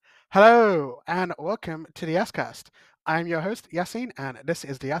Hello and welcome to the Yascast. I'm your host Yasin, and this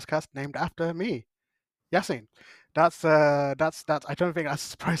is the Yascast named after me, Yasin. That's. I don't think that's a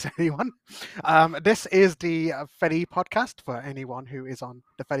surprise to anyone. This is the Fedi podcast for anyone who is on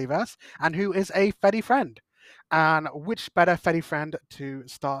the Fediverse and who is a Fedi friend. And which better Fedi friend to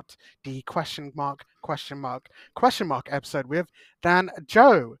start the question mark episode with than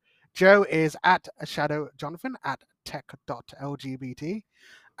Joe? Joe is at Shadow Jonathan at tech.lgbt.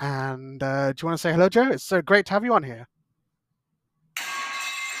 And do you want to say hello, Joe? It's so great to have you on here.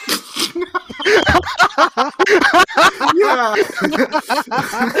 Yeah.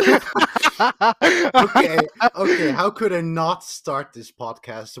 Okay. How could I not start this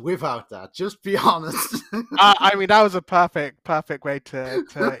podcast without that? Just be honest. I mean, that was a perfect way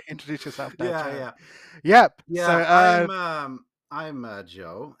to introduce yourself there, Joe. Yeah. Yep. Yeah. So, I'm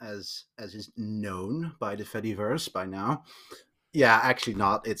Joe, as is known by the Fediverse by now. Yeah, actually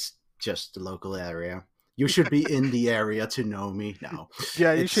not. It's just the local area. You should be in the area to know me now.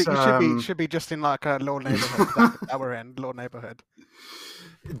 yeah, you It's should be just in like a little neighborhood that we're in, little neighborhood.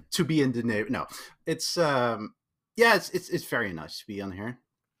 to be in the neighbor. No, it's yeah, it's very nice to be on here.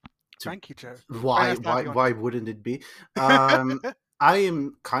 Thank you, Joe. Why wouldn't it be? I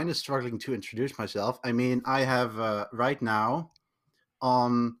am kind of struggling to introduce myself. I mean, I have right now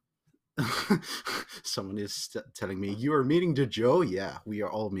on someone is telling me you are meeting the Joe. Yeah, we are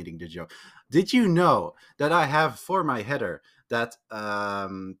all meeting the Joe. Did you know that I have for my header that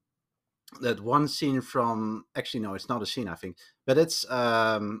that one scene from, actually no, it's not a scene, I think, but it's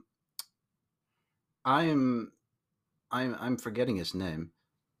I'm forgetting his name.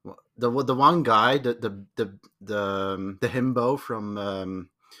 The one guy, the himbo from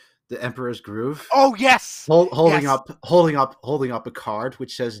the Emperor's Groove. Oh yes, holding yes. up a card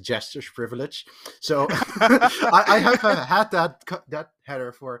which says Jester's Privilege. So I have had that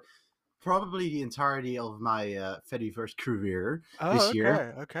header for probably the entirety of my Fediverse career this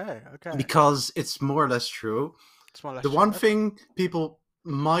year. Okay. Because it's more or less true. It's more or less The true. one thing people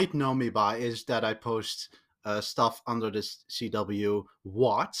might know me by is that I post stuff under this CW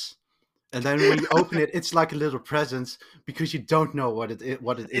Watts, and then when you open it, it's like a little present because you don't know what it is.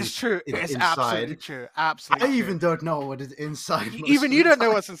 It's true. It's inside. absolutely true. Absolutely. I even don't know what is inside. Even you don't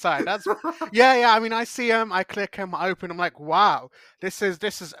know what's inside. That's yeah. I mean, I see him. I click him. I open. I'm like, wow. This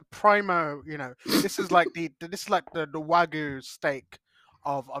is primo. You know, this is like the wagyu steak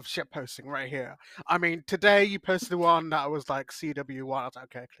of shit posting right here. I mean, today you posted one that was like CW1. I was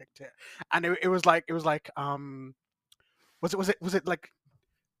like, okay, I clicked it, and it was like was it like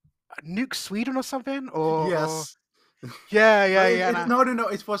Nuke Sweden or something? Or yes. Yeah. No.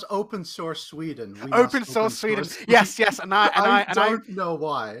 It was Open Source Sweden. Open source Sweden. Yes. And I don't know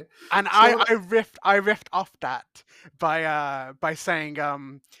why. And so, I riffed off that by saying,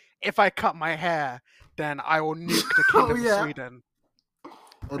 if I cut my hair, then I will nuke the kingdom of Sweden.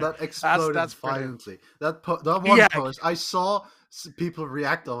 Well, that exploded that's violently. That one post, I saw people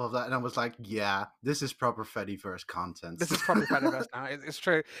react off of that, and I was like, "Yeah, this is proper Fediverse content. This is proper Fediverse now. It's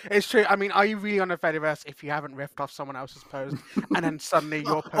true. It's true. I mean, are you really on a Fediverse if you haven't riffed off someone else's post, and then suddenly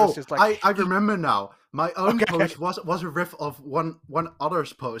your post is like? I remember now. My own post was a riff of one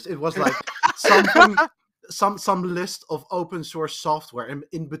other's post. It was like something. Some list of open source software, and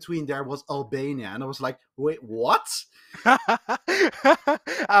in between there was Albania, and I was like, wait, what? I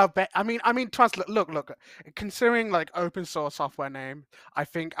mean, look. Considering like open source software name, I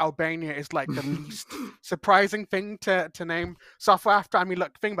think Albania is like the least surprising thing to name software after. I mean,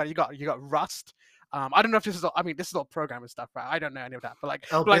 look, think about it. You got Rust. I don't know if this is all. I mean, this is all programming stuff, right? I don't know any of that, but like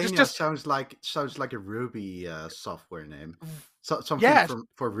Albania just sounds like a Ruby software name. Something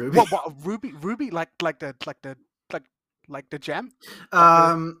for Ruby. What Ruby like the gem?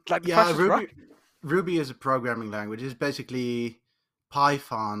 Ruby is a programming language. It's basically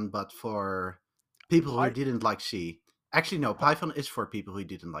Python, but for people who didn't like C. Actually, no, Python is for people who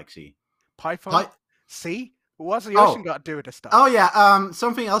didn't like C. Python? C? What's the ocean got to do with this stuff? Oh yeah.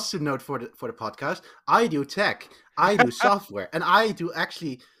 Something else to note for the podcast. I do tech. I do software, and I do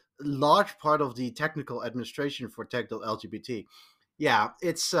actually large part of the technical administration for tech.lgbt. Yeah,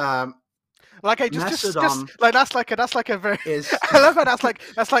 it's like I just like that's like a very I love how that's like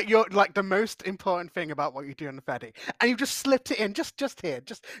your like the most important thing about what you do on the Fedi, and you just slipped it in just here,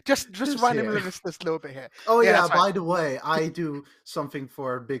 just right in the middle of this little bit here. Oh yeah, by the way, I do something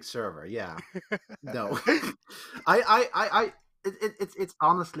for a big server. Yeah, no, it's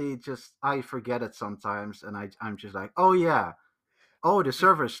honestly just I forget it sometimes, and I'm just like, oh yeah, oh the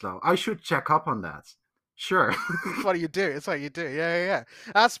server is slow. I should check up on that. Sure. It's what you do. It's what you do. Yeah, yeah, yeah.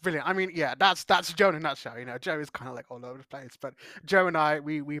 That's brilliant. I mean, yeah, that's Joe in a nutshell. You know, Joe is kind of like all over the place, but Joe and I,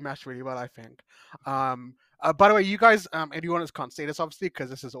 we mesh really well, I think. By the way, you guys, anyone else can't see this obviously because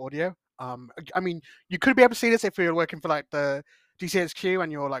this is audio. I mean, you could be able to see this if you're working for like the GCHQ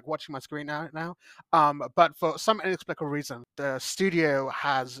and you're like watching my screen now. But for some inexplicable reason, the studio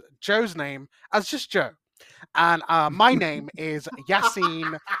has Joe's name as just Joe. And my name is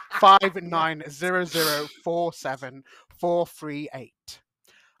Yassine 590047438.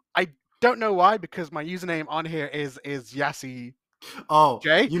 I don't know why, because my username on here is Yassi Oh,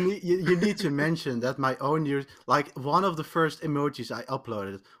 J. you need to mention that my own use, like one of the first emojis I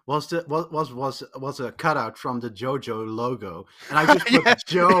uploaded was was a cutout from the JoJo logo, and I just put Yeah,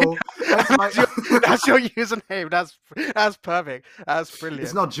 Joe as my. that's your username. That's perfect. That's It's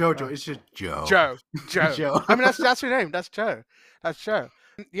brilliant. not JoJo. It's just Joe. Joe. Joe. I mean, that's your name. That's Joe. That's Joe.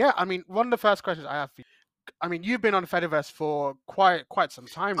 Yeah, I mean, one of the first questions I have for you. I mean, you've been on Fediverse for quite some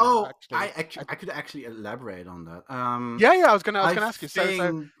time now, Oh, actually. I could actually elaborate on that. Yeah, yeah. I was I gonna ask you.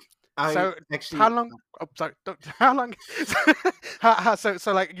 think I So how actually. long? Oh, sorry. How long?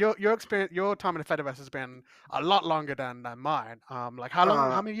 So like your experience, your time in the Fediverse has been a lot longer than mine. Like how long? How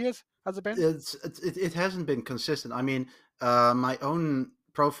Uh, many years has it been? it hasn't been consistent. I mean, my own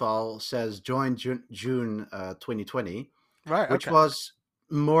profile says join June 2020, Right. which Okay. was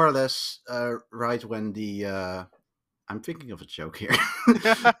more or less right when the I'm thinking of a joke here.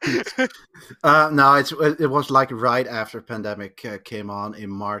 No, it was like right after pandemic came on in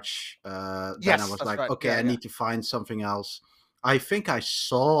March. Then I Yes, was that's like, right. okay, Yeah, I yeah. need to find something else. I think I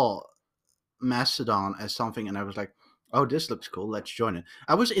saw Mastodon as something, and I was like, oh, this looks cool. Let's join it.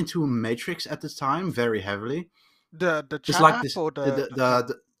 I was into Matrix at the time very heavily. The It's chat like app this. or the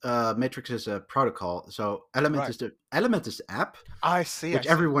thing? Matrix is a protocol. So Right. Element is the app, I see. I which see.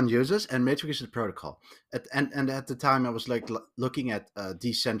 everyone uses, and Matrix is the protocol. And at the time, I was like looking at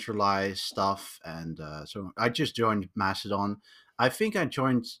decentralized stuff, and so I just joined Mastodon. I think I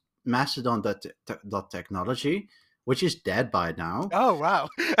joined Mastodon technology, which is dead by now. Oh wow.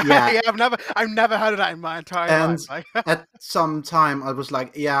 Yeah, Yeah, I've never heard of that in my entire and life. Like, at some time, I was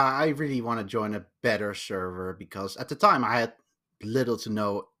like, yeah, I really want to join a better server because at the time I had little to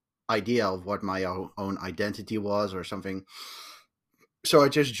no idea of what my own identity was or something. So I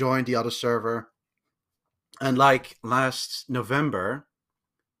just joined the other server. And like last November,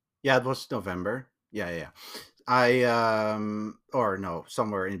 yeah, it was November. Yeah. I or no,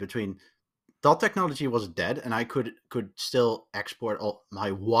 somewhere in between. Dot technology was dead, and I could still export all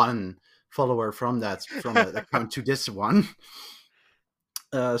my one follower from that account to this one.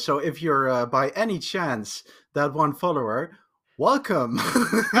 So if you're by any chance that one follower, welcome.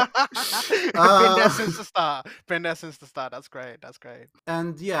 been there uh, since the start. Been there since the start. That's great. That's great.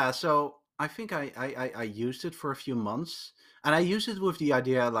 and yeah, so I think I used it for a few months, and I used it with the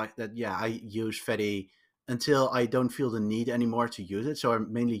idea like that. Yeah, I use Fetty until I don't feel the need anymore to use it. So I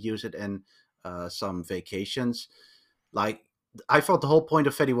mainly use it in some vacations. Like I thought the whole point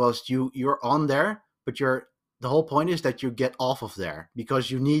of Fetty was you're on there, but the whole point is that you get off of there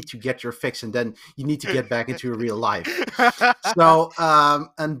because you need to get your fix and then you need to get back into real life. So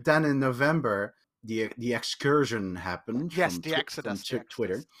and then in November the excursion happened Yes, from the Exodus. The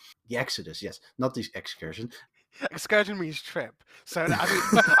Twitter. Exodus. The Exodus, yes, not the excursion. Excursion means trip. So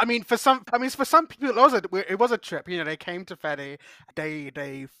for some people, it was a trip. You know, they came to Fedi,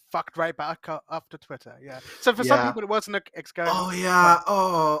 they fucked right back up to Twitter. Yeah. So for some Yeah. people, it wasn't an excursion. Oh But yeah.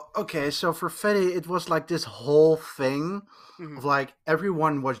 Oh, okay. So for Fetty, it was like this whole thing mhm, of like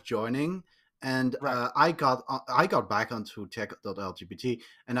everyone was joining, and right. I got back onto tech.lgbt,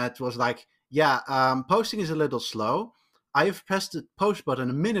 and it was like, yeah, posting is a little slow. I've pressed the post button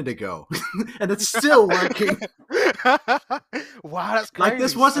a minute ago, and it's still working. Wow, that's Like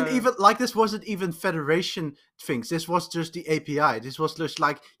this crazy. wasn't So even Federation things. This was just the API. This was just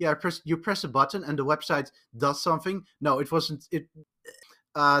like, yeah, you press a button and the website does something. No, it wasn't. It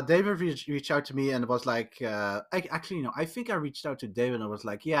David reached out to me and was like, actually, no, I think I reached out to David and was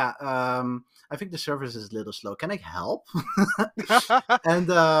like, yeah, I think the service is a little slow. Can I help? And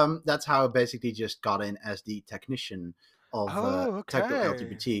that's how I basically just got in as the technician of Oh, okay.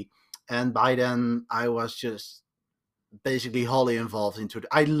 Tech.lgbt. And by then, I was just basically wholly involved into it.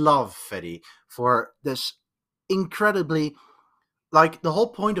 I love Fetty for this incredibly, like, the whole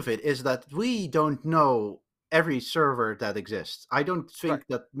point of it is that we don't know every server that exists. I don't Right. think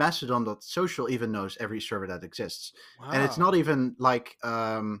that Mastodon.social even knows every server that exists. And it's Wow. not even like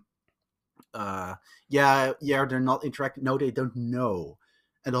yeah, they're not interacting. No, they don't know.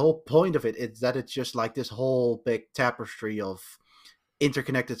 And the whole point of it is that it's just like this whole big tapestry of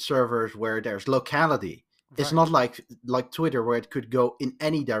interconnected servers where there's locality. It's Right. not like Twitter where it could go in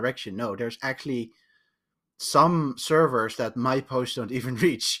any direction. No, there's actually some servers that my posts don't even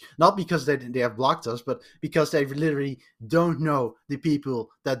reach, not because they have blocked us, but because they literally don't know the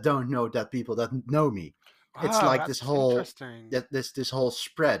people that don't know that people that know me. It's Oh, like this that's whole interesting. this whole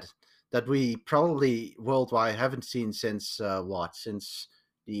spread that we probably worldwide haven't seen since since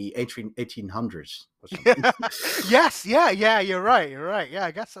the 1800s or something. Yeah. Yes. Yeah. Yeah. You're right. You're right. Yeah.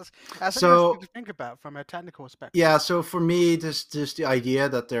 I guess that's interesting to So think about from a technical perspective. yeah, so for me, just the idea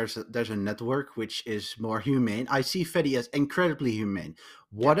that there's a network which is more humane. I see Fetty as incredibly humane.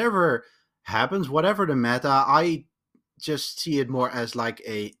 Yeah. Whatever happens, whatever the meta, I just see it more as like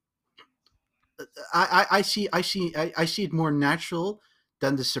a. I see it more natural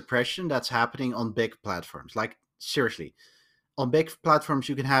than the suppression that's happening on big platforms. Like seriously, on big platforms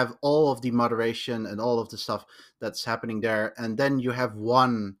you can have all of the moderation and all of the stuff that's happening there, and then you have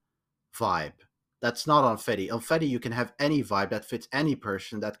one vibe. That's not on Fetty. On Fetty, you can have any vibe that fits any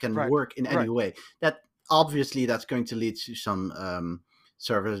person that can Right. work in any Right. way. That obviously that's going to lead to some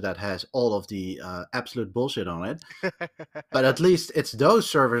servers that has all of the absolute bullshit on it. But at least it's those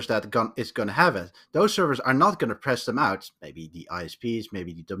servers that is going to have it. Those servers are not going to press them out. Maybe the ISPs,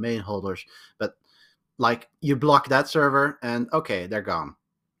 maybe the domain holders, but like you block that server and okay, they're gone.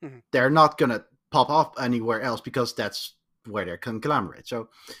 Mhm. They're not going to pop up anywhere else because that's where they're conglomerate. So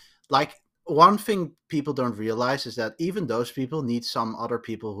like one thing people don't realize is that even those people need some other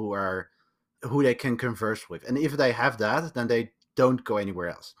people who they can converse with, and if they have that, then they don't go anywhere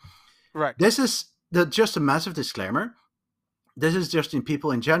else. Right. This is just a massive disclaimer. This is just in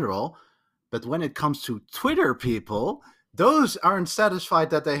people in general, but when it comes to Twitter people, those aren't satisfied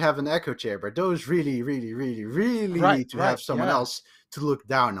that they have an echo chamber. Those really, really, really, really Right. need to Right. have someone Yeah. else to look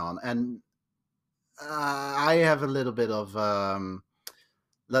down on. And I have a little bit of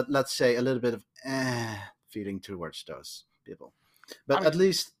let's say a little bit of feeling towards those people, I but mean. at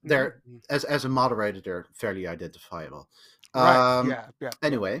least Mhm, they're mhm. as a moderator they're fairly identifiable. Right. Yeah. Yeah. Yeah.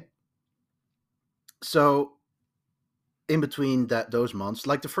 Anyway, so in between those months,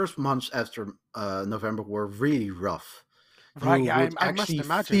 like the first months after November were really rough. Right. You Yeah. would I must actually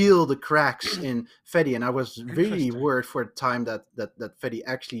imagine. feel the cracks in Fetty, and I was really Interesting. worried for the time that Fetty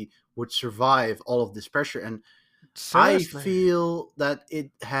actually would survive all of this pressure. And I Seriously. feel that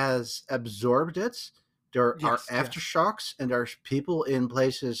it has absorbed it. There are Yes. Yes. aftershocks, and there's people in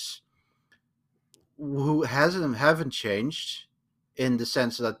places who haven't changed in the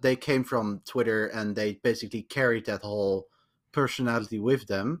sense that they came from Twitter and they basically carried that whole personality with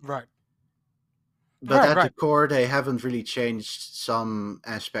them. Right. But Right. at the Right. core, they haven't really changed some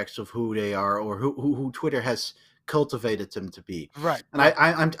aspects of who they are or who Twitter has cultivated them to be. Right. And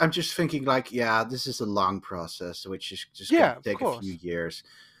Right. I'm just thinking like, yeah, this is a long process, which is just going Yeah. to Of take a few course. years.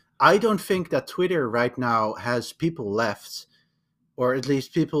 I don't think that Twitter right now has people left, or at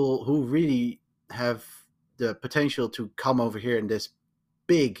least people who really have the potential to come over here in this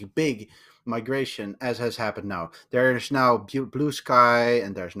big migration as has happened now. There's now Blue Sky,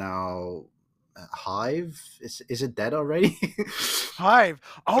 and there's now Hive. Is it dead already? Hive.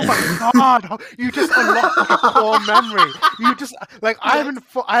 Oh my God! You just unlocked like a core memory. You just like Yes. I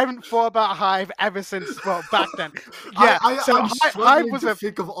haven't thought about Hive ever since back then. Yeah. So I'm Hive struggling was to a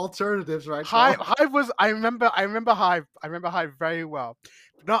think of alternatives right Hive. now. Hive was. I remember Hive. I remember Hive very well.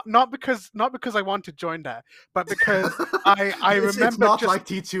 Not because I want to join there, but because I It's remember not just like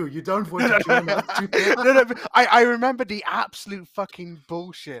T2. You don't want no, to no, join that. no, no, but I remember the absolute fucking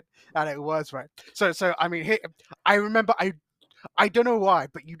bullshit that it was, right? So I mean, I remember I don't know why,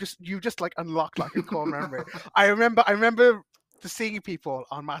 but you just like unlocked like a core memory. I remember seeing people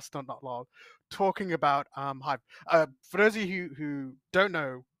on Mastodon.log talking about Hive. For those of you who don't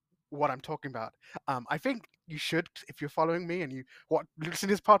know what I'm talking about, I think you should if you're following me and you listen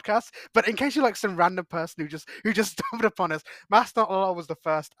to this podcast. But in case you're like some random person who just stumbled upon us, Mastodon.log was the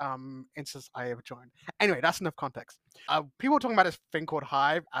first instance I ever joined. Anyway, that's enough context. People were talking about this thing called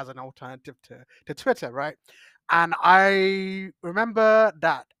Hive as an alternative to Twitter, right? And I remember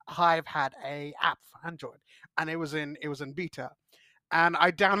that Hive had a app for Android, and it was in beta, and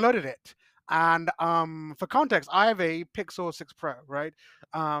I downloaded it. And for context, I have a Pixel 6 Pro, right?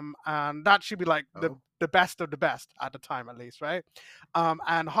 And that should be like the Oh, the best of the best at the time, at least, right?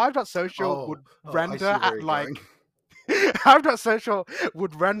 And Hive.social oh, would oh! I render see where at you're like going. Hive.social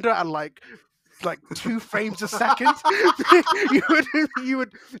would render at like like 2 frames a second. you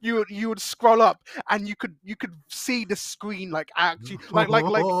would you would scroll up, and you could see the screen like actually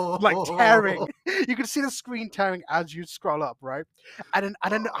like tearing. You could see the screen tearing as you scroll up, right? And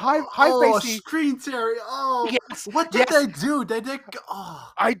then Hive Oh, basically, screen tearing. Oh, yes, what did yes. they do? They did.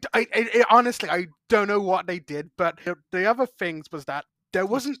 Oh, Honestly, I don't know what they did, but the other things was that there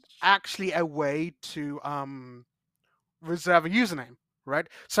wasn't actually a way to reserve a username, right?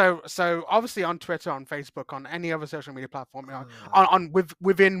 So obviously on Twitter, on Facebook, on any other social media platform,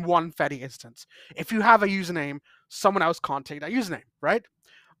 within one Fedi instance, if you have a username, someone else can't take that username, right?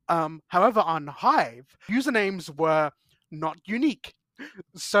 However, on Hive, usernames were not unique,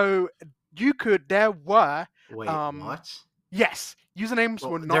 so there were wait, um what? yes, usernames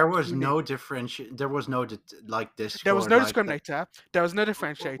Well, were not unique. There was no like There was Discord, no like that. discriminator. There was no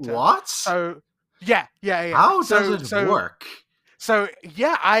differentiator. What? So yeah. How does So it work?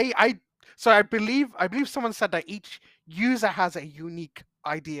 yeah, I believe someone said that each user has a unique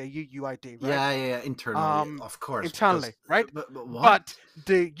ID, a UUID, right? Yeah, internally, Um, of course, because Internally, right? but what? But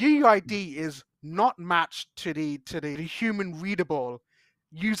the UUID is not matched to the human readable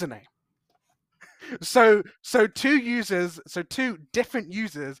username. So two different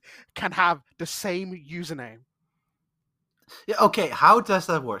users can have the same username. Yeah, okay, how does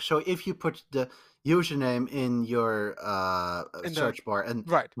that work? So if you put the username in your In the search bar, and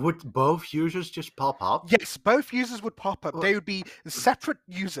Right. would both users just pop up? Yes, both users would pop up. Wha- They would be separate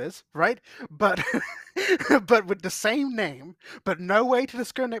users, right? But but with the same name, but no way to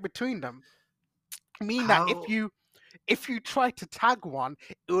discriminate between them. Mean that if How? you try to tag one,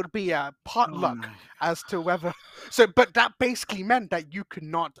 it would be a Oh potluck my. as to whether. So, but that basically meant that you could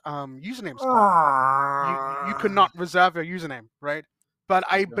not username swap. You could Ah. not reserve your username, right? But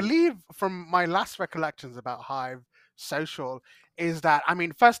I Okay. believe from my last recollections about Hive Social is that, I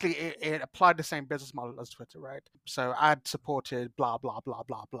mean, firstly, it applied the same business model as Twitter, right? So ad supported, blah blah blah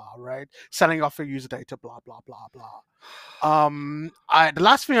blah blah, right? Selling off your user data, blah blah blah blah. The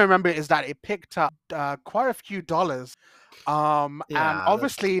last thing I remember is that it picked up quite a few dollars, and Yeah, that's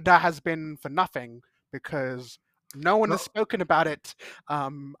obviously that has been for nothing because no one has well. spoken about it.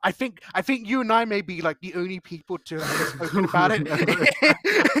 I think you and I may be like the only people to have ever spoken about it.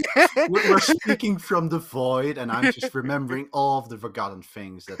 Remember, we're speaking from the void, and I'm just remembering all of the forgotten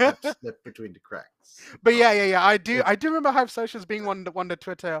things that have slipped between the cracks. But yeah. I do It, I do remember Hive Social as being one of the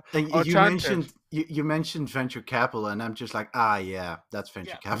Twitter and alternatives. you mentioned venture capital, and I'm just like, ah, yeah, that's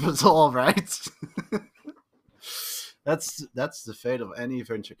venture Yeah. capital, all right. That's the fate of any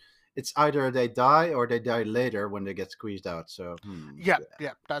venture. It's either they die or they die later when they get squeezed out. So, Yeah,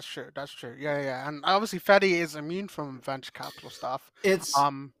 that's true. That's true. Yeah. And obviously, Fedi is immune from venture capital stuff. it's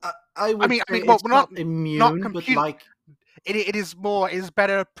Um, I I would mean, say well, it's not not not immune, but compute. It is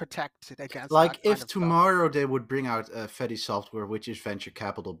better protected against like that kind if of stuff. tomorrow they would bring out a Fedi software which is venture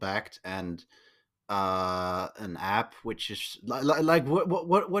capital backed, and an app which is like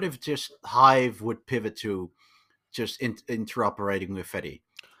what if just Hive would pivot to just interoperating with Fedi?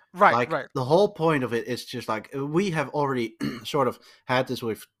 Right, Like right. the whole point of it is just like we have already sort of had this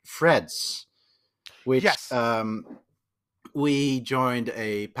with Threads, which Yes. we joined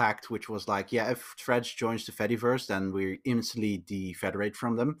a pact which was like, yeah, if Threads joins the Fediverse, then we instantly defederate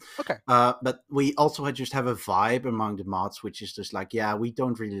from them. Okay. But we also just have a vibe among the mods, which is just like, yeah, we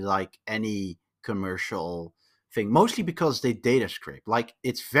don't really like any commercial thing, mostly because they data scrape. Like,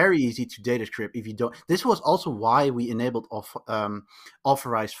 it's very easy to data scrape if you don't. This was also why we enabled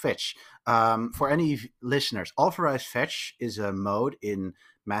authorized fetch. For any listeners, authorized fetch is a mode in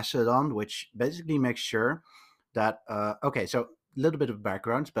Mastodon which basically makes sure that okay, so a little bit of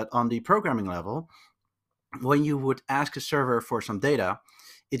background, but on the programming level, when you would ask a server for some data,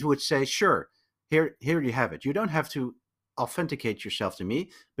 it would say, sure, here you have it. You don't have to authenticate yourself to me,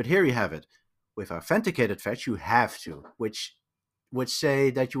 but here you have it. With authenticated fetch, you have to, which would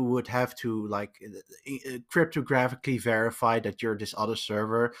say that you would have to like cryptographically verify that you're this other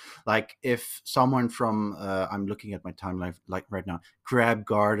server. Like if someone from I'm looking at my timeline like right now, Crab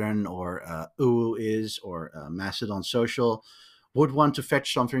Garden or is or Mastodon Social would want to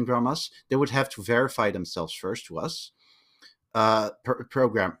fetch something from us, they would have to verify themselves first to us,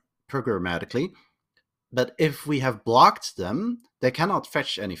 programmatically. But if we have blocked them, they cannot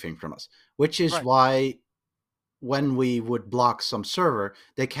fetch anything from us, which is Right. why when we would block some server,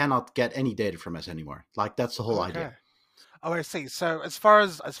 they cannot get any data from us anymore. Like, that's the whole idea. Okay. Oh, I see. So as far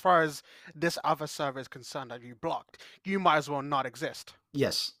as this other server is concerned that you blocked, you might as well not exist.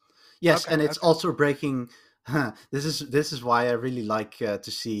 Yes, Okay. and it's Okay. also breaking. This is why I really like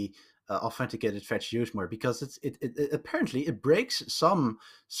to see authenticated fetch used more, because it apparently it breaks some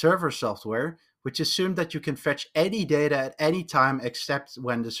server software which assumed that you can fetch any data at any time except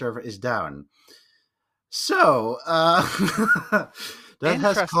when the server is down. So that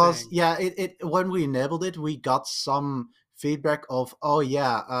has caused, Interesting. yeah, it when we enabled it, we got some feedback of, oh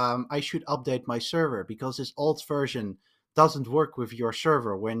yeah, I should update my server because this old version doesn't work with your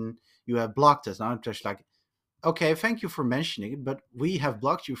server when you have blocked us. And I'm just like, okay, thank you for mentioning it, but we have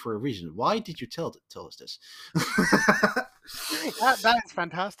blocked you for a reason. Why did you tell us this? That is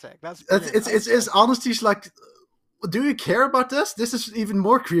fantastic. That's it's, brilliant. it's it's Okay. it's honestly it's like, do you care about this? This is even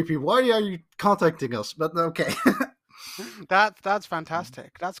more creepy. Why are you contacting us? But okay. That's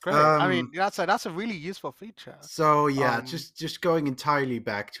fantastic. That's great. I mean, um that's a really useful feature. so yeah, Um, just going entirely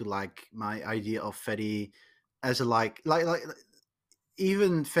back to like my idea of Fetty as a like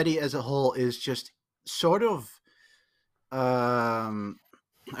even Fetty as a whole is just sort of, um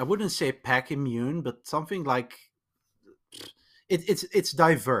I wouldn't say pack immune, but something like it's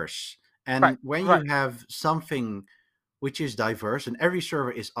diverse. right, And when you right, have something which is diverse and every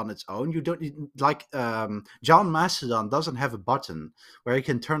server is on its own, you don't need, like, John Mastodon doesn't have a button where he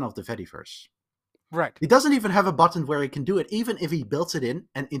can turn off the Fediverse. right. He doesn't even have a button where he can do it, even if he builds it in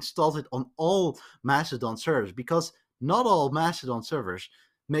and installs it on all Mastodon servers, because not all Mastodon servers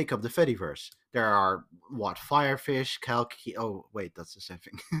make up the Fediverse. There are what, Firefish, Calc. Oh wait, that's the same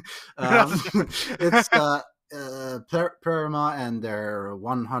thing. That's um, it's Perma and their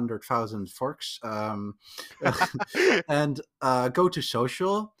 100,000 forks. And Go to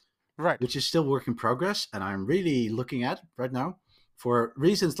Social, right. which is still work in progress, and I'm really looking at right now for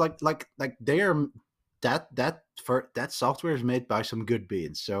reasons like they are that software is made by some good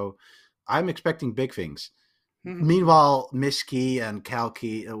beans. So I'm expecting big things. Meanwhile, Miski and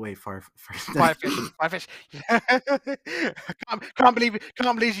Kalki, oh wait, Firefish, firefish. Can't believe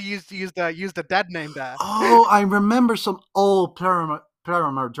you used the dead name there. oh, I remember some old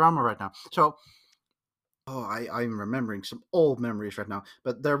Paramore drama right now. So oh, I'm remembering some old memories right now.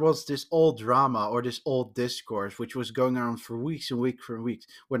 But there was this old drama or this old discourse which was going on for weeks and weeks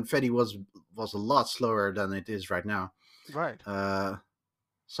when Fetty was a lot slower than it is right now. Right. Uh,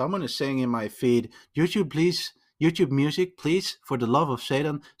 Someone is saying in my feed, YouTube, please, YouTube Music, please, for the love of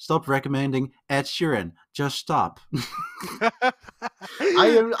Satan, stop recommending Ed Sheeran. Just stop.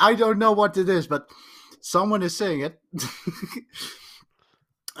 I don't know what it is, but someone is saying it.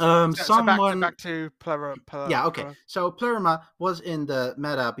 So back to Someone, back to Plura, yeah, Plura, okay. Plura. So Plurima was in the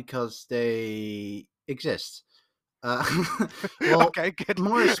meta because they exist. Uh, well, Okay, good.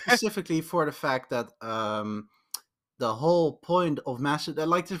 more specifically for the fact that the whole point of Mastodon,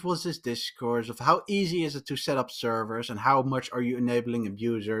 like this was this discourse of how easy is it to set up servers and how much are you enabling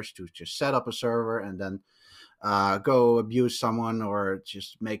abusers to just set up a server and then go abuse someone or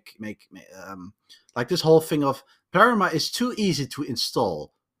just like this whole thing of Parama is too easy to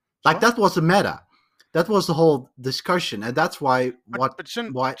install. Like What? that was the meta. That was the whole discussion, and that's why But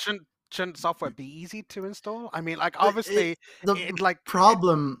why shouldn't software be easy to install? I mean, like it, obviously, the it like it,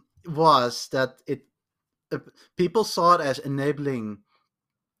 problem was that it uh, people saw it as enabling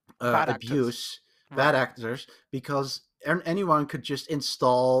bad actors. abuse, bad Right. actors, because anyone could just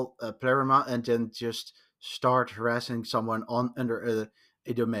install Pleroma and then just start harassing someone on under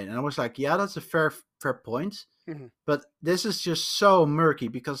a domain. And I was like, yeah, that's a fair point, Hmm. but this is just so murky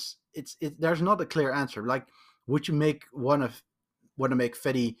because there's not a clear answer. Like, would you want to make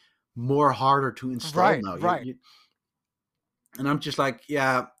Fetty more harder to install Right. now? Right. And I'm just like,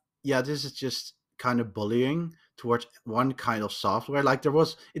 yeah, this is just kind of bullying towards one kind of software. Like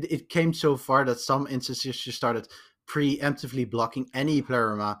it came so far that some instances just started preemptively blocking any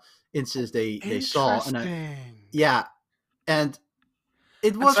Pleroma instance they saw, and Interesting. yeah, and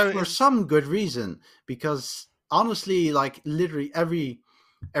it And was so for is some good reason because honestly, like literally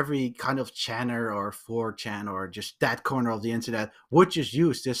every kind of channel or 4chan or just that corner of the internet would just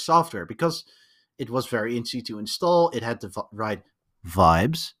use this software because it was very easy to install. It had the right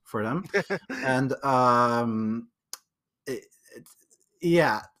vibes for them, and it,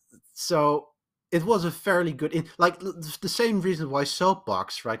 yeah. So it was a fairly good, like the same reason why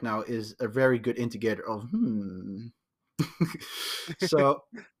Soapbox right now is a very good indicator of so,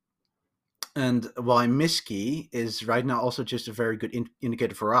 and why Miski is right now also just a very good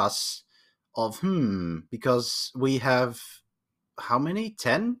indicator for us of because we have how many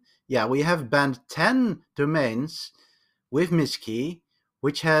 10, yeah, we have banned 10 domains with Miski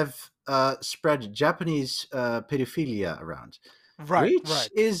which have spread Japanese pedophilia around, right. which Right.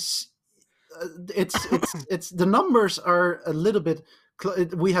 is it's the numbers are a little bit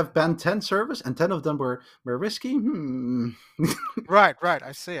we have banned 10 servers and 10 of them were risky. Right. Right.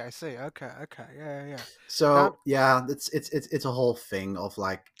 I see. I see. Okay. Okay. Yeah. Yeah. Yeah. That. So yeah, it's a whole thing of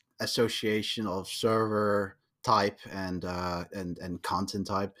like association of server type and content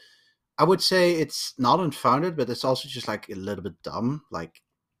type. I would say it's not unfounded, but it's also just like a little bit dumb. Like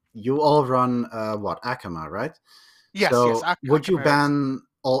you all run what, Akamai, right? Yes, yes. So would you Akamai is ban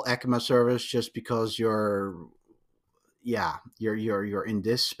all Akamai servers just because you're in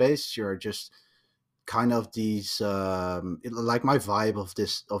this space? You're just kind of these like my vibe of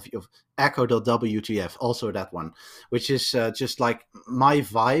this of echo.wtf, also that one, which is just like my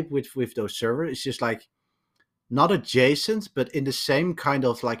vibe with those servers. It's just like not adjacent, but in the same kind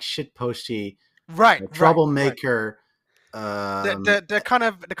of like shitposty right, right, right. troublemaker. The kind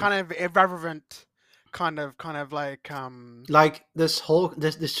of irreverent kind of Like this sort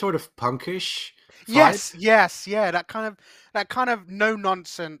of punkish vibe. yes, yes, yeah, that kind of no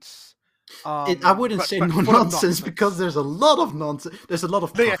nonsense I wouldn't say but no full of nonsense because nonsense. there's a lot of nonsense. There's a lot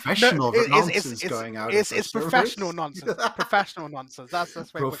of No, yeah, no, professional nonsense going out of it's those professional servers. nonsense. Professional nonsense. That's way.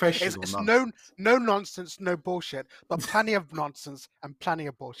 Professional It's nonsense. no nonsense, no bullshit, but plenty of nonsense and plenty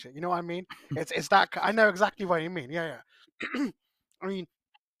of bullshit. You know what I mean? It's that I know exactly what you mean. Yeah, yeah. I mean,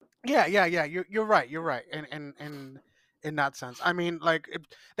 yeah, yeah, yeah. You're right. You're right. In that sense. I mean, like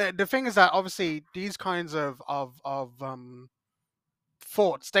the thing is that obviously these kinds of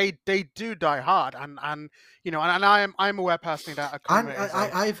thoughts they do die hard, and you know, and I'm aware personally that Akuma is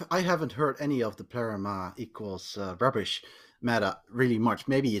a I haven't heard any of the Pleroma equals rubbish meta really much.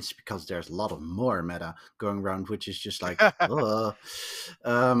 Maybe it's because there's a lot of more meta going around, which is just like, right, but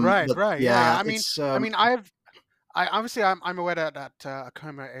right, yeah, yeah. yeah, it's I mean, I obviously I'm aware that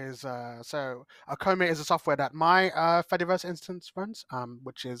Akoma is so Akoma is a software that my Fediverse instance runs,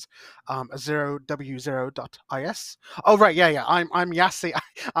 which is 0w0.is. Oh right, yeah, yeah. I'm Yassi.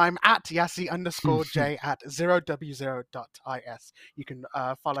 I'm at Yassi underscore J at 0w0.is. You can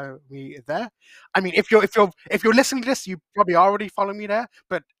follow me there. I mean, if you're listening to this, you probably already follow me there,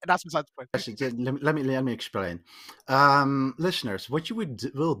 but that's besides the point. actually, let me explain, listeners. What you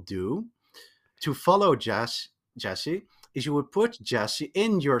will do to follow Jesse is you would put Jesse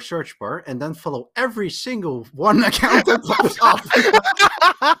in your search bar and then follow every single one account that pops up.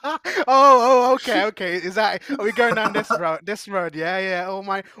 Okay, okay. Is that are we going down this road? This road, yeah, yeah. All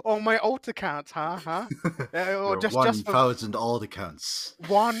my alt accounts, huh? Or Your just for 1,000 alt accounts.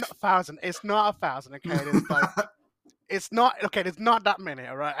 1,000. It's not 1,000, okay? It's like it's not okay. There's not that many,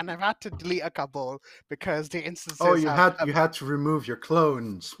 all right. And I've had to delete a couple because the Oh, instances you had to remove your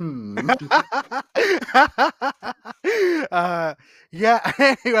clones. Yeah,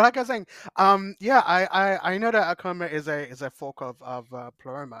 like I was saying, yeah, I know that Akoma is a fork of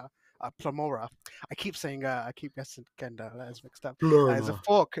Pleroma, Plamora. I keep getting the letters mixed up. Plurma. It's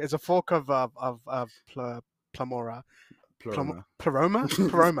a fork of Plamora. Plurma. Pleroma,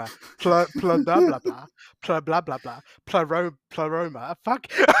 Pleroma, blah blah blah, blah blah blah, Pleroma. Fuck,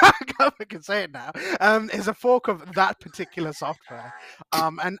 I can't fucking say it now. Is a fork of that particular software.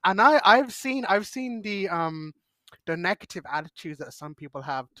 And I've seen the negative attitudes that some people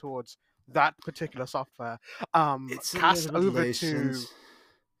have towards that particular software It's a cast little bit over latent.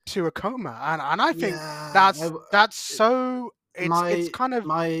 to Akoma, and I think Yeah, that's so it's my kind of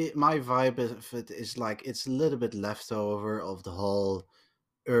my vibe of it is like it's a little bit leftover of the whole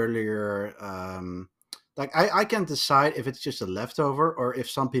earlier. Like I can't decide if it's just a leftover or if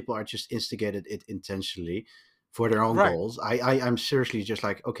some people are just instigated it intentionally for their own right. goals. I'm seriously just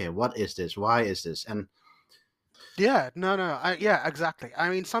like, okay, what is this? Why is this? And Yeah, no, no, yeah, exactly. I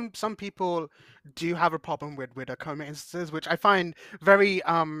mean, some people do have a problem with Akoma instances, which I find very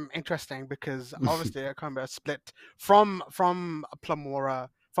interesting because obviously Akoma is split from Plamora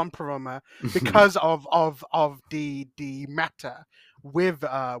from Paroma because of the meta with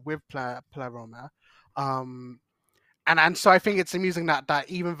Pleroma. Um, and so I think it's amusing that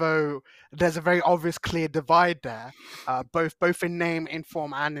even though there's a very obvious clear divide there, both in name, in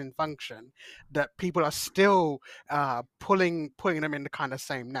form, and in function, that people are still pulling them in the kind of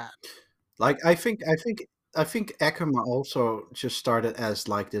same net. like I think Ekama also just started as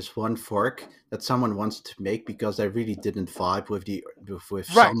like this one fork that someone wanted to make because they really didn't vibe with with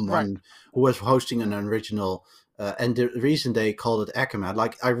Right, right. someone who was hosting an original. And the reason they called it Ekama,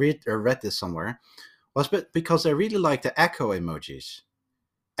 like I read this somewhere, was because they really like the echo emojis.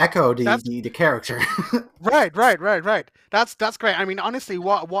 Echo That's the character. right. That's great. I mean, honestly,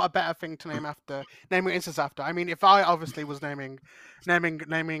 what a better thing to name your instance after. I mean, if I obviously was naming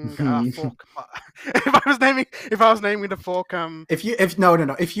fork, if I was naming the fork, If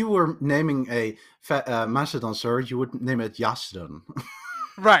no, if you were naming a Macedon server, you would name it Yasdon.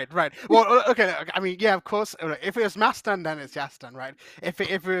 Right. Well, okay. I mean, yeah, of course. If it was Mastan, then it's Yastan, right? If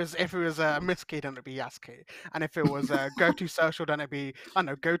it was Miski, then it'd be Yaski, and if it was Go to Social, then it'd be, I don't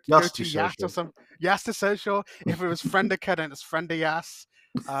know, go Just to to Yas or social. some Yas to Social. If it was Friendica, then it's Frienda Yas,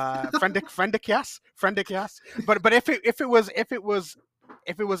 Friendic Yas. But if it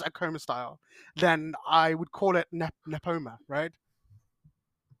was Akoma style, then I would call it Nepoma, right?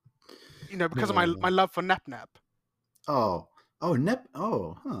 Because of my No. love for Nep Nep. Oh. Oh, Nep.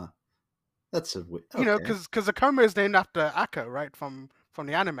 Oh, huh. That's a okay. Because Akoma is named after Akko, right, from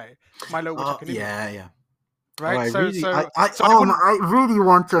the anime, My Little Witch Oh, Academia, yeah, yeah. Oh, right? So I oh, wouldn't. I really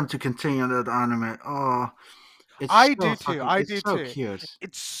want them to continue that anime. Oh, I do too. I it's do so too. cute. It's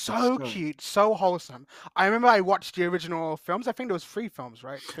It's so so. cute, so wholesome. I remember I watched the original films. I think there was three films,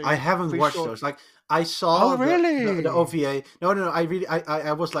 right? I Three, haven't three watched short. those. Like I Oh, saw the really? OVA. No, no, no. I really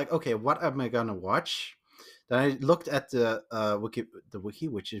I was like, okay, what am I gonna watch? Then I looked at the wiki,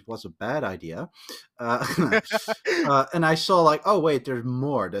 which was a bad idea, uh, and I saw like, oh wait, there's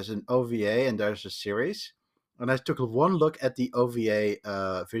more. There's an OVA and there's a series. And I took one look at the OVA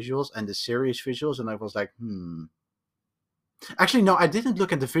visuals and the series visuals, and I was like, hmm. Actually, no, I didn't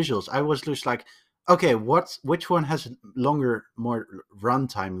look at the visuals. I was just like, okay, which one has longer, more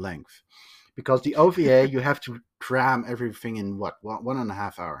runtime length? Because the OVA, you have to cram everything in what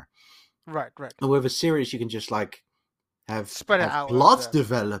 1.5 hour. Right. And with a series, you can just like Spread it have out over plot there.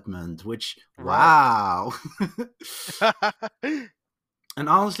 development, which Right. wow. And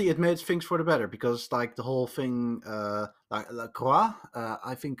honestly, it made things for the better because like the whole thing, like La Croix,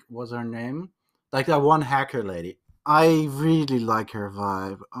 I think was her name, like that one hacker lady. I really like her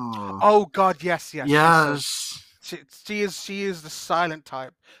vibe. Oh Oh God, yes. She's so. yes. She is the silent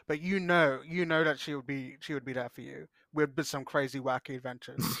type, but you know that she would be there for you with some crazy wacky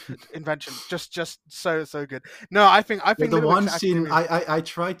invention. Just so good. No, I think The Little Witch one scene Academia. I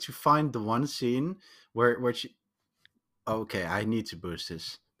tried to find the one scene where she. Okay, I need to boost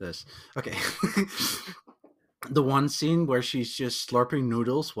this. Okay. The one scene where she's just slurping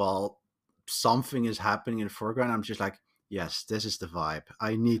noodles while something is happening in the foreground. I'm just like, yes, this is the vibe.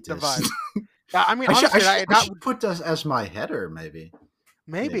 I need The this. vibe. Yeah, I mean, honestly, I that should would put this as my header, maybe. maybe.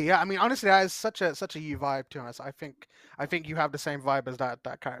 Maybe. Yeah, I mean, honestly, that is such a you vibe to us. I think you have the same vibe as that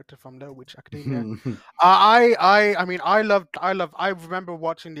character from Little Witch Academia. I remember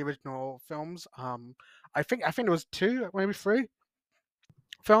watching the original films. I think there was two, maybe three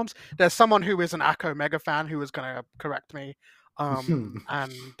films. There's someone who is an Akko mega fan who is gonna correct me.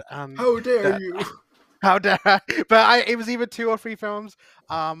 And How dare that you? how dare I? But it was either two or three films.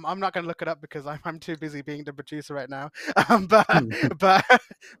 I'm not gonna look it up because I'm too busy being the producer right now. But but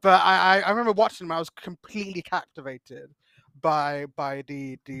but I remember watching them. I was completely captivated by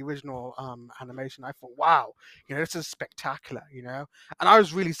the original animation. I thought, wow, this is spectacular. And I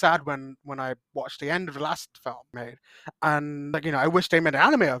was really sad when I watched the end of the last film made, and like I wish they made an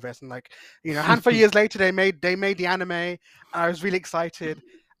anime of it. And like a handful of years later, they made the anime, and I was really excited.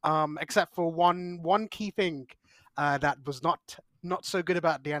 Except for one key thing that was not so good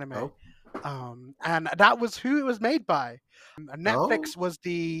about the anime, Oh, and that was who it was made by. oh, Netflix was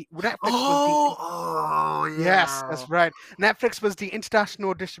the oh, yes, yeah. that's right. Netflix was the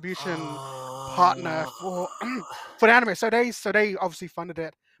international distribution partner Oh. for for the anime. So they obviously funded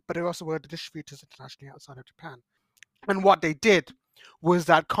it, but they also were the distributors internationally outside of Japan. And what they did was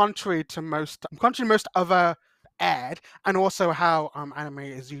that contrary to most other aired, and also how anime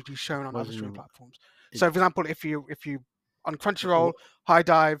is usually shown on other streaming Wasn't platforms. it? So, for example, if you on Crunchyroll, High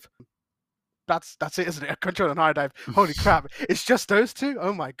Dive, that's it, isn't it? Crunchyroll and High Dive. Holy crap! It's just those two.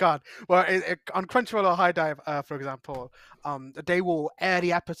 Oh my god. Well, on Crunchyroll or High Dive, for example, they will air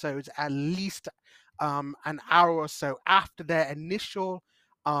the episodes at least an hour or so after their initial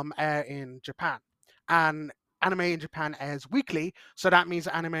air in Japan, and anime in Japan airs weekly. So that means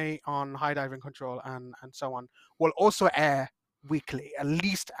anime on High Dive and Control and so on will also air weekly, at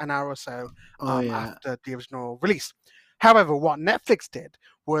least an hour or so Oh yeah. after the original release. However, what Netflix did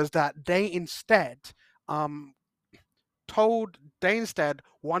was that um, they instead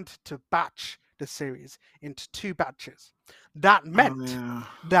wanted to batch the series into two batches. That Oh meant yeah.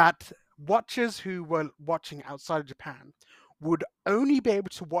 that watchers who were watching outside of Japan would only be able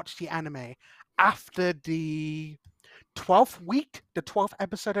to watch the anime after the 12th week, the 12th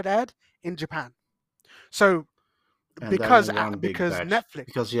episode had aired in Japan. So And because then one big because batch. Netflix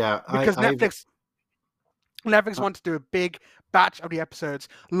Because yeah, because I've Netflix uh, wanted to do a big batch of the episodes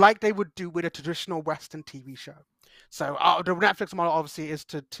like they would do with a traditional Western TV show. So the Netflix model obviously is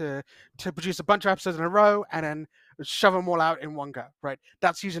to produce a bunch of episodes in a row and then shove them all out in one go, right?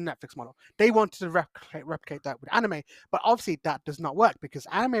 That's using Netflix model. They wanted to replicate that with anime, but obviously that does not work because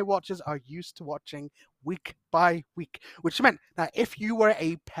anime watchers are used to watching week by week, which meant that if you were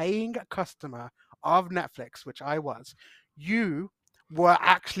a paying customer of Netflix, which I was, you were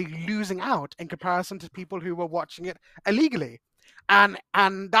actually losing out in comparison to people who were watching it illegally. And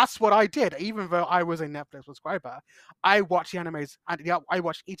that's what I did. Even though I was a Netflix subscriber, I watched the animes and I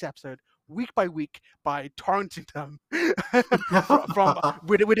watched each episode week by week by torrenting them from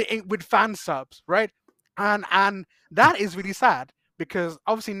with fan subs, right? And that is really sad because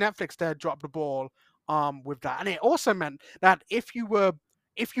obviously Netflix there dropped the ball with that, and it also meant that if you were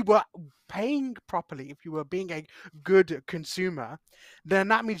paying properly, if you were being a good consumer, then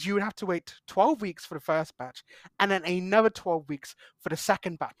that means you would have to wait 12 weeks for the first batch and then another 12 weeks for the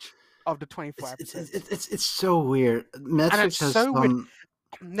second batch of the 24 episodes. It's so weird. And Netflix it's has so weird. done.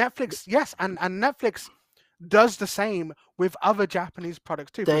 Netflix, yes, and Netflix does the same with other Japanese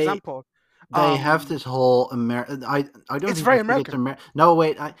products too. For They example, they have this whole I don't it's even very think it's American. no,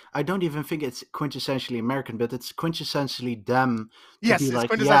 wait, I don't even think it's quintessentially American, but it's quintessentially them to Yes, be it's like,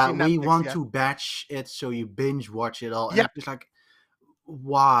 yeah, quintessentially we Netflix. want Yeah, to batch it so you binge watch it all, and yep. it's just like,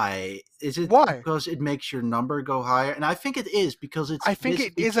 why? Is it Why? because it makes your number go higher? And I think it is because I it think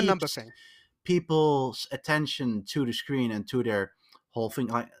it basically is a number keeps thing. people's attention to the screen and to their whole thing.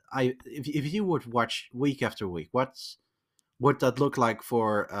 Like, if you would watch week after week, what's would that look like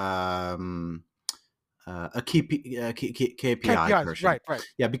for a KPI KPIs, person? right, right.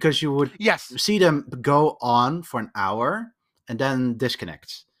 Yeah, because you would Yes, see them go on for an hour and then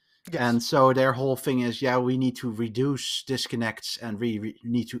disconnect. yes. And so their whole thing is, yeah, we need to reduce disconnects and we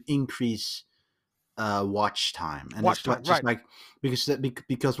need to increase watch time. And it's Watch time, just right, like,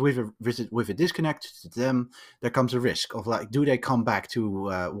 because with a disconnect to them, there comes a risk of like, do they come back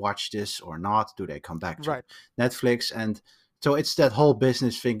to watch this or not? Do they come back to right, Netflix? And so it's that whole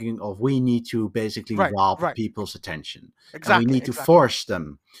business thinking of, we need to basically right, rob right. people's attention, and we Exactly, need to exactly. force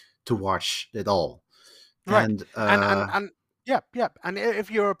them to watch it all. Right. And And yep, yep. And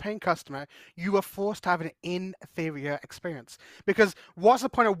if you're a paying customer, you are forced to have an inferior experience. Because what's the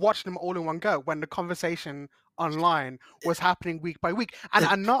point of watching them all in one go when the conversation online was happening week by week? And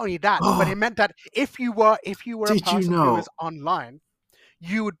not only that, but oh, it meant that if you were a did you person who is know? online,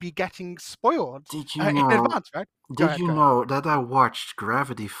 you would be getting spoiled Did you in know? advance, right? Go Did ahead, you go ahead. know that I watched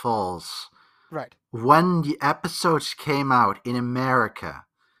Gravity Falls Right. when the episodes came out in America?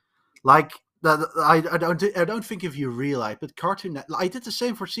 Like that, I don't think if you realize, but I did the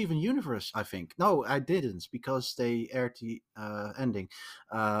same for Steven Universe. I think no, I didn't, because they aired the ending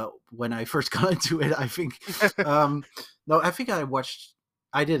when I first got into it. I think no, I think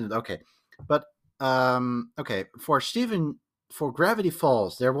I didn't. Okay, but okay, for Gravity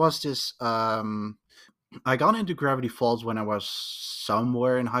Falls, there was this. I got into Gravity Falls when I was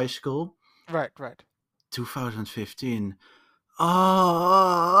somewhere in high school, Right, right. 2015.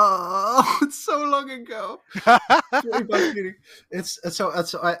 Oh, it's so long ago. Very bad feeling.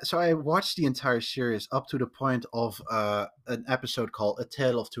 So I watched the entire series up to the point of an episode called "A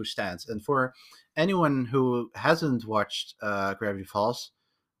Tale of Two Stands." And for anyone who hasn't watched Gravity Falls,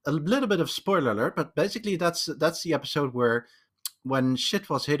 a little bit of spoiler alert, but basically that's the episode where, when shit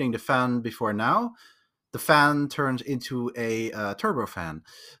was hitting the fan before now, the fan turns into a turbo fan.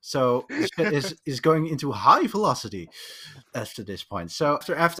 So shit is going into high velocity after this point. So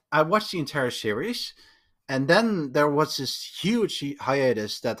after I watched the entire series, and then there was this huge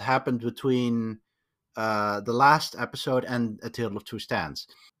hiatus that happened between the last episode and A Tale of Two Stands.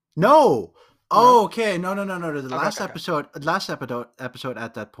 No. No? Oh, okay. No. The Okay, okay, okay. last episode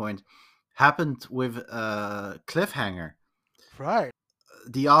at that point happened with Cliffhanger, Right.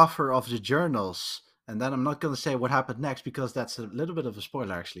 the author of the journals. And then I'm not going to say what happened next, because that's a little bit of a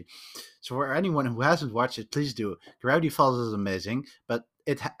spoiler, actually. So for anyone who hasn't watched it, please do. Gravity Falls is amazing, but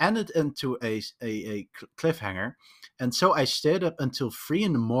it ended into a cliffhanger. And so I stayed up until 3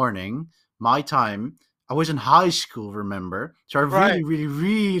 in the morning, my time. I was in high school, remember? So I Right. really, really,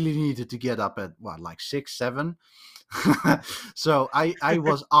 really needed to get up at, what, like 6, 7? So I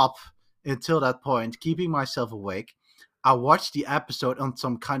was up until that point, keeping myself awake. I watched the episode on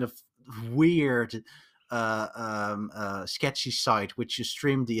some kind of weird sketchy site, which you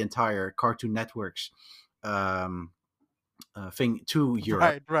streamed the entire Cartoon Network's thing to Europe.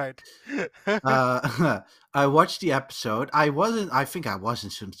 Right, right. I watched the episode. I think I was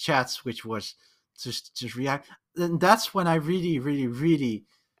in some chats, which was just react. And that's when I really, really, really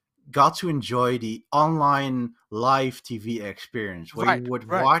got to enjoy the online live TV experience, where you Right, would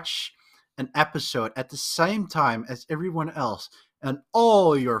right. watch an episode at the same time as everyone else, and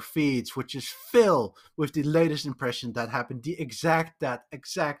all your feeds would just fill with the latest impression that happened that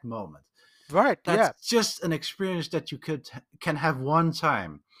exact moment. Right. That's Yeah. just an experience that you can have one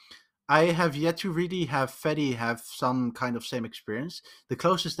time. I have yet to really have Fetty have some kind of same experience. The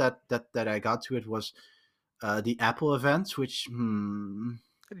closest that I got to it was the Apple event, which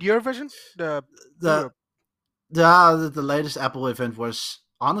Eurovision. The the Europe. the latest Apple event was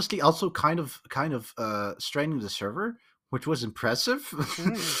honestly also kind of straining the server, which was impressive.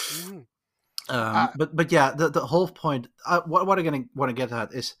 Mm-hmm. Uh, But yeah, the whole point. What I'm gonna want to get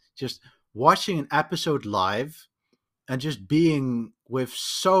at is just watching an episode live and just being with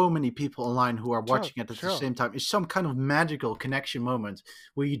so many people online who are sure. watching it at the Sure. same time is some kind of magical connection moment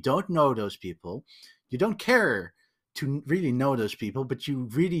where you don't know those people, you don't care to really know those people, but you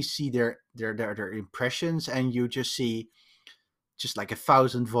really see their impressions, and you just see just like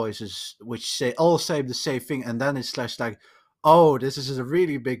 1,000 voices which say the same thing, and then it's just like, oh, this is a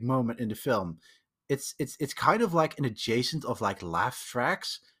really big moment in the film. It's kind of like an adjacent of like laugh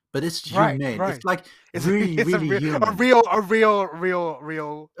tracks, but it's Right. humane. It's Right. like It's really it's really a human, real a real real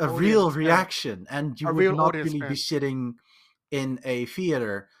real a audience real experience. reaction, and you A would real not audience really be experience. sitting in a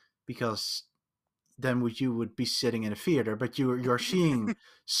theater, because then you would be sitting in a theater, but you're seeing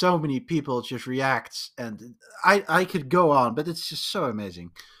so many people just react, and I could go on, but it's just so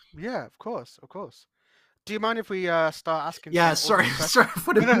amazing. Yeah. Of course. Of course. Do you mind if we start asking Yeah, some sorry, audience questions? sorry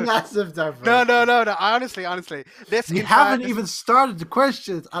for the No, no, massive no, no, diversion. no, no. Honestly, this We in fact, haven't this even started the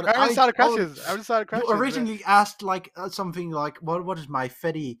questions, and I haven't I started already. questions. I haven't started You questions. originally asked like something like, what is my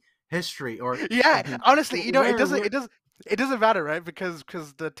Fetty history or Yeah, something? honestly, it Where doesn't, where it doesn't matter, right? Because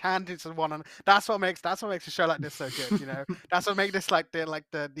the tangents of one, and that's what makes a show like this so good. That's what makes this like the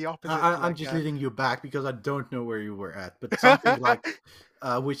opposite to I'm like just leading you back because I don't know where you were at, but something like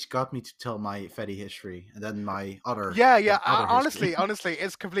which got me to tell my Fetty history and then my Yeah, yeah. other history. Honestly,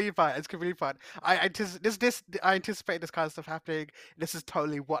 it's completely fine. It's completely fine. I anticipate this kind of stuff happening. This is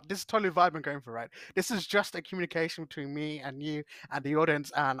totally the vibe I'm going for, right? This is just a communication between me and you and the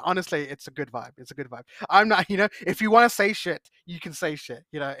audience, and honestly, it's a good vibe. It's a good vibe. I'm not, if you want to say shit, you can say shit.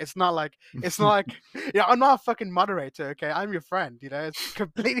 It's not like, I'm not a fucking moderator. Okay, I'm your friend. It's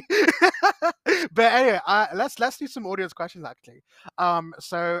completely. But anyway, let's do some audience questions actually.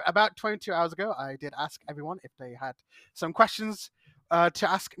 So about 22 hours ago, I did ask everyone if they had some questions to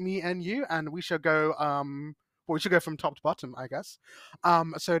ask me and you, and we should go. Well, we should go from top to bottom, I guess.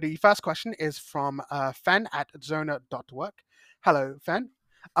 So the first question is from Fen at Zona.work. Hello, Fen.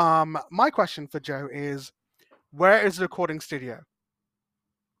 My question for Joe is, where is the recording studio?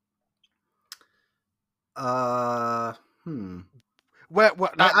 Uh, hmm. Where?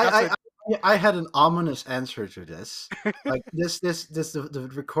 What? That's a. I had an ominous answer to this. Like the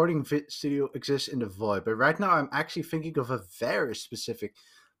recording studio exists in the void, but right now I'm actually thinking of a very specific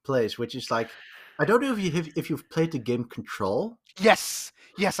place, which is like, I don't know if you've played the game Control. Yes,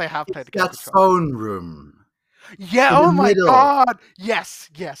 yes, I have played It's the game that Control. phone room Yeah. in the Oh my middle. God. Yes.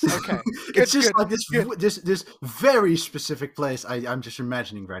 Yes. Okay. It's Good. just Good. like Good. this very specific place. I'm just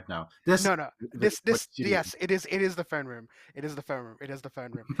imagining right now. This No, no. what you do. Yes, it is the phone room. It is the phone room. It is the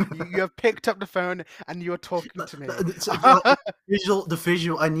phone room. You have picked up the phone and you're talking to me. The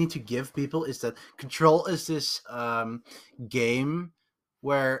visual I need to give people is that Control is this game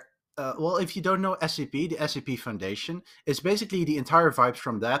where well, if you don't know SCP, the SCP Foundation, it's basically the entire vibes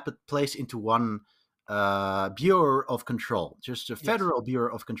from that, but placed into one Bureau of Control, just a Yes. Federal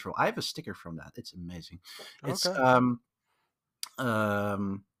Bureau of Control. I have a sticker from that. It's amazing. It's Okay. um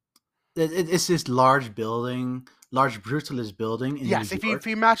it's this large building, large brutalist building in New Yes. If you York, if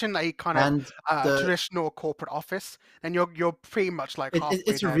you imagine a kind of and the traditional corporate office, then you're pretty much like halfway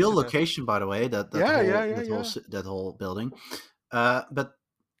it's a there real to the. location, by the way. Yeah. Yeah. Yeah. Yeah. That whole building, but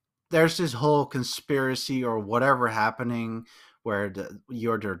there's this whole conspiracy or whatever happening where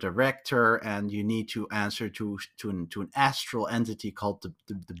you're the director and you need to answer to an astral entity called the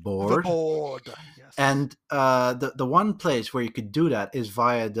The board. board. Yes. And the one place where you could do that is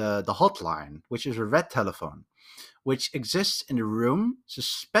via the hotline, which is a red telephone, which exists in a room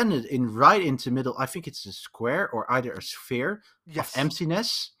suspended in right into the middle. I think it's a square or either a sphere of Yes.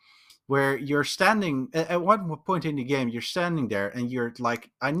 emptiness, where you're standing at one point in the game. You're standing there and you're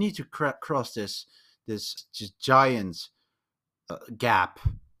like, I need to cross this just giant gap,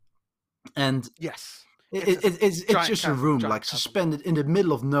 and Yes. It's a it's giant just a chasm. room Giant like chasm. suspended in the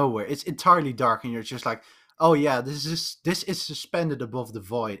middle of nowhere. It's entirely dark, and you're just like, oh yeah, this is suspended above the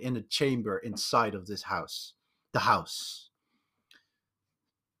void in a chamber inside of this house. The house,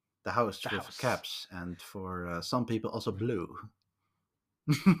 the The house with house. caps, and for some people also blue.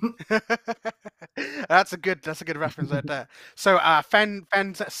 That's a good reference right there. So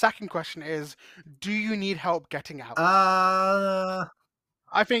Fen's second question is, do you need help getting out? uh,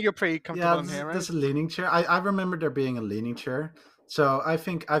 I think you're pretty yeah, comfortable in here, right? there's a leaning chair. I remember there being a leaning chair, so I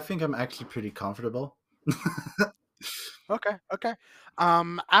think I'm actually pretty comfortable. Okay, okay.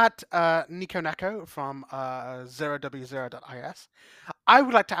 At Nico Neko from 0w0.is, I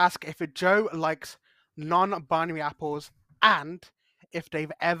would like to ask if Joe likes non-binary apples and if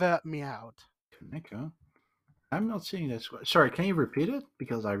they've ever meowed. Kaneko? I'm not seeing this. Sorry, can you repeat it?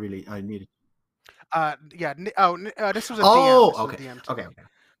 Because I need it. Yeah. This was a DM. Oh, This was a okay, DM to okay, me. okay.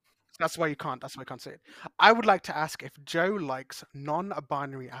 That's why you can't. That's why you can't see it. I would like to ask if Joe likes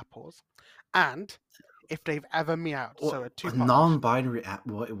non-binary apples, and if they've ever meowed. So a A two-part question. non-binary app.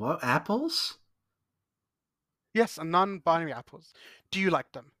 What apples? Yes, a non-binary apples. Do you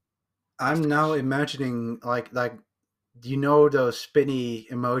like them? That's I'm the now question. imagining like do you know those spinny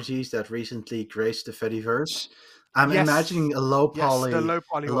emojis that recently graced the Fediverse? I'm Yes, imagining a low yes, the poly low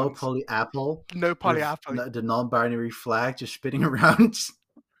poly a low ones. poly apple No poly with apple. the non-binary flag just spinning around.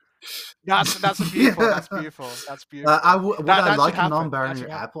 That's beautiful. Yeah. That's beautiful. That's beautiful. Would That I that should like a happen. That non-binary should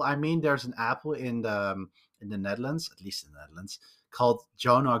happen. apple? I mean, there's an apple in the Netherlands, at least in the Netherlands, called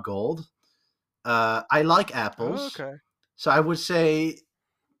Jonah Gold. I like Oh, apples, okay. so I would say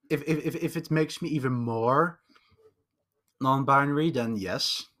if it makes me even more non-binary, then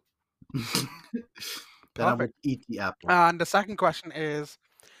yes. Then I would Perfect. eat the apple. And the second question is,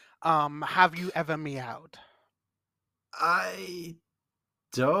 have you ever meowed? I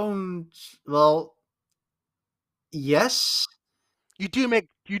don't. Well, yes. You do make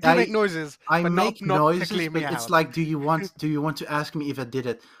I noises, I but make not noises, particularly but it's meowed. like, do you want to ask me if I did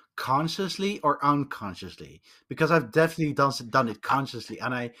it consciously or unconsciously? Because I've definitely done it Uh, consciously,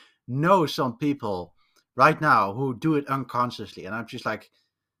 and I know some people right now who do it unconsciously, and I'm just like,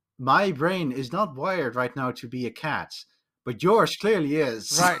 my brain is not wired right now to be a cat, but yours clearly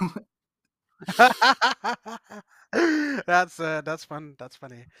is. right. That's fun. That's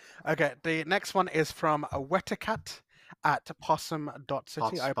funny. Okay, the next one is from a Wetacat at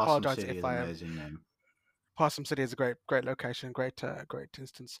possum.city. I Possum apologize City if is an I am. amazing name. Possum City is a great location, great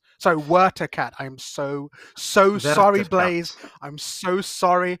instance. So Wetacat, I'm so sorry, Blaze. Werterkat. I'm so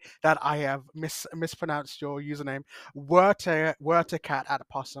sorry that I have mispronounced your username. Wetacat at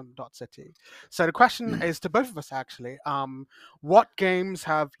possum.city. So the question is to both of us actually. What games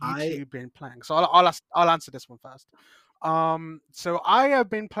have you I two been playing? So I'll answer this one first. So I have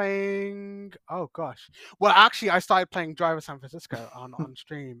been playing. Oh gosh. Well, actually, I started playing Driver San Francisco on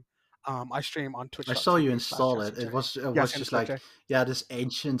stream. I stream on I saw you twitch.tv slash install it. Jesse It J. was Yes, just underscore like, J. yeah, this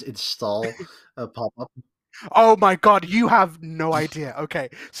ancient install pop up. Oh my god, you have no idea. Okay,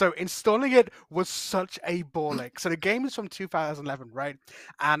 so installing it was such a ball ache. So the game is from 2011, right?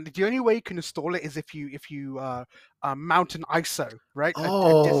 And the only way you can install it is if you mount an ISO, right?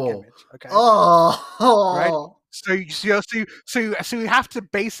 A disk Oh, image. Okay, right? oh, So you have to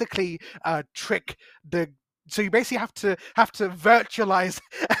basically trick the. So you basically have to virtualize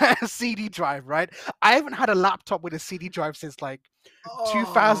a CD drive, right? I haven't had a laptop with a CD drive since like oh.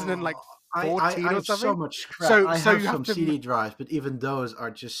 I 2014 or have so something. much crap. So I so have you have some to CD drives, but even those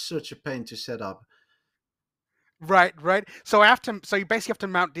are just such a pain to set up. right. So I have to. So you basically have to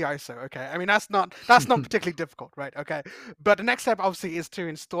mount the ISO. Okay. I mean that's not particularly difficult, right? Okay. But the next step obviously is to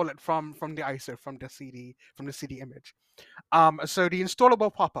install it from the ISO from the CD image. So the installer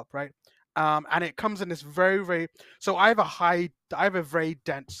will pop up, right? And it comes in this very. So I have a very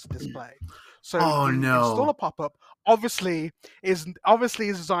dense display. So Oh the no. installer pop-up obviously is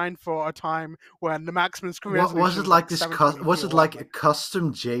designed for a time when the maximum screen What was resolution it was like like this 720 was or it like a whatever.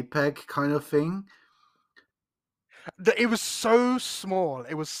 custom JPEG kind of thing? It was so small.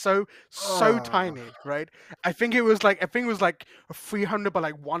 It was so Oh. tiny, right? I think it was like 300 by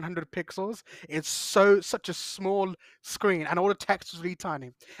like 100 pixels. It's such a small screen, and all the text was really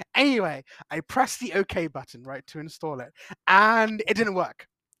tiny. Anyway, I pressed the OK button, right, to install it, and it didn't work.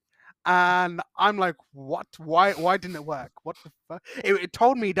 And I'm like, what? Why didn't it work? What the fuck? It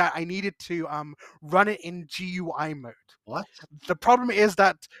told me that I needed to run it in GUI mode. What? The problem is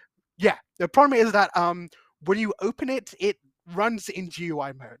that yeah, the problem is that when you open it, it runs in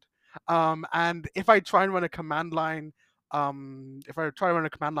GUI mode. And if I try to run a command line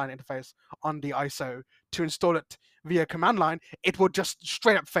interface on the ISO to install it via command line, it will just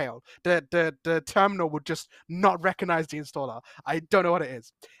straight up fail. The terminal would just not recognize the installer. I don't know what it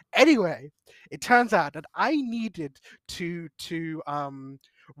is. Anyway, it turns out that I needed to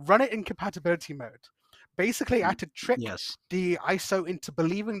run it in compatibility mode. Basically, I Y- had to trick Yes. the ISO into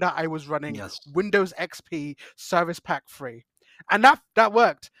believing that I was running Yes. Windows XP Service Pack 3. and that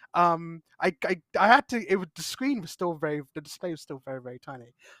worked. I had to. The screen was still the display was still very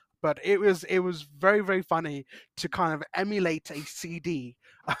tiny, but it was very funny to kind of emulate a CD,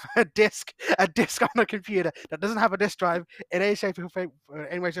 a disc on a computer that doesn't have a disk drive in any shape or form,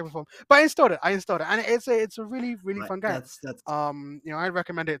 any way, shape or form. But I installed it, and it's a really Right. fun game. That's I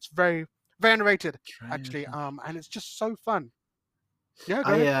recommend it. It's very underrated trying to actually. think. And it's just so fun. Yeah,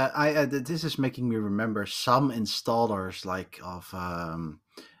 go ahead. This is making me remember some installers like of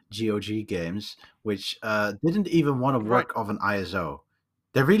GOG games, which didn't even want to Right. work off an ISO.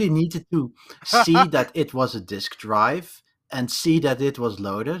 They really needed to see that it was a disk drive and see that it was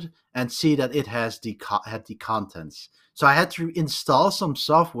loaded and see that it had the contents. So I had to install some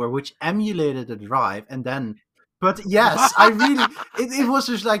software which emulated the drive and then. But yes, I really it was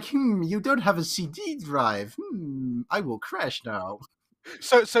just like, you don't have a CD drive. I will crash now.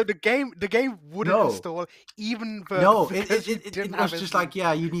 So the game wouldn't No, install even for no, because you didn't it have was just SD. like,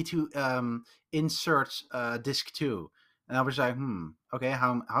 yeah, you need to insert disk two, and I was like, okay,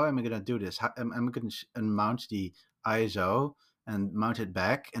 how am I gonna do this? How am I gonna mount the ISO and mount it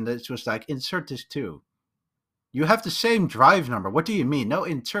back? And it was like, insert disk two. You have the same drive number. What do you mean? No,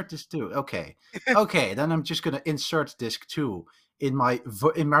 insert disk two. Okay, then I'm just gonna insert disk two in my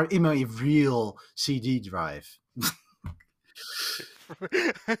real CD drive.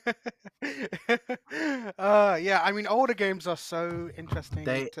 Yeah, I mean, older games are so interesting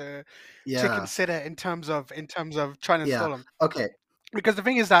They, to yeah, consider in terms of trying to yeah. install them, Okay, because the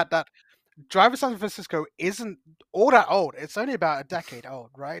thing is that Driver San Francisco isn't all that old. It's only about a decade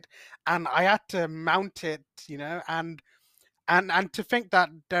old, right? And I had to mount it, and to think that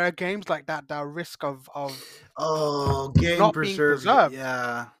there are games like that are risk of oh, game not being preserved. preserved,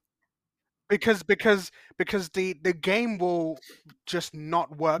 Yeah, because the game will just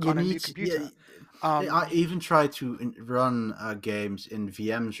not work you on a need. new Yeah, computer. I Um, even tried to run games in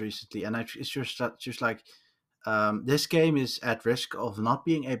VMs recently, and it's just like this game is at risk of not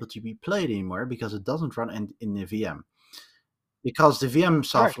being able to be played anymore because it doesn't run in the VM because the VM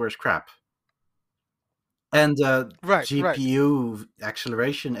right, software is crap. And right. GPU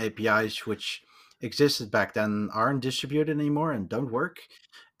acceleration APIs, which existed back then, aren't distributed anymore and don't work.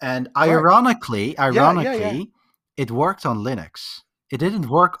 And Right. Yeah. ironically, it worked on Linux. It didn't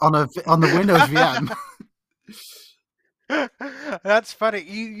work on the Windows VM. That's funny.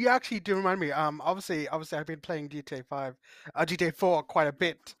 You actually do remind me. Obviously, I've been playing GTA 5, GTA 4 quite a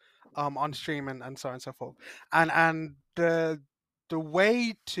bit, on stream and so on and so forth. And the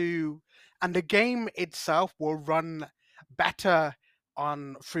way to and the game itself will run better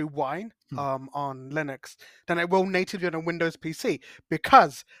on through Wine, on Linux, than it will natively on a Windows PC,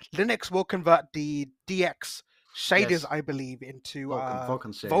 because Linux will convert the DX shaders, Yes, I believe, into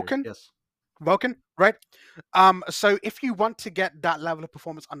Vulkan shaders. Vulkan. Yes. Vulkan, right? So if you want to get that level of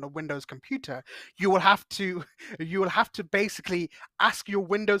performance on the Windows computer, you will have to you will have to basically ask your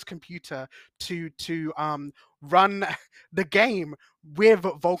Windows computer to run the game with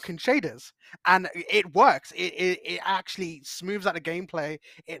Vulkan shaders, and it works. It actually smooths out the gameplay.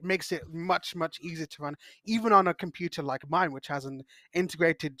 It makes it much easier to run, even on a computer like mine, which has an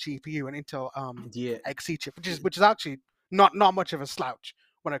integrated GPU and Intel The Xe chip, which is actually not much of a slouch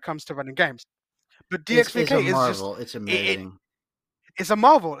when it comes to running games. But it's a DXVK is just marvel. It's it, amazing. it's a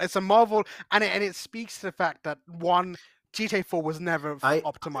marvel. It's a marvel, and it speaks to the fact that one, GTA 4 was never I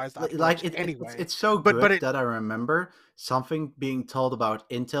optimized that like much anyway. it's so But good it that I remember something being told about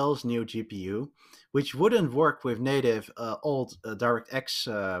Intel's new GPU, which wouldn't work with native old DirectX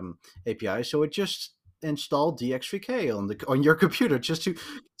API. So it just installed DXVK on your computer just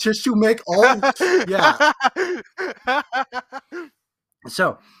to make all. Yeah.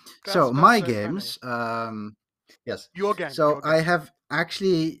 So that's my so funny. games, yes. So Your I game. have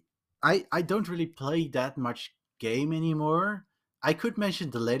actually, I don't really play that much game anymore. I could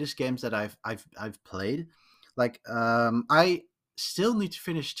mention the latest games that I've played. Like I still need to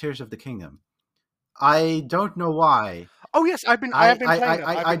finish Tears of the Kingdom. I don't know why. Oh yes, I have been playing that.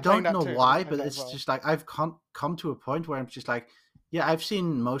 I've I been playing don't that know too. I've been why, playing but that as it's well. just like I've come to a point where I'm just like, yeah, I've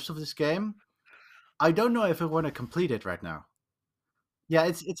seen most of this game. I don't know if I want to complete it right now. Yeah,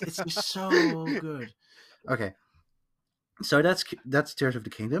 it's just so good. Okay, so that's Tears of the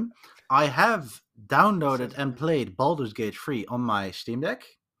Kingdom. I have downloaded Says and again. played Baldur's Gate 3 on my Steam Deck.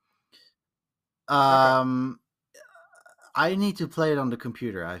 Okay. Um, I need to play it on the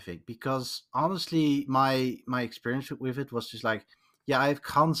computer, I think, because honestly, my experience with it was just like, yeah, I have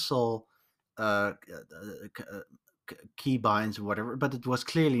console keybinds or whatever, but it was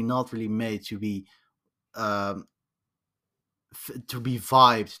clearly not really made to be um, to be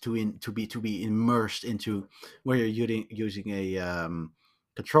vibed to be immersed into where you're using a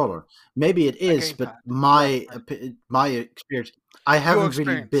controller. Maybe it A is, but gamepad. Right, my right. my experience, I Your haven't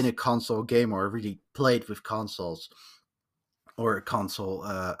really been a experience. console gamer or really played with consoles or a console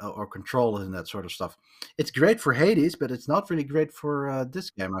or controllers and that sort of stuff. It's great for Hades, but it's not really great for this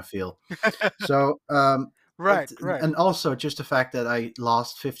game, I feel. So, Right, right. and also just the fact that I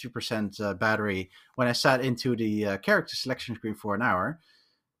lost 50% battery when I sat into the character selection screen for an hour.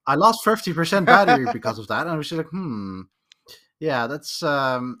 I lost 50% battery because of that, and I was just like, yeah, that's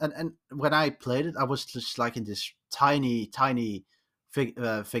and when I played it, I was just like in this tiny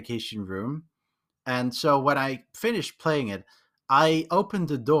vacation room, and so when I finished playing it, I opened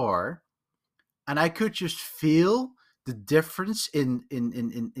the door and I could just feel the difference in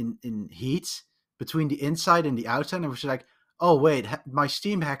heat between the inside and the outside. And I was like, oh wait, my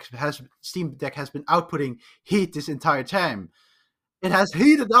Steam Deck has been outputting heat this entire time. It has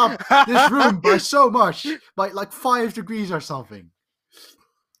heated up this room by so much, by like 5 degrees or something.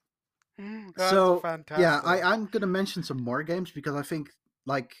 That's So yeah, fantastic. I'm gonna mention some more games because I think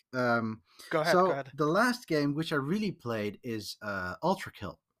like Go ahead, go so ahead. the last game which I really played is Ultra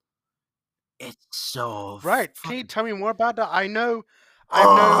Kill. It's so Right. Can you fucking tell me more about that? I know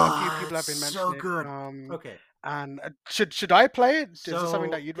a few oh, people it's have been so mentioning it. good. Okay, And should I play it? Is this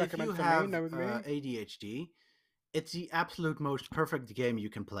something that so you'd if you recommend for me, have knowing me? ADHD, it's the absolute most perfect game you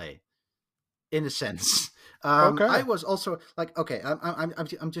can play in a sense. I Okay. was also like, okay,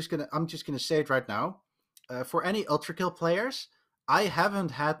 I'm just gonna say it right now. For any Ultra Kill players, I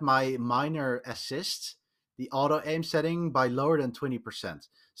haven't had my minor assist, the auto aim setting, by lower than 20%.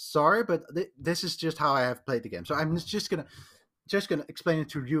 Sorry, but this is just how I have played the game. So I'm just gonna explain it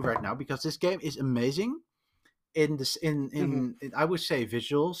to you right now because this game is amazing in this Hmm. in I would say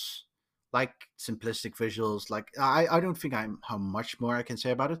visuals, like simplistic visuals. Like I don't think I'm how much more I can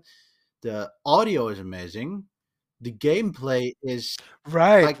say about it. The audio is amazing. The gameplay is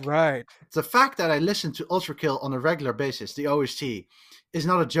Right, like right. the fact that I listen to Ultra Kill on a regular basis, the OST, is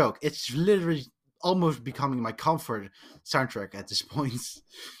not a joke. It's literally almost becoming my comfort soundtrack at this point.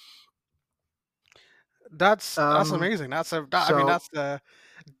 That's Um, amazing. I mean so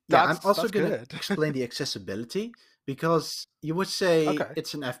yeah, I'm also that's gonna good. explain the accessibility because you would say Okay.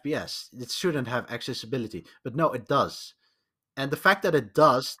 it's an FPS. It shouldn't have accessibility, but no, it does. And the fact that it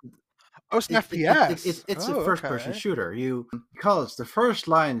does, Oh, it's an FPS. it's a Oh, first person okay. shooter. You because the first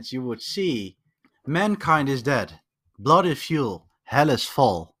lines you would see, mankind is dead, blood is fuel, hell is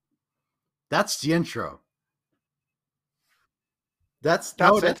full. That's the intro. That's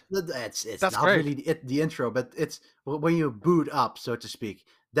no, That's it. it's That's not great. really the intro, but it's when you boot up, so to speak.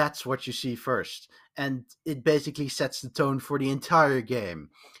 That's what you see first, and it basically sets the tone for the entire game.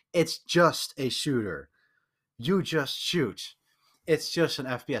 It's just a shooter. You just shoot. It's just an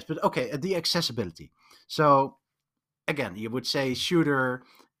FPS. But okay, the accessibility. So again, you would say shooter,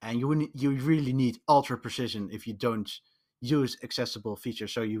 and you really need ultra precision if you don't use accessible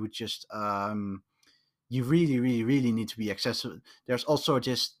features. So you would just you really need to be accessible. There's also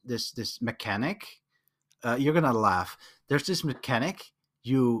just this mechanic. You're gonna laugh. There's this mechanic.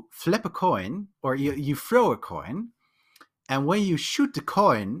 You flip a coin, or you throw a coin, and when you shoot the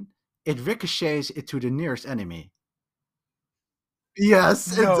coin, it ricochets it to the nearest enemy.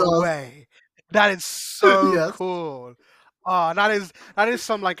 Yes, it No does. way. That is so Yes. cool. Oh, that is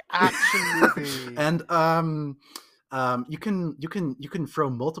some like action movie. And you can throw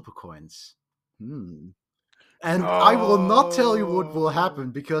multiple coins. Hmm. And I will not tell you what will No.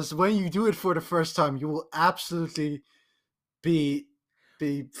 happen because when you do it for the first time, you will absolutely be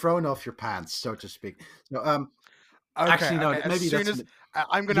be thrown off your pants, so to speak. So Okay, actually no, okay. As maybe soon that's as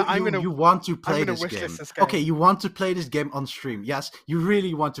I'm you gonna I'm you gonna you want to I'm play gonna this wishlist game. this Okay, game. you want to play this game on stream. Yes, you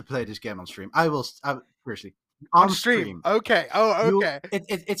really want to play this game on stream. Seriously On on stream. stream. Okay. Oh, You okay.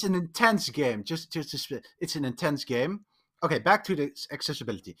 it's an intense game. It's an intense game. Okay, back to the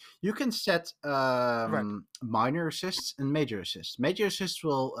accessibility. You can set Right. minor assists and major assists. Major assists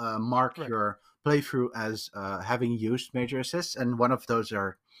will mark Right. your playthrough as having used major assists, and one of those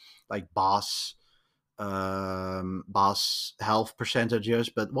are like boss health percentages.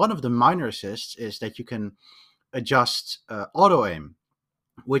 But one of the minor assists is that you can adjust auto aim,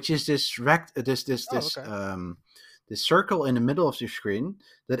 which is Oh, okay. this circle in the middle of your screen,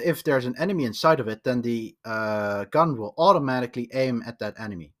 that if there's an enemy inside of it, then the gun will automatically aim at that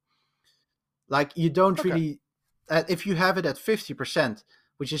enemy. Like you don't Okay. really, if you have it at 50%,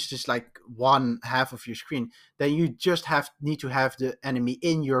 which is just like one half of your screen, then you just need to have the enemy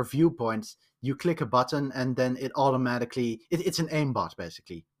in your viewpoint. You click a button and then it automatically it's an aimbot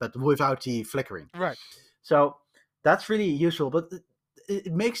basically, but without the flickering. Right. So that's really useful, but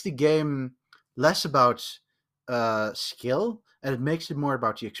it makes the game less about skill, and it makes it more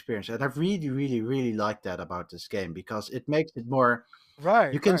about the experience. And I really, really, really like that about this game, because it makes it more.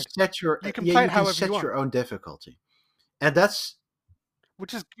 Right, You can right. set your You can yeah, play you it can however you set want. your own difficulty, and that's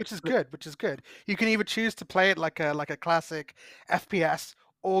Which is good, which is good. You can either choose to play it like a classic FPS,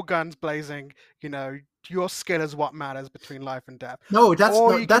 all guns blazing, you know, your skill is what matters between life and death. no,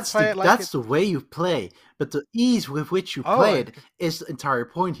 Or you can play it like that's it's the way you play, but the ease with which you oh, play it is the entire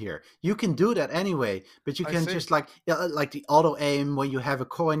point here. You can do that anyway, but you I can see. just like, yeah, like the auto aim when you have a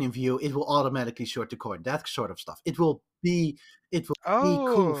coin in view, it will automatically shoot the coin. That sort of stuff. It will be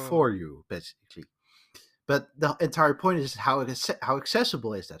cool Oh, for you, basically. But the entire point is how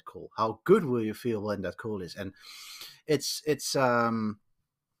accessible is that cool? How good will you feel when that cool is? And it's it's um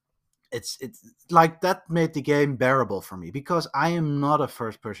it's like that made the game bearable for me, because I am not a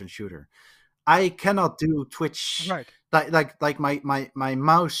first person shooter. I cannot do Twitch, right. like my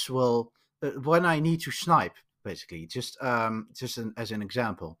mouse will, when I need to snipe, basically, as an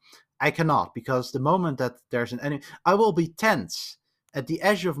example, I cannot, because the moment that there's an enemy, I will be tense at the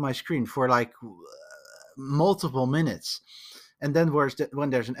edge of my screen for like multiple minutes, and then when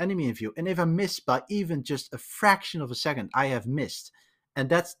there's an enemy in view, and if I miss by even just a fraction of a second, I have missed, and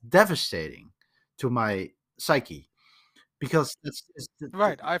that's devastating to my psyche, because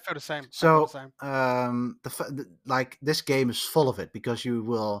Right. I feel the same. I feel the so same. like this game is full of it, because you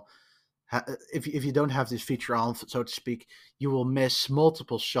will if you don't have this feature on, so to speak, you will miss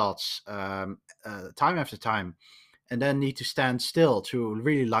multiple shots, time after time, and then need to stand still to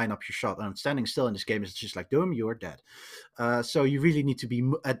really line up your shot. And standing still in this game is just like, Doom, you're dead. So you really need to be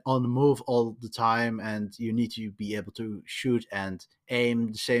on the move all the time, and you need to be able to shoot and aim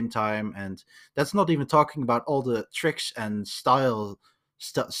at the same time. And that's not even talking about all the tricks and style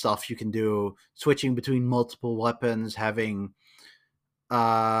stuff you can do, switching between multiple weapons, having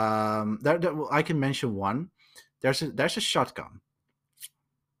I can mention one. There's a shotgun,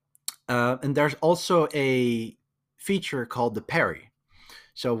 and there's also a feature called the parry.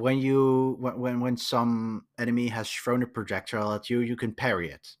 So when some enemy has thrown a projectile at you, you can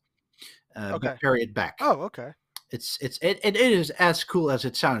parry it, Okay. parry it back. Oh, okay. It is as cool as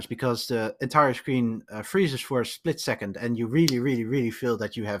it sounds, because the entire screen freezes for a split second, and you really, really, really feel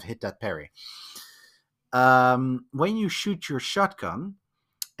that you have hit that parry. When you shoot your shotgun,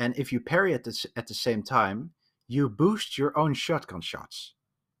 and if you parry at the same time, you boost your own shotgun shots.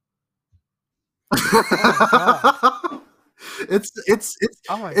 Oh my god. It's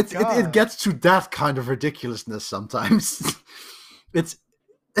Oh my it god. gets to that kind of ridiculousness sometimes. It's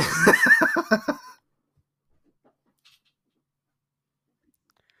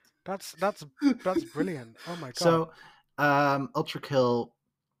That's that's brilliant. Oh my god. so Ultra Kill,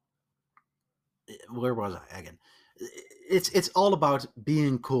 where was I again? It's all about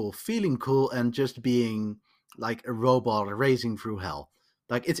being cool, feeling cool, and just being like a robot racing through hell.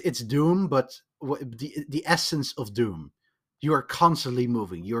 Like it's Doom, but the essence of Doom. You are constantly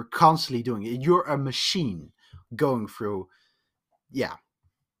moving. You're constantly doing it. You're a machine going through. Yeah.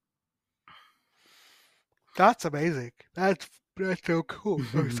 That's amazing. That's so cool.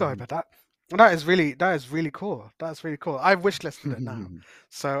 Oh, sorry about that. That is really cool. That's really cool. I've wishlisted it now,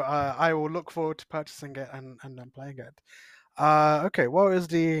 so I will look forward to purchasing it and then playing it. Okay, what is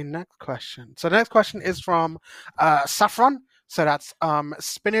the next question? So the next question is from Saffron. So that's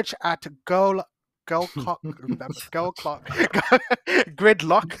spinach at girlcock girl clock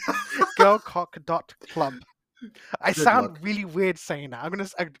gridlock girlcock.club. I Good luck. sound really weird saying that. I'm gonna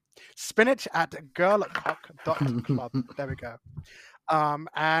spinach at girlcock.club. There we go.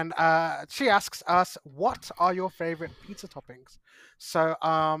 And she asks us, what are your favorite pizza toppings? So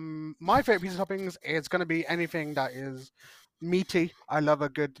my favorite pizza toppings is going to be anything that is meaty. I love a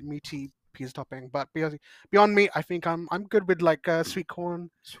good meaty pizza topping, but beyond meat, I think I'm good with like sweet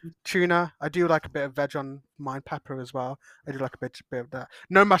corn, Sweet. tuna. I do like a bit of veg on mine, pepper as well. I do like a bit of that.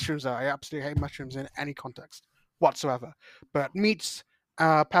 No mushrooms though. I absolutely hate mushrooms in any context whatsoever. But meats,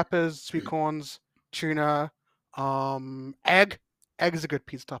 peppers, sweet corns, tuna, egg. Egg is a good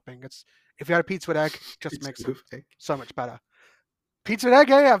pizza topping. It's if you had a pizza with egg, it just It's makes it with egg. so much better. Pizza with egg,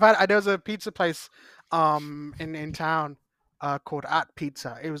 yeah. There's a pizza place in town called At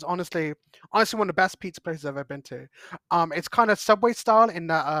Pizza. It was honestly one of the best pizza places I've ever been to. It's kind of Subway style in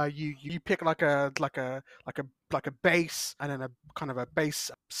that you pick like a base and then a kind of a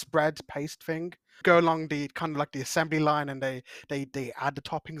base spread paste thing. Go along the kind of like the assembly line, and they add the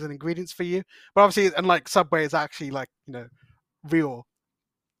toppings and ingredients for you. But obviously, unlike Subway, it's actually like real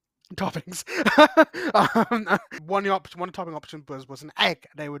toppings. One topping option was an egg.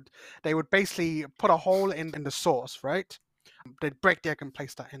 They would basically put a hole in the sauce, right? They'd break the egg and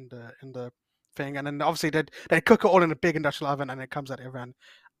place that in the thing, and then obviously they'd cook it all in a big industrial oven, and it comes out the oven.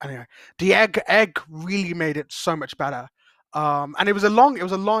 Anyway, the egg really made it so much better. And it was a long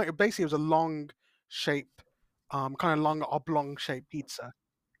basically it was a long shape, kind of long oblong shaped pizza.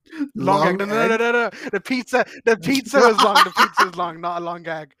 Long egg. Long No, no, no, egg. no, no. The pizza was long. The pizza is long, not a long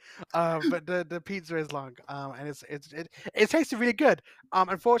egg. But the pizza is long. And it tasted really good.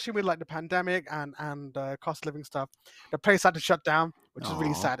 Unfortunately, with like the pandemic and cost of living stuff, the place had to shut down, which is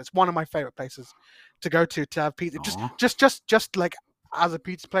really Aw. sad. It's one of my favorite places to go to have pizza. Just Aw. just just just like as a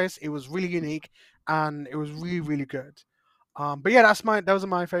pizza place, it was really unique and it was really really good. But yeah, those are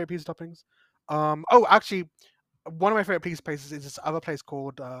my favorite pizza toppings. Oh, actually, one of my favorite pizza places is this other place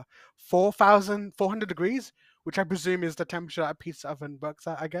called 4,400 degrees, which I presume is the temperature that a pizza oven works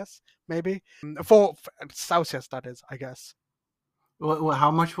at. I guess maybe Celsius. That is, I guess How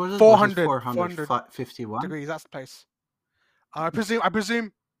much was it? four Was it hundred 451? degrees. That's the place. I presume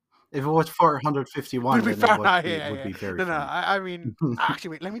If it was 451, would be then Fahrenheit. it Yeah, would yeah. be very No, no. funny. I mean, actually,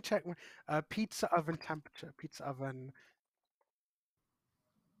 wait. Let me check. Pizza oven temperature. Pizza oven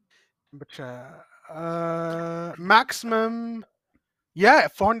temperature. Maximum. Yeah,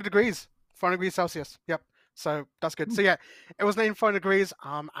 400 degrees. 400 degrees Celsius. Yep. So that's good. So yeah, it was named 400 degrees.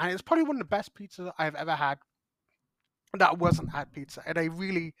 And it's probably one of the best pizzas I've ever had that wasn't at pizza. And they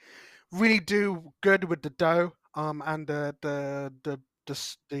really, really do good with the dough. And the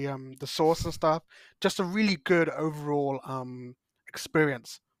sauce and stuff. Just a really good overall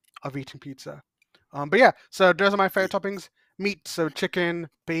experience of eating pizza. But yeah, so those are my favorite toppings: meat, so chicken,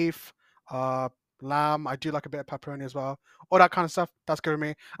 beef, uh, lamb. I do like a bit of pepperoni as well. All that kind of stuff. That's good with me.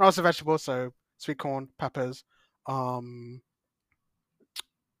 And also vegetables, so sweet corn, peppers. Um,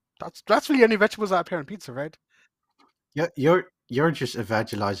 that's really the only vegetables that appear on pizza, right? Yeah, you're just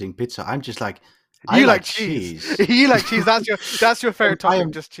evangelizing pizza. I'm just like, I You like like cheese. cheese. You like cheese. That's your favorite I topping,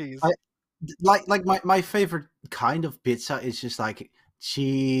 am just cheese. I like my favorite kind of pizza is just like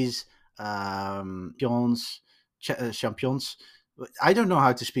cheese, champignons. I don't know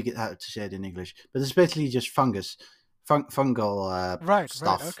how to say it in English, but it's basically just fungal Right, right,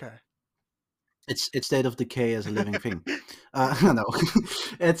 stuff. okay. It's state of decay as a living thing. No,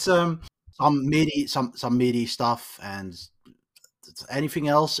 it's some meaty stuff and anything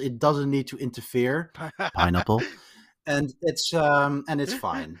else. It doesn't need to interfere. Pineapple, and it's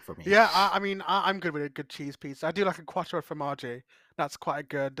fine for me. Yeah, I mean, I'm good with a good cheese pizza. I do like a quattro formaggi. That's quite a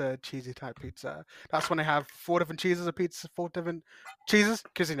good cheesy type pizza. That's when they have 4 different cheeses a pizza, 4 different cheeses,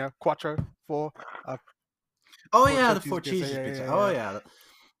 because quattro, four, uh, Oh four, yeah, four the cheesy four pizza. cheeses Yeah, pizza. yeah, Oh yeah.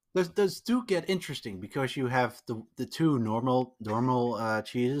 yeah, those do get interesting because you have the two normal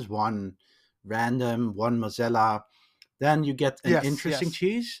cheeses, one random, one mozzarella. Then you get an Yes, interesting yes.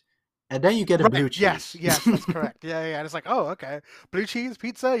 cheese, and then you get a Right. blue Yes, cheese. yes, that's correct. Yeah, yeah. And it's like, oh, okay, blue cheese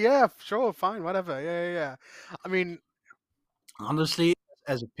pizza. Yeah, sure, fine, whatever. Yeah, yeah, yeah. I mean, Honestly,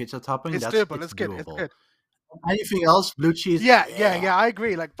 as a pizza topping, it's doable. it's It's good. It's doable. good. Anything else, blue cheese? Yeah, yeah, Yeah. yeah. I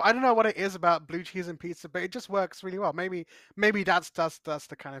agree. Like, I don't know what it is about blue cheese and pizza, but it just works really well. Maybe that's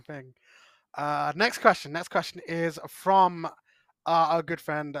the kind of thing. Next question. Next question is from our good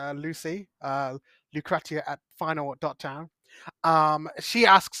friend Lucy, Lucretia at Final.town. She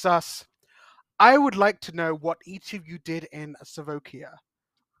asks us, I would like to know what each of you did in Slovakia.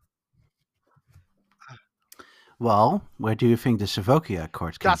 Well, where do you think the Slovakia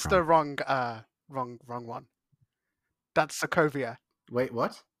Accords came That's the from? wrong one. That's Sokovia. Wait,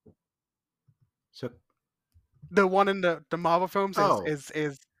 what? So, The one in the Marvel films oh, is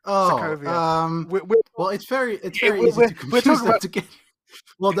oh, Sokovia. We're, well, it's we're, very easy we're, to we're confuse talking them about together.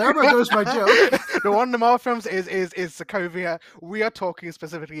 Well, there goes my joke. the one in the Marvel films is Sokovia. We are talking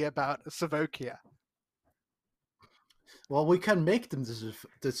specifically about Slovakia. Well, we can make them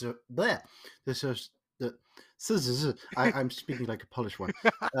bleh. This is the I'm speaking like a Polish one.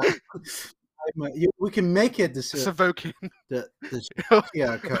 We can make it Slovakian. the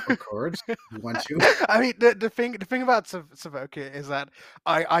Slovakia Accords. You want to? I mean, the thing about Slovakia is that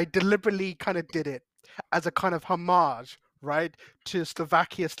I deliberately kind of did it as a kind of homage, right, to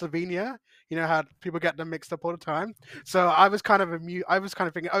Slovakia, Slovenia. You know how people get them mixed up all the time. So I was kind of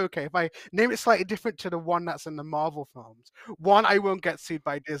thinking, okay, if I name it slightly different to the one that's in the Marvel films, one, I won't get sued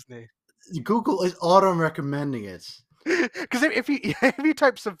by Disney. Google is auto recommending it. Because if you if you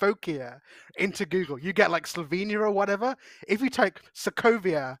type Slovakia into Google, you get like Slovenia or whatever. If you type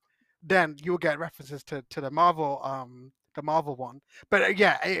Sokovia, then you'll get references to the Marvel one. But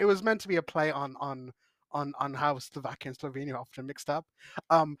yeah, it was meant to be a play on on how Slovakia and Slovenia are often mixed up.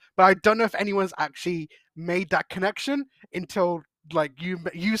 But I don't know if anyone's actually made that connection until like you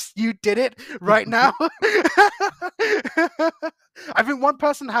did it right now. I think one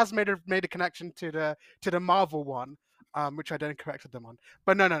person has made a connection to the Marvel one, which I then corrected them on.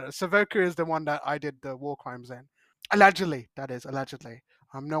 But no. Savoca is the one that I did the war crimes in. Allegedly, that is allegedly.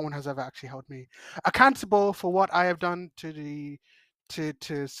 No one has ever actually held me accountable for what I have done to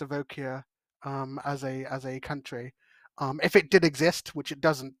Slovakia as a country. If it did exist, which it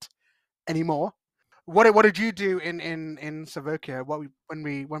doesn't anymore. What did you do in Slovakia? When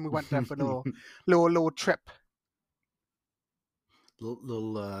we went there for a little trip?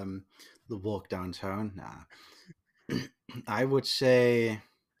 The walk downtown. Nah, I would say.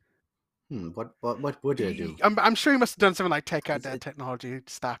 What would I do? I'm sure you must have done something like take out It's, their it, technology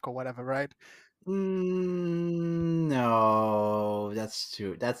stack or whatever, right? no, that's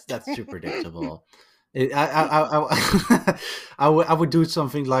too predictable. I I would do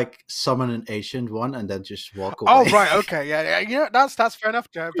something like summon an ancient one and then just walk Oh away. right, okay, yeah. That's fair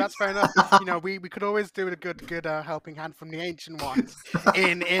enough, Joe. That's fair enough. We could always do a good helping hand from the ancient ones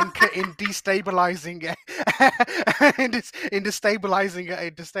in destabilizing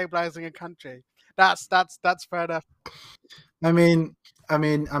destabilizing a country. That's fair enough. I mean,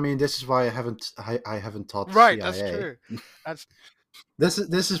 this is why I haven't taught Right, that's CIA. true. That's This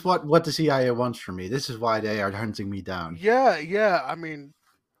is what the CIA wants from me. This is why they are hunting me down yeah. I mean,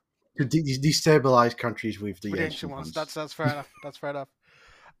 to destabilize countries with the with the ancient ancient ones. ones. That's fair enough. That's fair enough.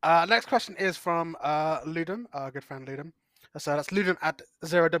 Next question is from Ludum, our good friend Ludum. So that's Ludum at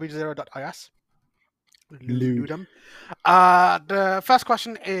 0w0.is. Lewd. Ludum. The first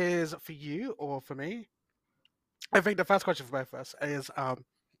question is for you or for me. I think the first question for both of us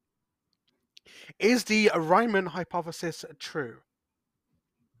is the Riemann hypothesis true?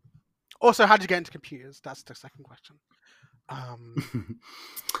 Also, how did you get into computers? That's the second question.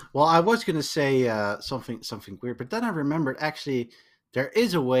 Well, I was gonna say something weird, but then I remembered actually there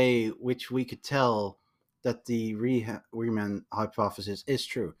is a way which we could tell that the Riemann hypothesis is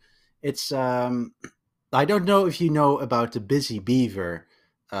true. It's I don't know if you know about the busy beaver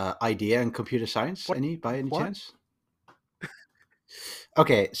idea in computer science. What? By any What? chance?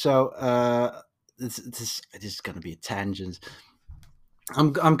 Okay, so this is gonna be a tangent.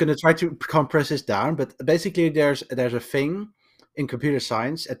 I'm gonna try to compress this down, but basically there's a thing in computer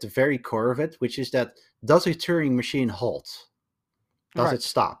science at the very core of it, which is that does a Turing machine halt? Does it Right.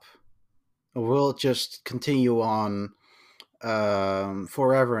 stop? Or will it just continue on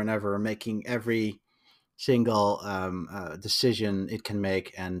forever and ever, making every single decision it can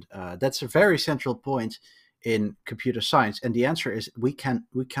make? And that's a very central point in computer science. And the answer is we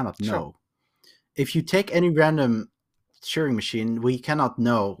cannot Sure. know. If you take any random Turing machine, we cannot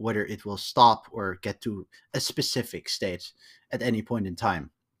know whether it will stop or get to a specific state at any point in time.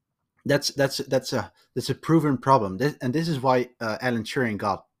 That's a proven problem, and this is why Alan Turing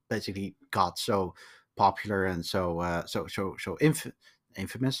got so popular and famous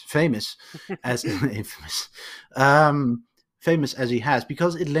as infamous, famous as he has,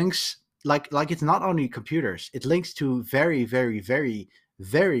 because it links like it's not only computers, it links to very very very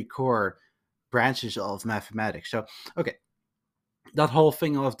very core branches of mathematics. So okay, that whole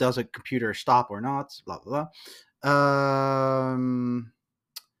thing of does a computer stop or not, blah blah blah.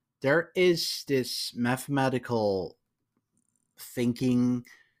 There is this mathematical thinking,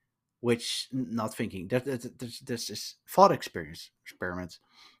 which not thinking. There's this thought experiment,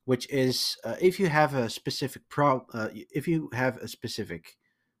 which is if you have a specific if you have a specific,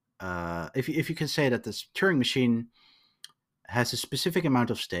 if you can say that this Turing machine has a specific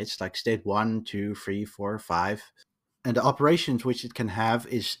amount of states, like state 1, 2, 3, 4, 5, and the operations which it can have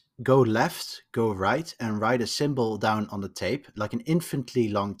is go left, go right, and write a symbol down on the tape, like an infinitely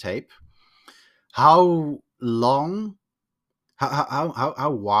long tape. How long,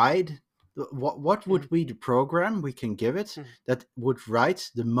 how wide, what would be the program we can give it that would write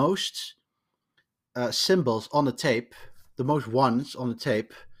the most symbols on the tape, the most ones on the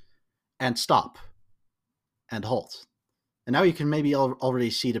tape, and stop and halt? And now you can maybe already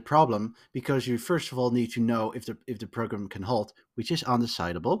see the problem, because you first of all need to know if the program can halt, which is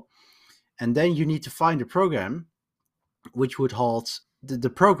undecidable, and then you need to find a program which would halt the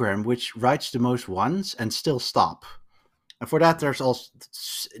program which writes the most ones and still stop. And for that, there's also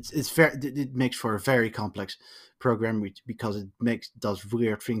it makes for a very complex program, because it does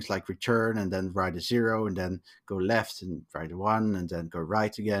weird things like return and then write a 0 and then go left and write a 1 and then go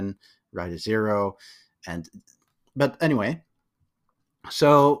right again, write a 0, and but anyway,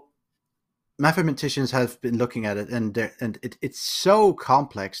 so mathematicians have been looking at it, and it's so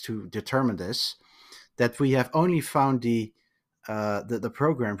complex to determine this that we have only found the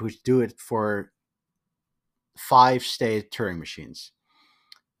programs which do it for 5-state Turing machines,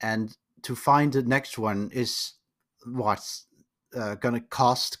 and to find the next one is what's going to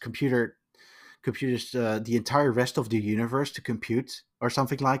cost computers the entire rest of the universe to compute or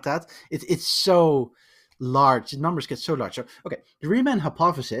something like that. It's so large. The numbers get so large. So okay, the Riemann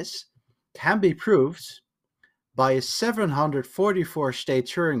hypothesis can be proved by a 744 state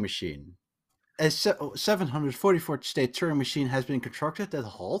Turing machine. A 744 state Turing machine has been constructed that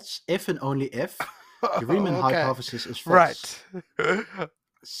halts if and only if the Riemann Okay. hypothesis is false. Right.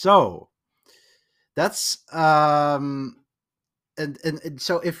 So that's and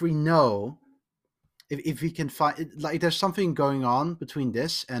so if we know, if we can find, like, there's something going on between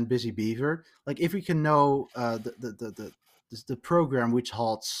this and Busy Beaver, like if we can know the program which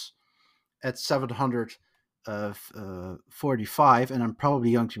halts at 745, and I'm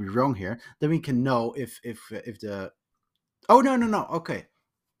probably going to be wrong here, then we can know if the oh no, okay,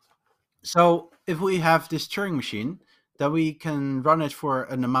 so if we have this Turing machine, then we can run it for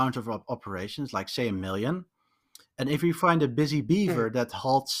an amount of operations, like say 1,000,000. And if we find a Busy Beaver Mhm. that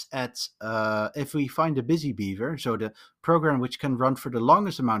halts at, if we find a Busy Beaver, so the program which can run for the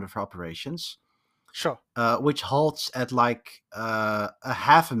longest amount of operations, Sure. which halts at like a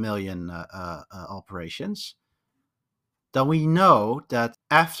 500,000 operations, then we know that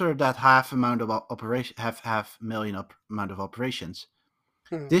after that half million amount of operations,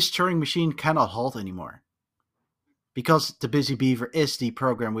 Mhm. this Turing machine cannot halt anymore, because the Busy Beaver is the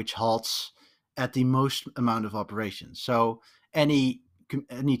program which halts at the most amount of operations. So any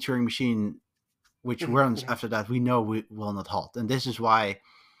Turing machine which Mhm. runs Mhm. after that, we know we will not halt, and this is why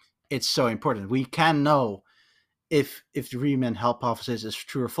it's so important. We can know if the Riemann hypothesis is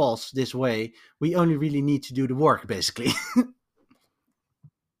true or false this way. We only really need to do the work, basically.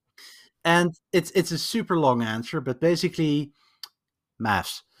 And it's a super long answer, but basically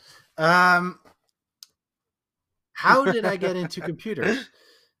maths. Um, how did I get into computers?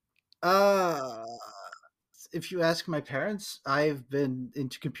 Uh, if you ask my parents, I've been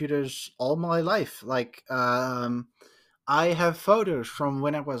into computers all my life. Like, I have photos from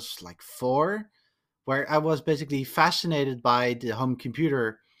when I was like 4, where I was basically fascinated by the home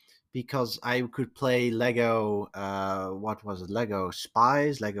computer because I could play Lego. What was it? Lego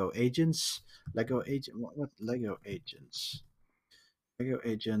Spies, Lego Agents, Lego Agent. What Lego Agents? Lego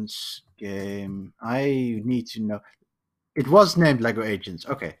Agents game. I need to know. It was named Lego Agents.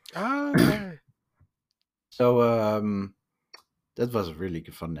 Okay, Okay. so that was a really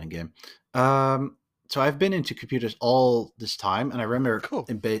good fun game. Um, so I've been into computers all this time, and I remember Cool.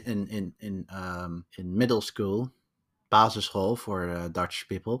 in middle school, basisschool for Dutch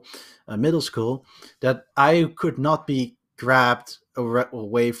people, middle school, that I could not be grabbed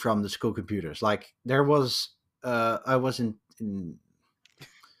away from the school computers. Like there was, I was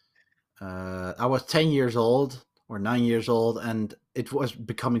I was 10 years old or 9 years old, and it was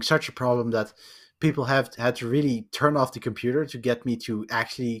becoming such a problem that people have had to really turn off the computer to get me to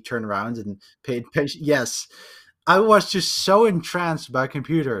actually turn around and pay attention. Yes, I was just so entranced by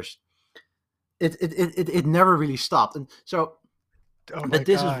computers. It never really stopped, and so, Oh my but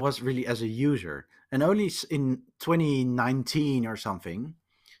this God. was really as a user, and only in 2019 or something,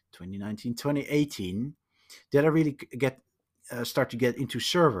 2019, 2018, did I really get start to get into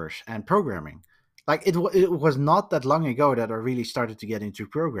servers and programming. Like it was not that long ago that I really started to get into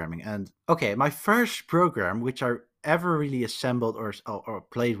programming. And okay, my first program which I ever really assembled or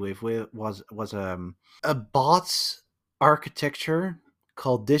played with was a bot architecture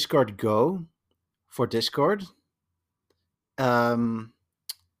called Discord Go for Discord. Um,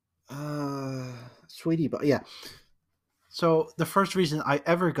 Sweetie Bot, yeah. So the first reason I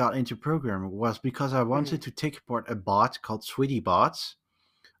ever got into programming was because I Mhm. wanted to take apart a bot called Sweetie Bots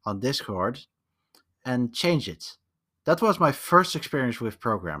on Discord and change it. That was my first experience with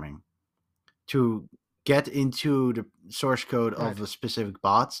programming. To get into the source code of Right. a specific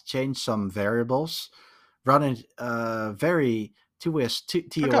bot, change some variables, run it very Okay.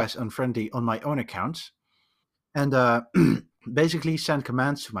 TOS unfriendly on my own account, and basically send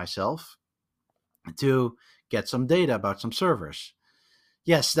commands to myself to get some data about some servers.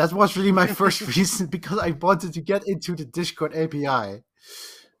 Yes, that was really my first reason, because I wanted to get into the Discord API,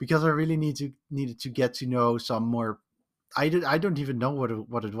 because I really needed to get to know some more. I don't even know what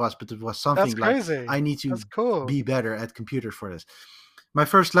it was, but it was That's something like, crazy. I need to That's cool. be better at computers for this. My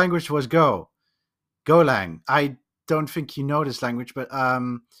first language was Golang. I don't think you know this language, but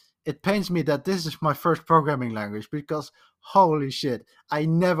it pains me that this is my first programming language, because holy shit, I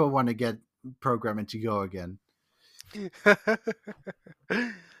never want to get programming to Go again.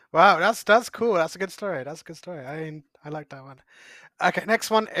 Wow, that's cool. That's a good story. That's a good story. I like that one. Okay, next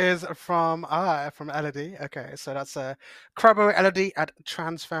one is from Elodie. Okay, so that's Crabo Elodie at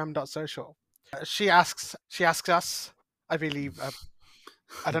transfam.social. She asks us, I believe,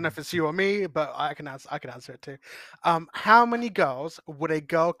 I don't know if it's you or me, but I can answer it too. How many girls would a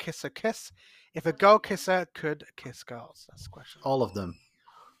girl kisser kiss if a girl kisser could kiss girls? That's the question. All of them.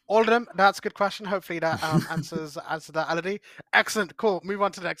 All of them. That's a good question. Hopefully that answer that, Elodie. Excellent. Cool. Move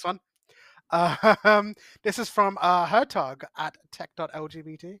on to the next one. This is from Hertog at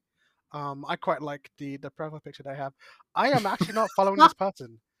tech.lgbt. I quite like the profile picture they have. I am actually not following this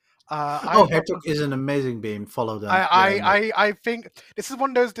person. Oh, I'm not. Hector is an amazing beam. Follow them. Yeah, I, no. I think this is one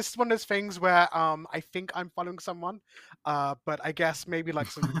of those things where I think I'm following someone, but I guess maybe like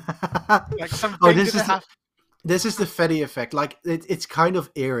some Oh, things that have. this is the Fetty effect. Like it's kind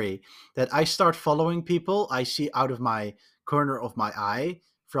of eerie that I start following people I see out of my corner of my eye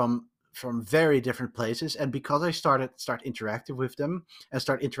from very different places, and because I start interacting with them and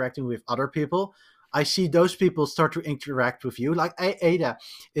start interacting with other people, I see those people start to interact with you. Like Ada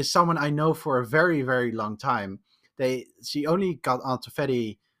is someone I know for a very very long time. She only got onto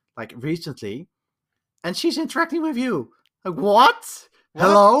Fetty like recently, and she's interacting with you. Like what? What?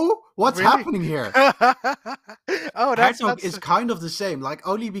 Hello? What's Really? happening here? Oh, Hertog that's is kind of the same. Like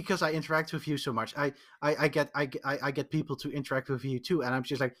only because I interact with you so much, I get people to interact with you too, and I'm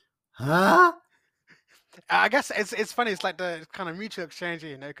just like, huh? I guess it's funny. It's like the kind of mutual exchange,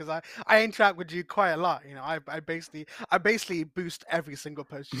 because I interact with you quite a lot. I basically boost every single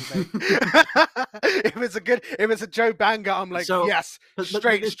post you make. If it's a Joe Banger, I'm like, So, yes, but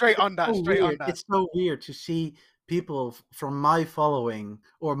straight straight on that, so straight on weird. that. It's so weird to see people from my following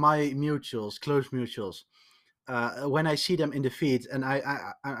or my mutuals, close mutuals, when I see them in the feed, and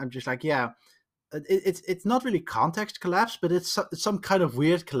I'm just like, yeah, it's not really context collapse, but it's some kind of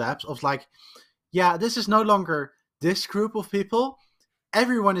weird collapse of like, yeah, this is no longer this group of people.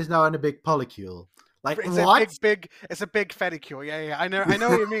 Everyone is now in a big polycule. Like It's a what? big pedicure. Yeah, yeah. I know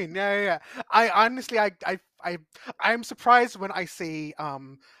what you mean. Yeah, yeah, yeah. I honestly, I'm surprised when I see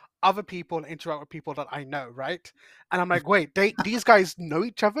other people interact with people that I know, right? And I'm like, wait, these guys know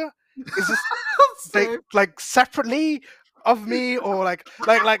each other? Is this they Same. like separately of me, or like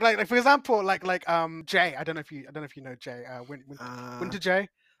for example, Jay? I don't know if you know Jay. Uh, Winter Jay.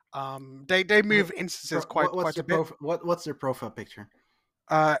 They wait, move instances quite what's quite their a bit. profile? What's their profile picture?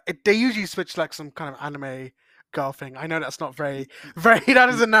 They usually switch like some kind of anime girl thing. I know that's not very, very. That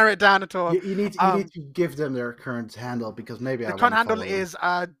doesn't narrow it down at all. You need to give them their current handle because maybe The I current want to handle follow them. is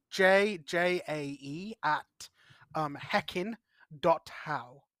JJAE at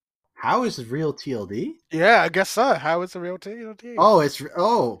heckin.how. How is it real TLD? Yeah, I guess so. How is the real T? Oh,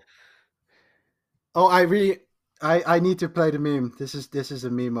 oh. I need to play the meme. This is a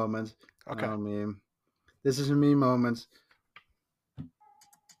meme moment. Okay. Oh meme. This is a meme moment.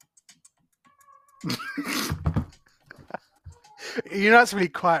 That's really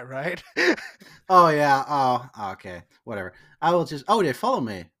quiet, right? Oh yeah. Oh, okay. Whatever. I will just. Oh, they follow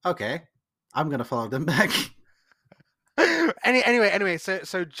me. Okay. I'm gonna follow them back. Anyway,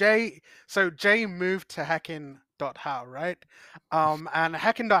 so Jay moved to hacking.how, right? And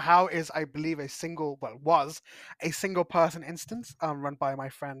hacking.how is, I believe, was a single person instance run by my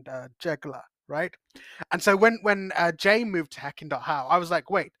friend Jegla, right? And so when Jay moved to hacking.how, I was like,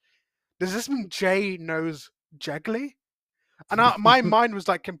 wait, does this mean Jay knows Jegly? And my mind was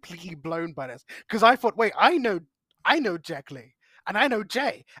like completely blown by this, because I thought, wait, I know Jegly and I know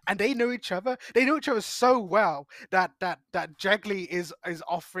Jay, and they know each other. They know each other so well that Jegly is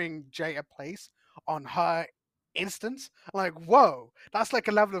offering Jay a place on her instance. I'm like, whoa, that's like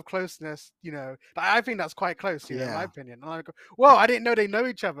a level of closeness. I think that's quite close. In my Yeah. opinion. And I'm like, whoa, I didn't know they know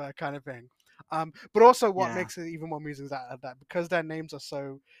each other, kind of thing. But also, what Yeah. makes it even more amusing is that because their names are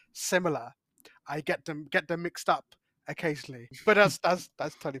so similar, I get them mixed up occasionally. But that's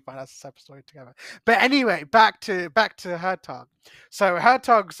totally fine. That's a separate story together. But anyway, back to Hertog. So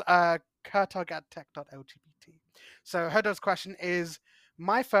Hertog at tech.lgbt. So Hertog's question is,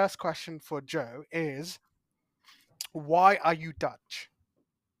 my first question for Joe is, why are you Dutch?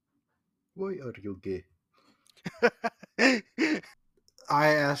 Why are you gay? I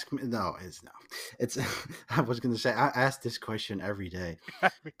ask me. No, it's no. It's. I was gonna say I ask this question every day.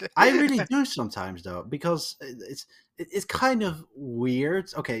 I really do sometimes though, because it's kind of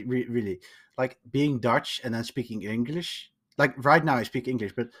weird. Okay, really, like being Dutch and then speaking English. Like right now, I speak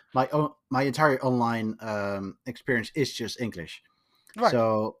English, but my entire online experience is just English. Right.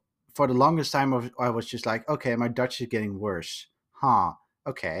 So for the longest time, I was just like, okay, my Dutch is getting worse. Huh.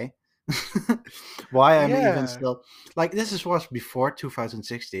 Okay. Why I'm even Yeah. still like was before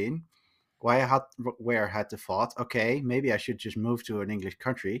 2016. Where I had the thought, okay, maybe I should just move to an English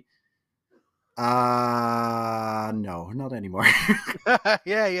country. No, not anymore.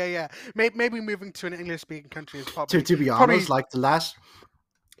 Yeah, yeah, yeah. Maybe moving to an English-speaking country is to probably to be honest, like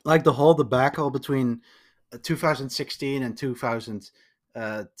the whole debacle between 2016 and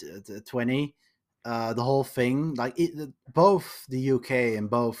 2020, the whole thing, like both the UK and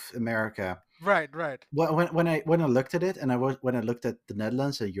both America. right, right. When I looked at it, and when I looked at the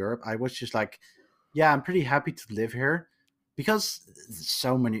Netherlands and Europe, I was just like, yeah, I'm pretty happy to live here, because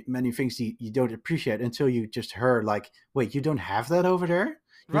so many things you don't appreciate until you just heard, like, wait, you don't have that over there.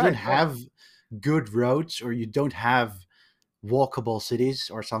 You don't Right, right. have good roads, or you don't have walkable cities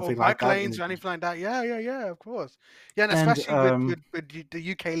or Or something like bike that. lanes or anything like that. Yeah, yeah, yeah, of course. Yeah, and And especially with the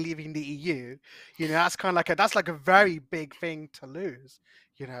UK leaving the EU, that's kind of like that's like a very big thing to lose,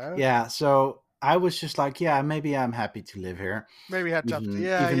 you know? yeah, so I was just like, yeah, maybe I'm happy to live here, Maybe had to, even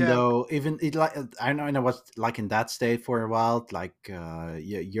yeah, even yeah. though even it like I know I was like in that state for a while, like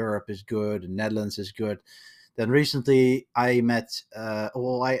Europe is good, Netherlands is good. Then recently I met,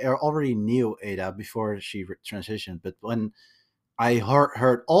 well, I already knew Ada before she transitioned, but when I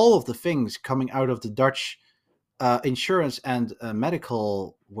heard all of the things coming out of the Dutch insurance and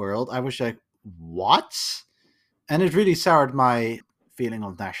medical world, I was like, what? And it really soured my feeling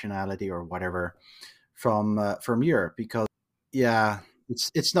of nationality or whatever from Europe, because yeah,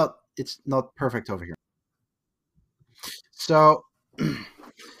 it's not perfect over here. So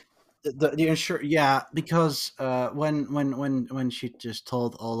the insure yeah, because when she just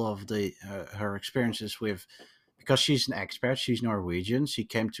told all of the her experiences with, because she's an expert, she's Norwegian, she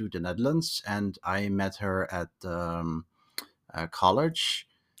came to the Netherlands, and I met her at college,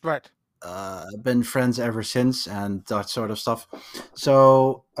 Right. been friends ever since, and that sort of stuff.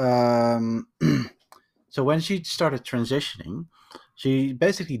 So so when she started transitioning, she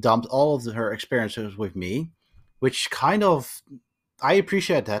basically dumped all of her experiences with me, which kind of, I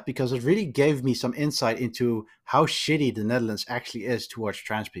appreciate that, because it really gave me some insight into how shitty the Netherlands actually is towards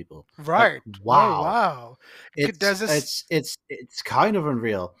trans people. Like, Right. Oh wow, wow. it's There's this it's it's it's kind of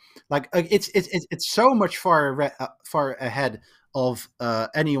unreal. Like, it's so much far ahead of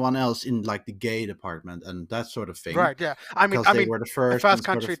anyone else in like the gay department and that sort of thing, right, yeah. I mean because I they mean were the the first first and sort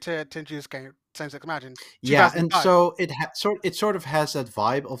country of, to introduce same-sex marriage in yeah, and 2005. so it sort of has that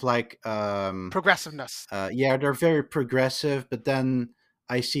vibe of like, Progressiveness. yeah, they're very progressive, but then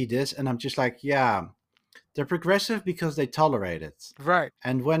I see this and I'm just like, yeah, they're progressive because they tolerate it. Right.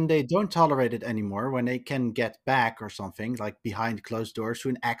 And when they don't tolerate it anymore, when they can get back or something, like behind closed doors to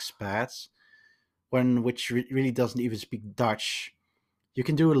an expat, which really doesn't even speak Dutch, you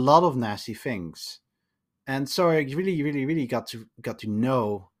can do a lot of nasty things. And so I really, really, really got to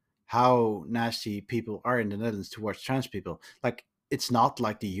know how nasty people are in the Netherlands towards trans people. Like, it's not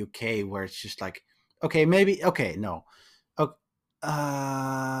like the UK where it's just like, okay, maybe, okay, no. Oh,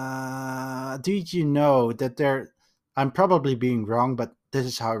 did you know that there? I'm probably being wrong, but this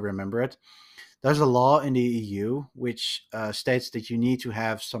is how I remember it. There's a law in the EU which states that you need to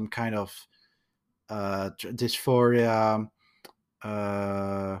have some kind of dysphoria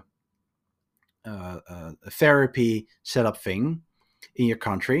uh, therapy setup thing in your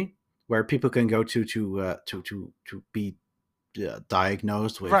country, where people can go to be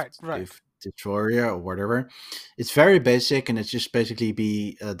diagnosed with Right, right. dysphoria or whatever. It's very basic, and it's just basically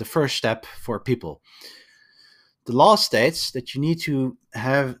be the first step for people. The law states that you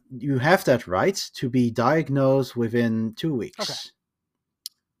have that right to be diagnosed within 2 Okay. weeks.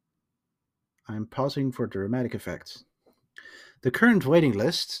 I'm pausing for dramatic effect. The current waiting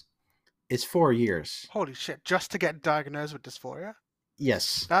list is 4 years. Holy shit, just to get diagnosed with dysphoria?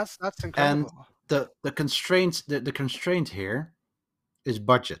 Yes. That's And incredible. the constraint here is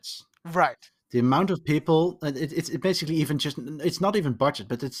budgets. Right. The amount of people, it's basically even just, it's not even budget,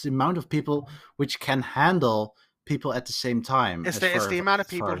 but it's the amount of people which can handle people at the same time, It's the amount of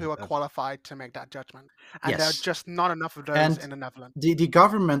as far people who are as qualified to make that judgment, and there are yes. just not enough of those And in the Netherlands. the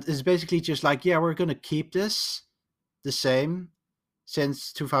government is basically just like, yeah, we're going to keep this the same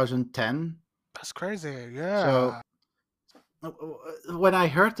since 2010. That's crazy. So Yeah. when I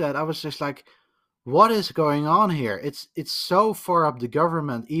heard that, I was just like, what is going on here? It's so far up the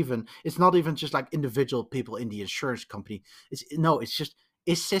government. Even it's not even just like individual people in the insurance company. It's just, it's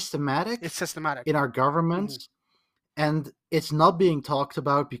It's systematic systematic. in our Mhm. governments, and it's not being talked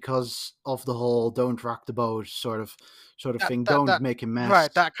about because of the whole "don't rock the boat" sort of That thing. that Don't that make a mess,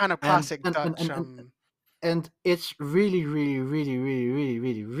 right, that kind of and classic and and Dutch, and and, and it's really, really, really, really, really,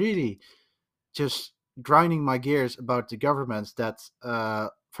 really, really just grinding my gears about the governments that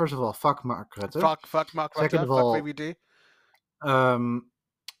first of all, fuck Mark Rutte. Fuck Mark Second Rutte. of Fuck all, VVD. um,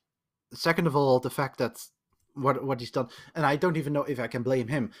 the fact that what he's done, and I don't even know if I can blame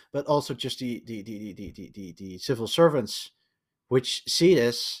him, but also just the civil servants which see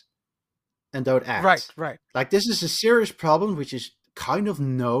this and don't Right, act. right. Like, this is a serious problem which is kind of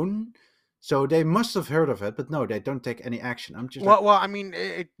known, so they must have heard of it, but no, they don't take any action. I'm just like, Well, I mean,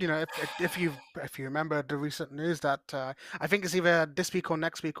 if you remember the recent news that I think it's either this week or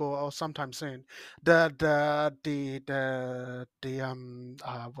next week or sometime soon, what's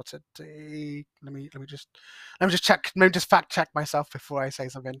it? Let me just check. Let me just fact check myself before I say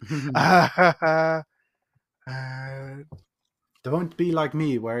something. Uh, they won't be like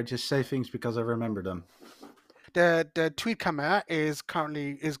me where I just say things because I remember them. the Tweedkammer is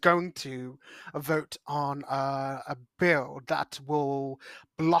going to vote on a bill that will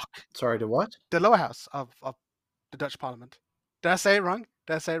block Sorry, the what? the lower house of the Dutch Parliament. Did I say it wrong?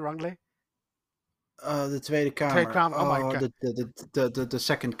 Did I say it wrongly? The Tweede Tweede Kamer. Kamer. Oh my Oh, god. the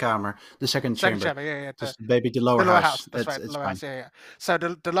second Kamer, the second Second chamber. chamber. Yeah, yeah. Just maybe the The lower lower house. house. That's right. The It's lower fine. house. Yeah, yeah. So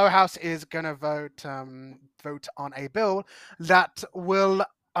the lower house is going to vote on a bill that will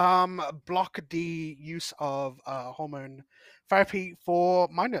block the use of hormone therapy for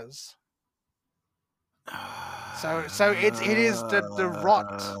minors. So it is the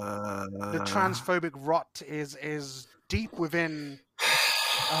rot, the transphobic rot is deep within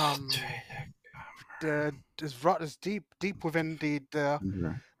the this rot is deep within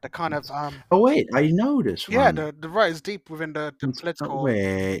the kind of Oh wait, I know this yeah, one. the rot is deep within the Oh, political.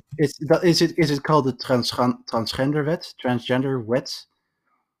 wait, is it called the transgender wet? Transgender wet?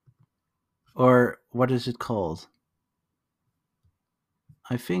 Or what is it called?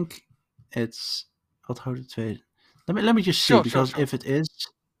 I think it's onthouden tweede. Let me just see, Sure, sure, because sure. if it is,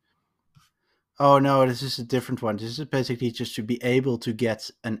 oh no, this is a different one. This is basically just to be able to get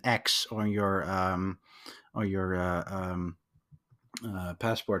an X on your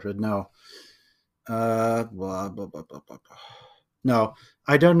passport, but no. Blah, blah, blah, blah, blah. No,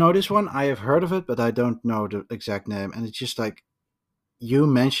 I don't know this one. I have heard of it, but I don't know the exact name. And it's just like you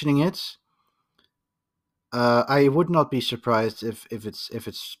mentioning it. I would not be surprised if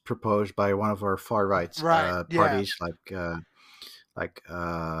it's proposed by one of our far right Right. Yeah. parties, like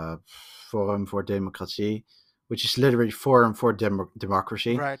Forum for Democratie, which is literally Forum for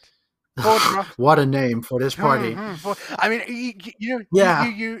Democracy. Right. For democracy. What a name for this party! I mean,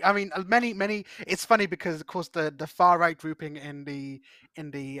 Yeah. I mean, many. It's funny because, of course, the far right grouping in the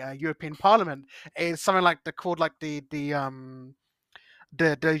European Parliament is something like called like the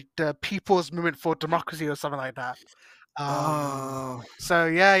People's Movement for Democracy or something like that. Oh. So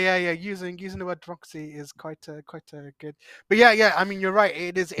yeah. Using the word democracy is quite good. But yeah. I mean, you're right.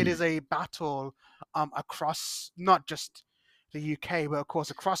 It is a battle across not just the UK, but of course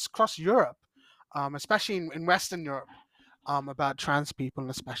across Europe, especially in Western Europe, about trans people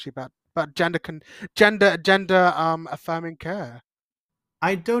and especially about gender affirming care.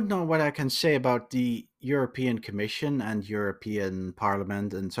 I don't know what I can say about the European Commission and European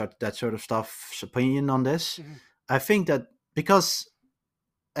Parliament and that sort of stuff's opinion on this. Mhm. I think that because,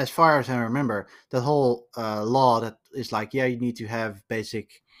 as far as I remember, the whole law that is like, yeah, you need to have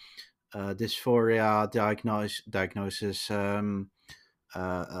basic dysphoria diagnosis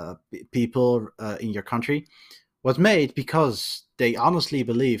people in your country was made because they honestly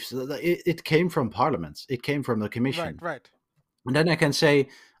believe that it came from Parliament, it came from the Right, Commission. right. And then I can say,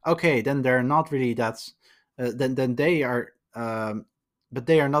 okay, then they're not really that. Then they are, but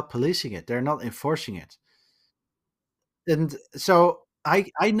they are not policing it. They're not enforcing it. And so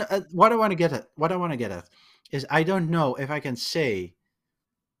what I want to get at. What I want to get at is I don't know if I can say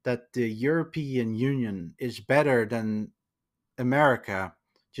that the European Union is better than America,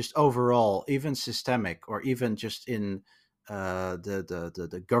 just overall, even systemic, or even just in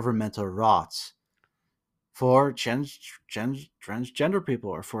the governmental rots for transgender people,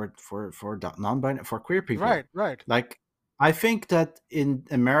 or for non-binary, for queer people. Right, right. Like, I think that in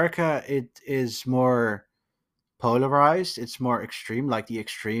America it is more polarized, it's more extreme, like the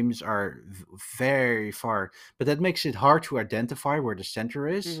extremes are very far, but that makes it hard to identify where the center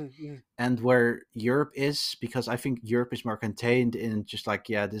is and where Europe is, because I think Europe is more contained in just like,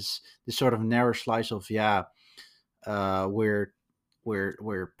 yeah, this sort of narrow slice of, yeah,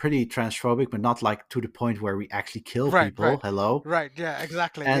 we're pretty transphobic, but not like to the point where we actually kill Right, people. Hello. right. Yeah,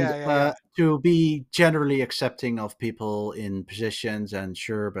 exactly. And Yeah. to be generally accepting of people in positions, and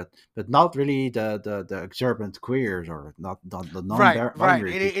sure, but not really the exorbitant queers, or not the Right, right.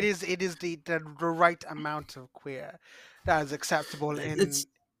 non-binary people. It is the right amount of queer that is acceptable in It's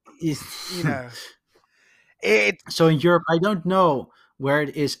you know it. so in Europe, I don't know where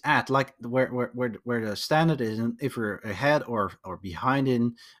it is at, like where the standard is, and if we're ahead or behind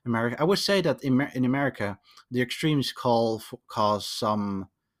in America. I would say that in America, the extremes cause some,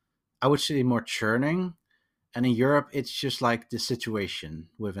 I would say, more churning, and in Europe, it's just like the situation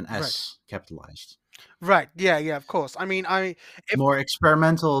with an Right. S capitalized. Right. Yeah. Yeah. Of course. I mean, if More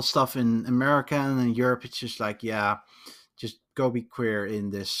experimental stuff in America, and in Europe, it's just like, yeah, just go be queer in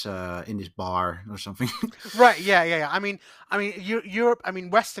this bar or something. right. Yeah. Yeah. Yeah. I mean, Europe. I mean,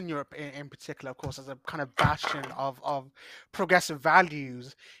 Western Europe in particular, of course, as a kind of bastion of progressive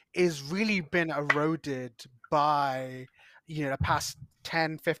values, is really been eroded by the past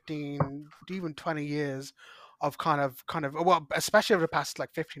 10, 15, even 20 years of kind of well, especially over the past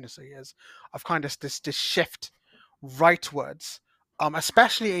like 15 or so years of kind of this shift rightwards,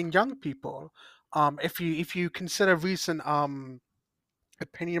 especially in young people. If you consider recent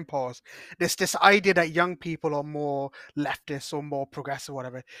opinion polls, this idea that young people are more leftist or more progressive,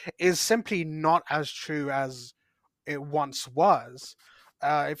 whatever, is simply not as true as it once was.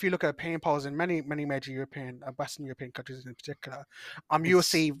 If you look at opinion polls in many major European, Western European countries in particular, you will it's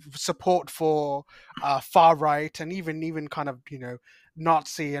see support for far right and even kind of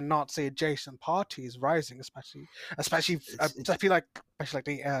Nazi adjacent parties rising, especially I it's feel like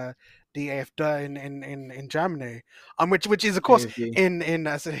especially like the AfD in Germany, which is of course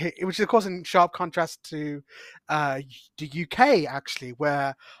AFD. which is of course in sharp contrast to uh, the UK actually,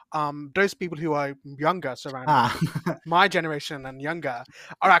 where those people who are younger, so around Ah, my generation and younger,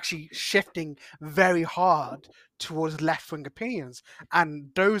 are actually shifting very hard towards left wing opinions,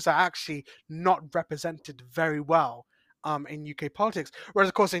 and those are actually not represented very well in UK politics. Whereas,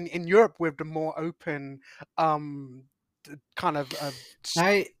 of course, in Europe, with the more open kind of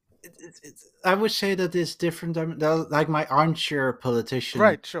I I would say that it's different. Like my armchair politician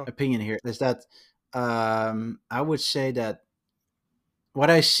right, sure, opinion here is that I would say that what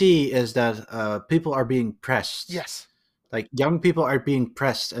I see is that people are being pressed. yes, Like young people are being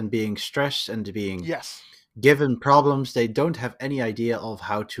pressed and being stressed and being yes, given problems they don't have any idea of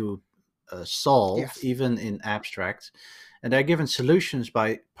how to solve, yes, even in abstract. And they're given solutions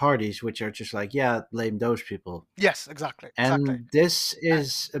by parties which are just like, yeah, blame those people. yes, exactly, exactly, And this uh,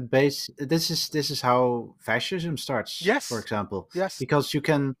 is a base. This is how fascism starts, for yes, example, yes, because you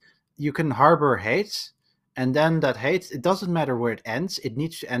can harbor hate, and then that hate, it doesn't matter where it ends. It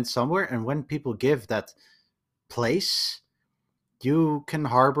needs to end somewhere, and when people give that place, you can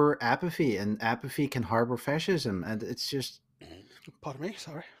harbor apathy, and apathy can harbor fascism, and it's just pardon me,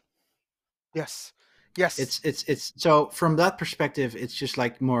 sorry, yes, yes, it's so from that perspective, it's just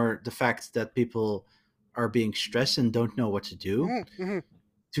like more the fact that people are being stressed and don't know what to do, hmm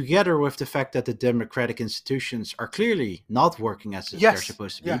together with the fact that the democratic institutions are clearly not working as they're yes,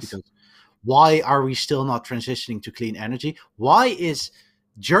 supposed to be. yes. Because why are we still not transitioning to clean energy? Why is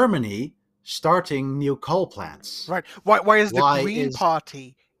Germany starting new coal plants? Right. Why is the Why Green is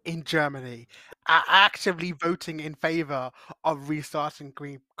Party in Germany actively voting in favor of restarting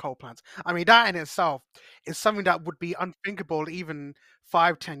green coal plants? I mean, that in itself is something that would be unthinkable even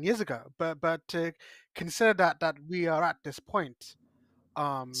 5, 10 years ago. But to consider that we are at this point,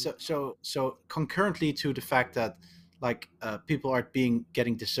 um, so concurrently to the fact that like people are being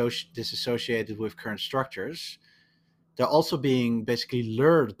getting disassociated with current structures, they're also being basically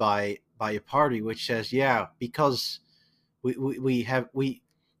lured by a party which says, yeah, because we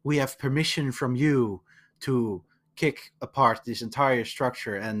have permission from you to kick apart this entire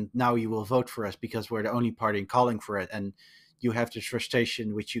structure, and now you will vote for us because we're the only party calling for it, and you have this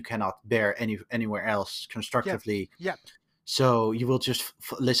frustration which you cannot bear anywhere else yeah, constructively, yeah, so you will just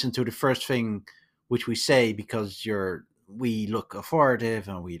listen to the first thing which we say because we look authoritative,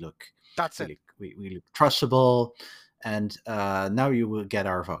 and that's it. we look trustable, and now you will get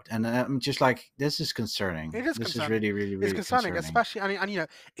our vote. And I'm just like, this is concerning. It is This is concerning. really, really, It's really concerning, concerning. especially and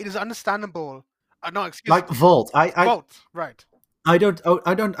it is understandable. No, excuse Like Volt, Volt, right? I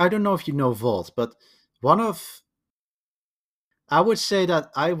don't know if you know Volt, but one of I would say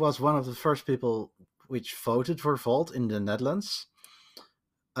that I was one of the first people which voted for Volt in the Netherlands.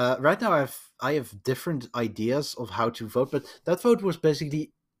 Right now, I have different ideas of how to vote, but that vote was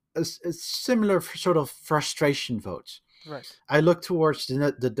basically a similar sort of frustration vote. Right. I look towards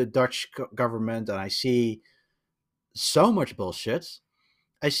the Dutch government, and I see so much bullshit.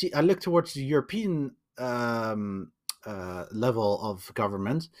 I look towards the European level of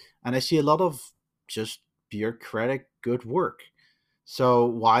government, and I see a lot of just bureaucratic good work. So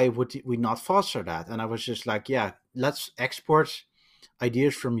why would we not foster that? And I was just like, yeah, let's export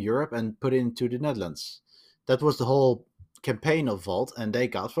ideas from Europe and put it into the Netherlands. That was the whole campaign of Volt, and they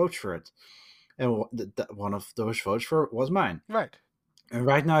got votes for it. And one of those votes for was mine. Right. And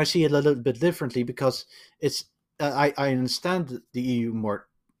right now, I see it a little bit differently because it's I understand the EU more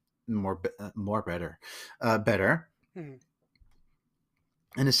better Mhm.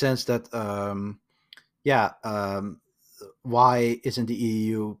 in the sense that yeah, why isn't the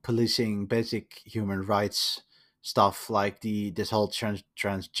EU policing basic human rights stuff like the this whole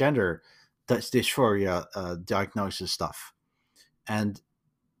transgender dysphoria diagnosis stuff? And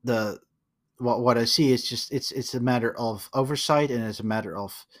the what I see is just it's a matter of oversight, and it's a matter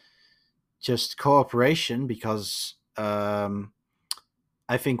of just cooperation because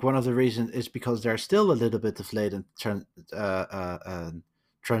I think one of the reasons is because there's still a little bit of latent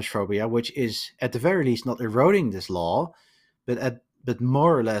transphobia, which is at the very least not eroding this law, but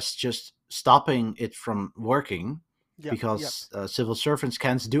more or less just stopping it from working, Yep. Yep. because civil servants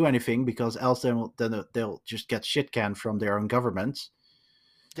can't do anything because else they'll just get shit canned from their own government.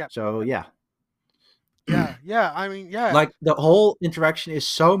 Yep. So Yep. yeah, Yeah. Yeah. I mean, yeah. like the whole interaction is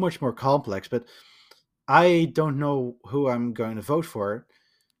so much more complex. But I don't know who I'm going to vote for.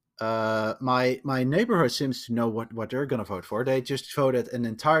 My neighborhood seems to know what they're going to vote for. They just voted an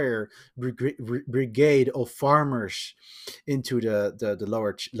entire brigade of farmers into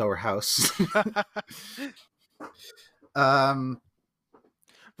the lower house. um,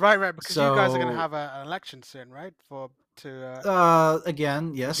 Right. Right. Because you guys are going to so have an election soon, right? For to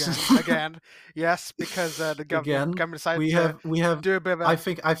again, yes, again, yes, because the again, government decided we to have we have. do a bit of I a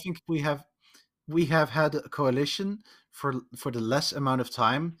think I think we have had a coalition for the less amount of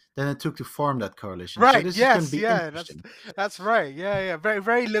time than it took to form that coalition. So right. this is going to Yes. be Yeah. interesting. That's right. Yeah. Yeah. Very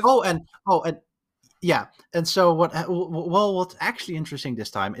very little. Oh, and yeah, and so well, what's actually interesting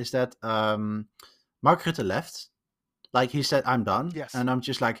this time is that Mark Rutte left. Like he said, I'm done, Yes. and I'm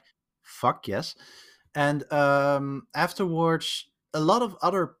just like, fuck yes. And afterwards, a lot of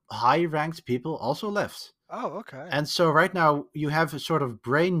other high-ranked people also left. Oh. Okay. And so right now you have a sort of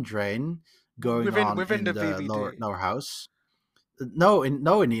brain drain going on Within in the the VVD. lower house. No, in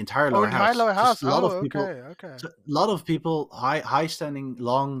the entire Oh, lower in the high house. lower house. Just a lot Oh. of people, Okay. Okay. a lot of people, high standing,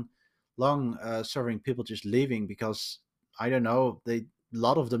 long serving people just leaving because I don't know. A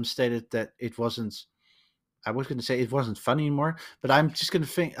lot of them stated that it wasn't. I was going to say it wasn't fun anymore, but I'm just going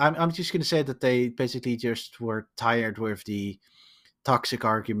to say that they basically just were tired with the toxic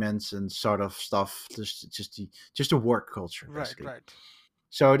arguments and sort of stuff. Just the work culture Right. basically. Right.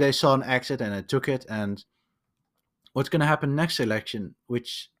 So they saw an exit and they took it. And what's going to happen next election,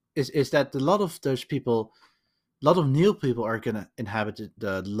 which is that a lot of those people, a lot of new people are going to inhabit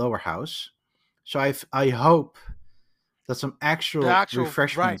the lower house. So I hope that some The actual actual right.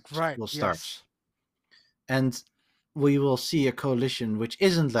 refreshments Right. will start, Yes. and we will see a coalition which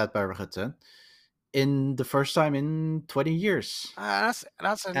isn't led by Rutte in the first time in 20 years. That's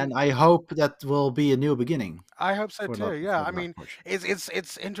an And I hope that will be a new beginning I hope so for too. Yeah, for I a large mean, portion.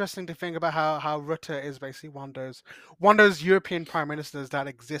 it's interesting to think about how Rutte is basically one of those European prime ministers that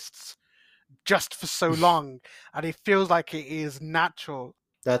exists just for so long, and it feels like it is natural.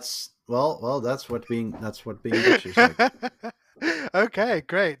 That's what being Dutch is like. Okay,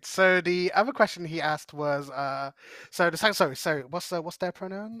 great. So the other question he asked was, sorry, what's their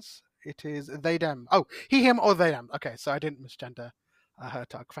pronouns? It is they them. Oh, he him or they them. Okay, so I didn't misgender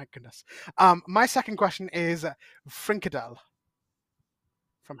Hertog. Thank goodness. My second question is Frinkadel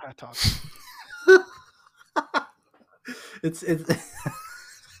from Hertog. It's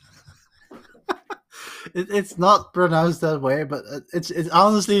it's not pronounced that way, but it's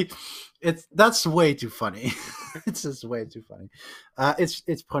honestly that's way too funny. It's just way too funny.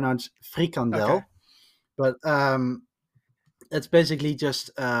 It's pronounced Okay. frikandel, but it's basically just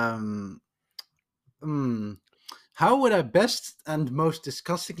hmm, how would I best and most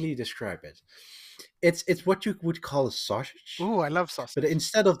disgustingly describe it? It's what you would call a sausage, Ooh, I love but sausage.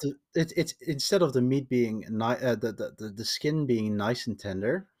 instead of it's instead of the meat being the skin being nice and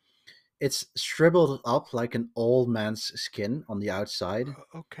tender, it's shriveled up like an old man's skin on the outside.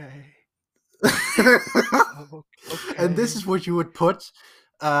 Okay. And this Okay. is what you would put.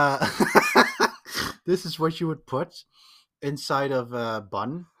 Uh, this is what you would put inside of a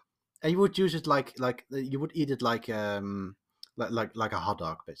bun, and you would use it like you would eat it like a hot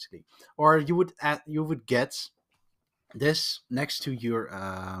dog basically, or you would get this next to your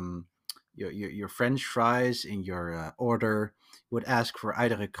French fries in your order. You would ask for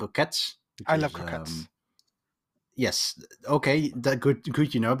either a croquette, which I love is croquettes. yes, okay, that good,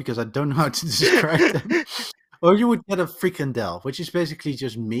 because I don't know how to describe them. Or you would get a frikandel, which is basically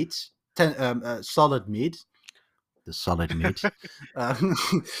just meat, solid meat, the solid meat.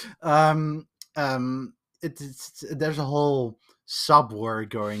 Um, um, there's a whole sub war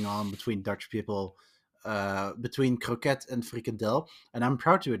going on between Dutch people between croquette and frikandel, and I'm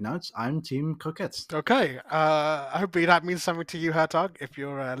proud to announce I'm Team Croquette. Okay. Hopefully that means something to you, Hertog, if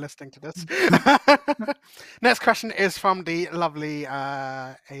you're listening to this. Next question is from the lovely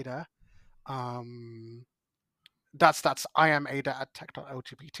Ada. That's I am Ada at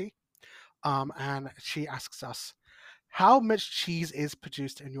tech.lgbt. And she asks us, how much cheese is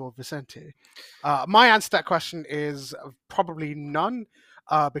produced in your vicinity? My answer to that question is probably none,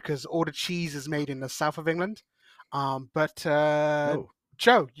 because all the cheese is made in the south of England. But Oh.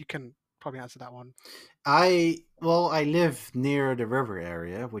 Joe, you can probably answer that one. I live near the river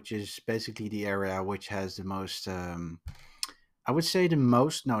area, which is basically the area which has the most. I would say the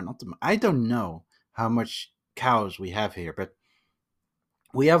most. No, not the. I don't know how much cows we have here, but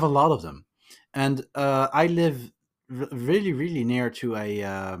we have a lot of them, and I live really, really near to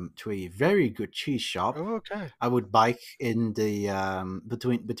a very good cheese shop. Oh, okay. I would bike in the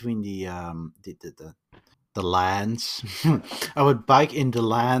between the lands. I would bike in the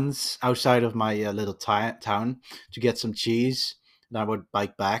lands outside of my little town to get some cheese, and I would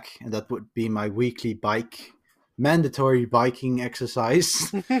bike back, and that would be my weekly mandatory biking exercise.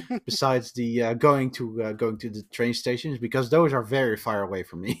 Besides the going to the train stations, because those are very far away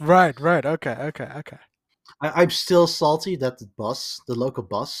from me. Right. Okay. I'm still salty that the local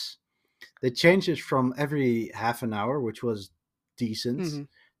bus, they changed it from every half an hour, which was decent, Mhm.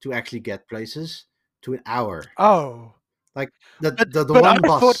 to actually get places, to an hour. Oh, Like the but the, the but I one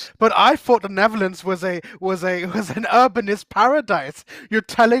thought bus. but I thought the Netherlands was an urbanist paradise. You're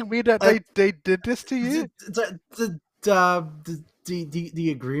telling me that Like they did this to you? the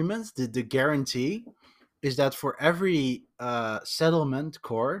agreement, the guarantee is that for every settlement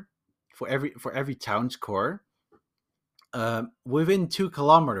core, for every town's core, within 2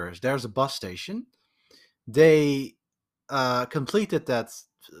 kilometers there's a bus station. They completed that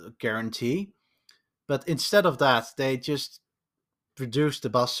guarantee, but instead of that, they just reduced the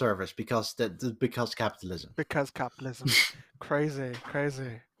bus service because capitalism. Because capitalism. Crazy.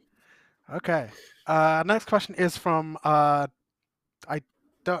 Okay. Next question is from I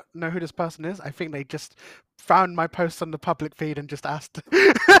don't know who this person is. I think they just found my post on the public feed and just asked.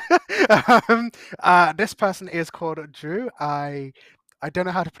 This person is called Drew. I don't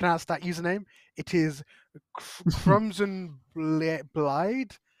know how to pronounce that username. It is Crimson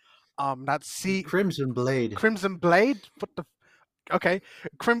Blade. That's Crimson Blade. Crimson Blade. What the? Okay,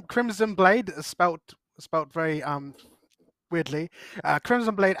 Crimson Blade is spelt very weirdly.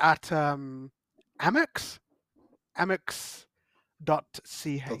 Crimson Blade at Amex. Amex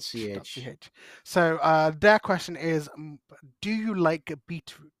 .ch. So their question is, do you like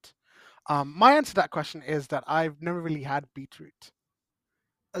beetroot? My answer to that question is that I've never really had beetroot.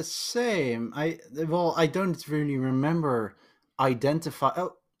 Same. I don't really remember identify.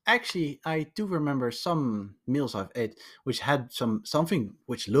 Oh, actually, I do remember some meals I've ate which had something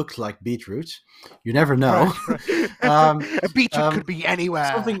which looked like beetroot. You never know. Right. um, A beetroot could um, be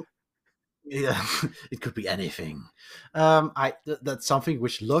anywhere. something. Yeah, it could be anything. That's something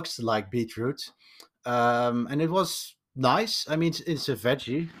which looks like beetroot, and it was nice. I mean, it's a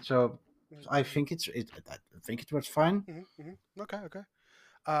veggie, so I think I think it was fine. Okay.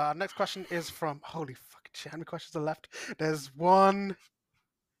 Next question is from holy fucking shit. How many questions are left? There's 1,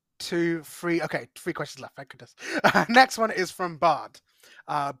 2, 3. Okay, 3 questions left. Thank goodness. Next one is from Bard.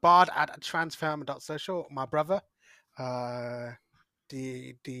 Bard at transfirm.social. My brother.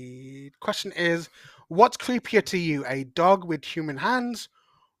 The question is, what's creepier to you, a dog with human hands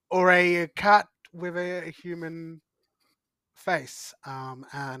or a cat with a human face?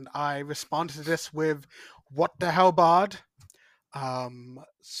 And I responded to this with, what the hell, Bard?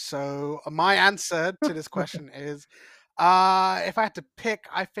 So my answer to this question is, if I had to pick,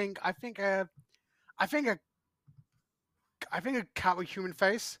 I think a cat with human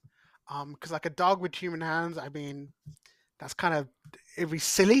face. Because like a dog with human hands, I mean, that's kind of, it'd be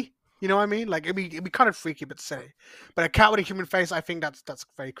silly. You know what I mean? Like it'd be kind of freaky but silly. But a cat with a human face, I think that's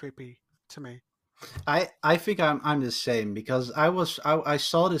very creepy to me. I think I'm the same because I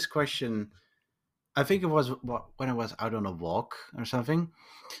saw this question. I think it was when I was out on a walk or something,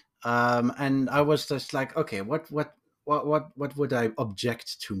 and I was just like, okay, what would I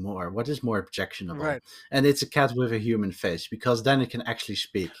object to more? What is more objectionable? Right. And it's a cat with a human face because then it can actually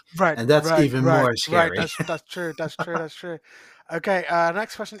speak, and that's even more Right. scary. That's true. That's true. Okay.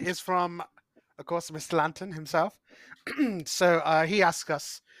 Next question is from, of course, Mr. Lantern himself. So he asks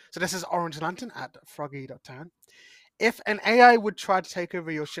us. So this is Orange Lantern at froggy.town. If an AI would try to take over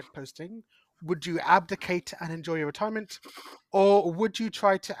your shitposting, Would you abdicate and enjoy your retirement? Or would you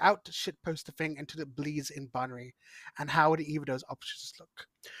try to out shitpost the thing until it bleeds in binary? And how would either of those options look?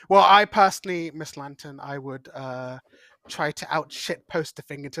 Well, I personally, Miss Lantern, I would try to out shitpost the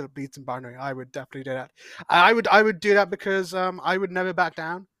thing until it bleeds in binary. I would definitely do that. I would do that because I would never back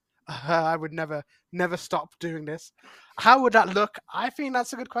down. I would never stop doing this. How would that look? I think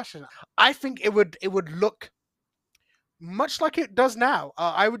that's a good question. I think it would look much like it does now.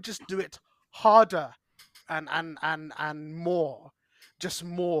 I would just do it harder and more, just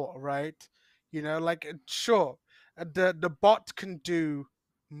more, right? Like sure, the bot can do,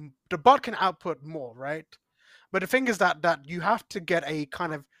 the bot can output more, right? But the thing is that you have to get a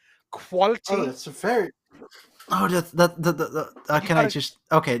kind of Oh, quality. that's a very. Oh, that You can I gotta just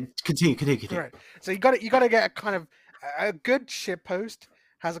okay? Continue. right. So you gotta get a kind of a good ship post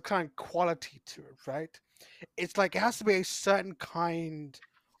has a kind of quality to it, right? It's like it has to be a certain kind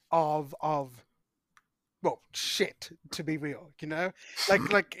of well shit to be real,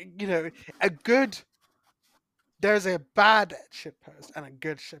 a good there's a bad shit post and a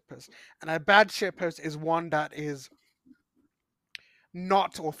good shit post, and a bad shit post is one that is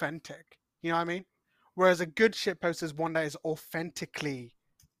not authentic, you know what I mean? Whereas a good shit post is one that is authentically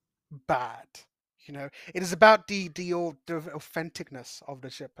bad. It is about the authenticness of the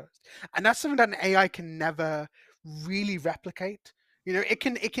shit post, and that's something that an AI can never really replicate. It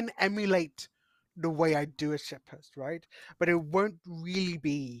can emulate the way I do a shit post, right? But it won't really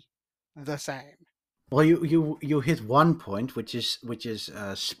be the same. Well, you hit one point, which is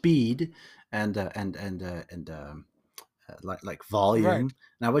speed and like Right, volume.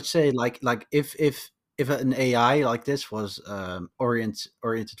 And I would say like if an AI like this was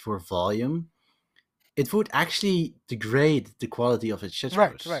oriented for volume, it would actually degrade the quality of its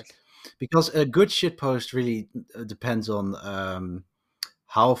right, shitposts, right, because a good shitpost really depends on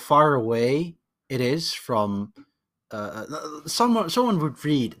how far away it is from. Someone would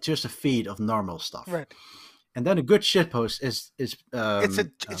read just a feed of normal stuff, right. and then a good shitpost is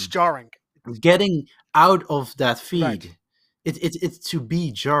It's jarring. getting out of that Right, feed. It's to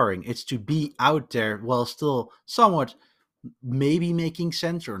be jarring. It's to be out there while still somewhat maybe making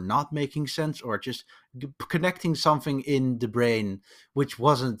sense or not making sense, or just connecting something in the brain which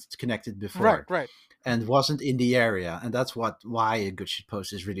wasn't connected right, before right, and wasn't in the area. And that's why a good shit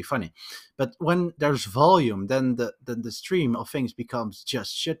post is really funny. But when there's volume, then the stream of things becomes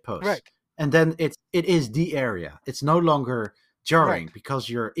just shit posts, right, and then it is the area. It's no longer right, jarring because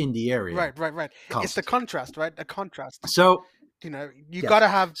you're in the area right. It's the constantly. contrast, right? The contrast. So You yes, gotta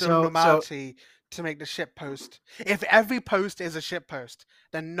have the so normality to make the ship post. If every post is a ship post,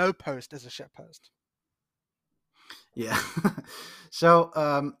 then no post is a ship post. yeah. So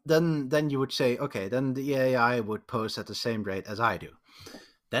then you would say, okay, then the AI would post at the same rate as I do.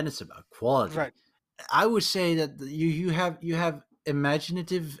 Then it's about quality. Right. I would say that you have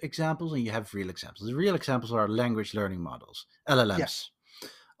imaginative examples and you have real examples. The real examples are language learning models, Yes. LLMs,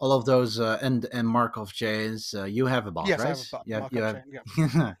 all of those, and Markov chains. You have a bot, Yes, I right? have a You markup have. chain.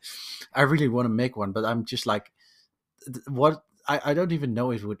 Yeah. I really want to make one, but I'm just like, what? I don't even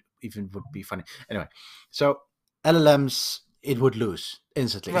know if it would be funny. Anyway, so LLMs, it would lose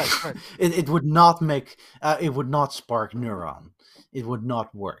instantly. Right. Right. It would not make. It would not spark neuron. It would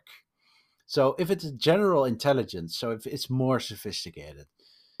not work. So if it's a general intelligence, so if it's more sophisticated,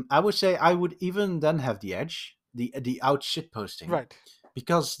 I would say I would even then have the edge, the out shit posting, Right.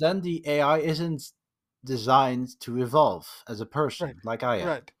 because then the AI isn't designed to evolve as a Right. person like I am.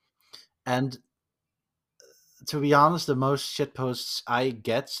 Right. And to be honest, the most shit posts I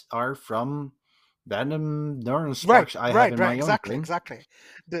get are from random neuron Right. sparks I have Right. in Right. my own Exactly. brain, Exactly.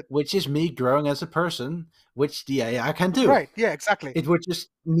 The which is me growing as a person, which the AI can do. right. Yeah. Exactly. It would just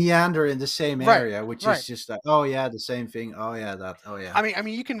meander in the same Right. area, which Right. is just like, oh yeah, the same thing. Oh yeah, that. Oh yeah. I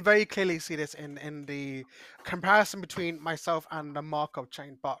mean, you can very clearly see this in the comparison between myself and the Markov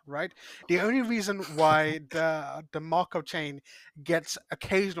chain bot, right? The only reason why the Markov chain gets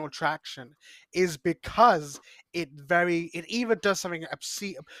occasional traction is because it either does something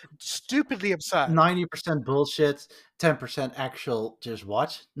stupidly absurd. 90% bullshit, 10% actual. Just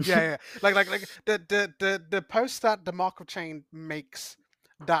what? Yeah, yeah. Like the posts that the Markov chain makes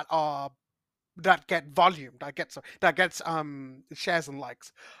that are that get volume, that gets shares and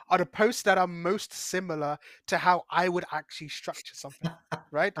likes, are the posts that are most similar to how I would actually structure something,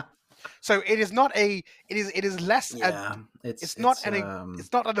 right? So it is less Yeah, it's it's not it's any um.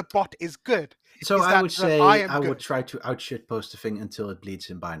 it's not that the bot is good, So it's I that would that I say am I would good. try to outshit post the thing until it bleeds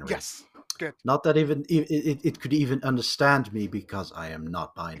in binary. Yes. good. Not that even it could even understand me because I am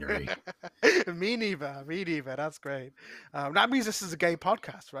not binary. Me neither. Me neither. That's great. That means this is a gay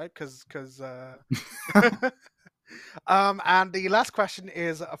podcast, right? Because and the last question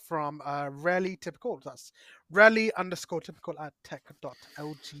is from Rarely Typical. That's Rarely underscore typical at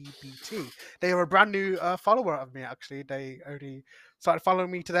tech.lgbt. They are a brand new follower of me, actually. They only started following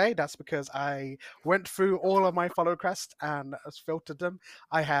me today. That's because I went through all of my follow requests and filtered them.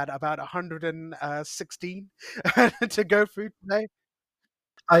 I had about 116 to go through today.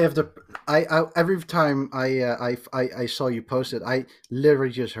 I have the I every time I saw you post it, I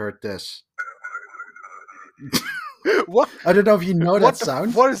literally just heard this. What? I don't know if you know that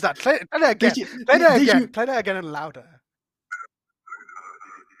sound. What is that? Play that again. Did you Play that did again. you Play that again and louder.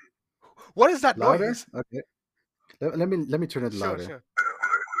 What is that louder? noise? Okay. Let me turn it Sure, louder. sure.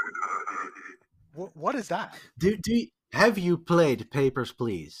 What is that? Have you played Papers,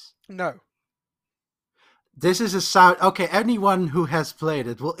 Please? No. This is a sound. Okay, anyone who has played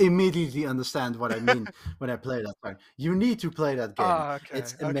it will immediately understand what I mean when I play that song. You need to play that game. Oh, okay.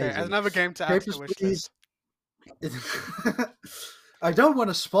 It's Okay. amazing. Another game to add to the Papers, wish Please. list. I don't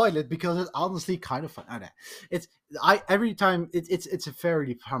want to spoil it because it's honestly kind of fun. I know. It's I every time it's a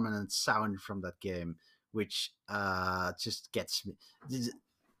fairly permanent sound from that game, which just gets me.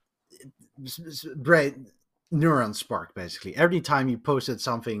 Brain neuron spark basically every time you posted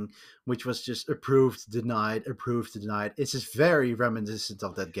something which was just approved, denied. It's just very reminiscent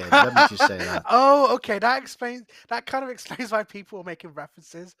of that game. Let me just say that. Oh, okay. That kind of explains why people are making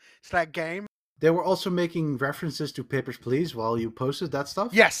references to that game. They were also making references to Papers, Please while you posted that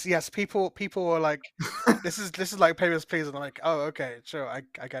stuff. Yes, yes. People were like, this is like Papers, Please, and I'm like, oh, okay, sure, I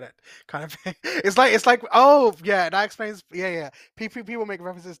get it. Kind of thing. It's like, oh yeah, that explains. Yeah. People make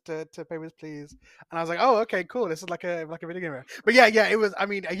references to Papers, Please, and I was like, oh, okay, cool. This is like a video game. But yeah. It was. I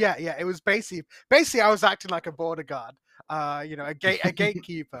mean, yeah. It was basically I was acting like a border guard. A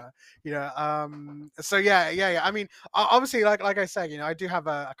gatekeeper. So yeah. I mean, obviously, like I said, I do have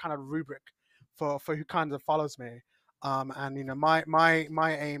a kind of rubric for who kind of follows me. And my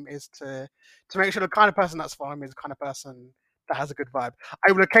aim is to make sure the kind of person that's following me is the kind of person that has a good vibe.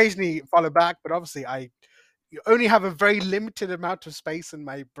 I will occasionally follow back, but obviously you only have a very limited amount of space in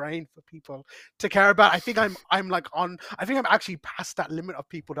my brain for people to care about. I think I think I'm actually past that limit of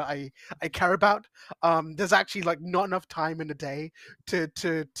people that I care about. There's actually like not enough time in the day to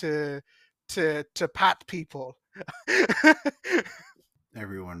pat people.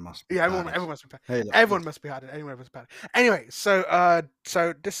 Everyone must be Yeah, patted. everyone must be patted. Hey, Everyone must be patted. Anyone must be patted. Anyway, so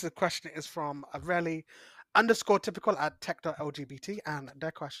this is a question is from Avreli underscore typical at tech.lgbt, and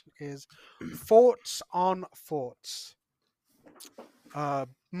their question is thoughts on thoughts.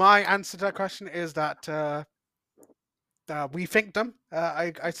 My answer to that question is that we think them.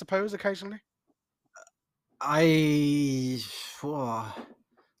 I suppose occasionally.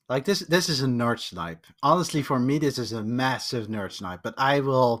 Like this is a nerd snipe. Honestly, for me this is a massive nerd snipe, but I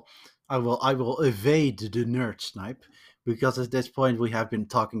will evade the nerd snipe because at this point we have been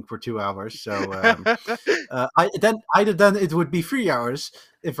talking for 2 hours. So either then it would be 3 hours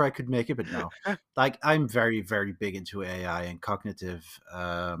if I could make it, but no. Like I'm very very big into AI and cognitive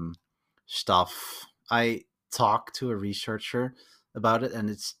stuff. I talked to a researcher about it, and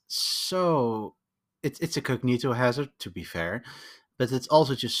it's a cognito hazard, to be fair, but it's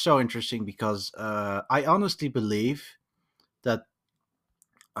also just so interesting because I honestly believe that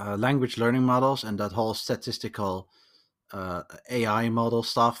language learning models and that whole statistical AI model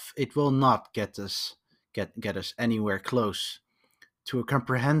stuff, it will not get us anywhere close to a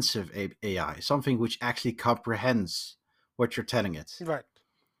comprehensive AI, something which actually comprehends what you're telling it. Right.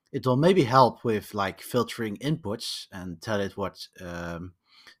 It will maybe help with like filtering inputs and tell it what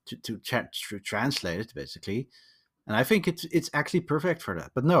to translate it basically, and I think it's actually perfect for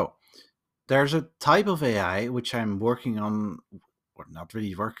that. But no, there's a type of AI which I'm working on, or not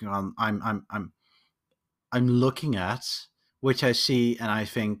really working on. I'm looking at, which I see, and I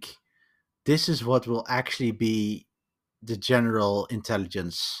think this is what will actually be the general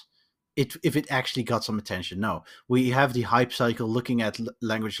intelligence. If it actually got some attention. No, we have the hype cycle looking at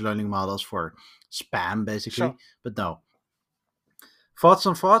language learning models for spam, basically. Sure. But no. Thoughts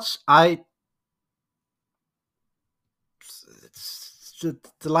on thoughts? The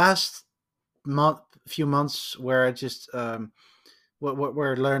last few months where I just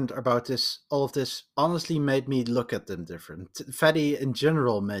where I learned about all of this honestly made me look at them different. Fatty in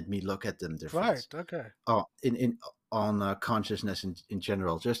general made me look at them different. Right. Okay. Oh, on consciousness in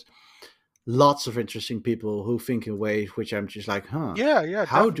general, just lots of interesting people who think in ways which I'm just like, huh? Yeah.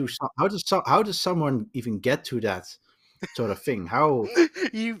 How Definitely. does someone even get to that sort of thing. How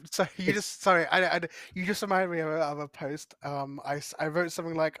You it's just sorry, you just reminded me of a post. I wrote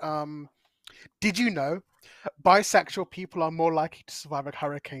something like, did you know bisexual people are more likely to survive a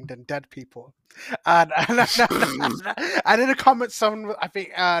hurricane than dead people? And in a comment, someone, I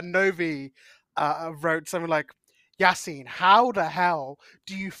think Novi, wrote something like, Yassine, how the hell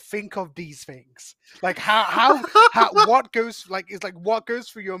do you think of these things? Like what goes like is like what goes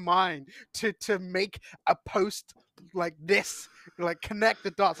through your mind to make a post like this, like connect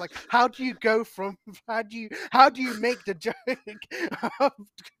the dots? Like how do you go from how do you make the joke?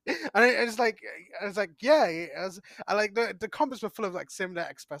 And it's like yeah, I like the comments were full of like similar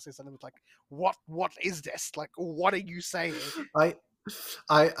expressions, and it was like, what is this? Like, what are you saying? I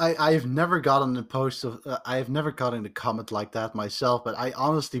I've never gotten a post of I've never gotten a comment like that myself, but I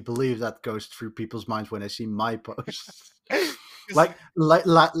honestly believe that goes through people's minds when they see my posts. It's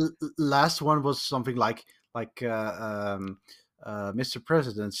Last one was something like Mr.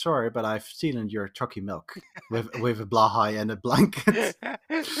 President, sorry, but I've stolen your chalky milk with a blahai and a blanket.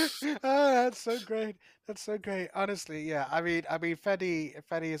 oh, that's so great. That's so great. Honestly, yeah. I mean, Fedi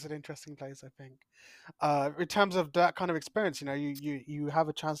is an interesting place. I think, in terms of that kind of experience, you have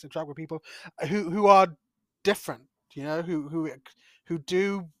a chance to interact with people who are different. Who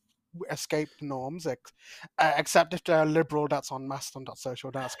do escape the norms, except if they're liberal. That's on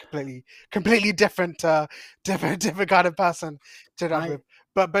Mastodon.social. That's completely different, different kind of person to interact I with.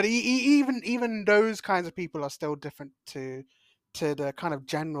 But even those kinds of people are still different to the kind of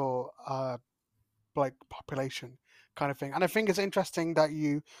general like population kind of thing. And I think it's interesting that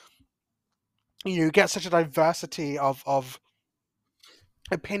you get such a diversity of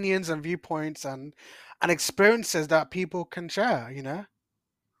opinions and viewpoints and experiences that people can share.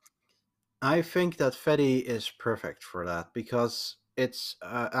 I think that Fetty is perfect for that because it's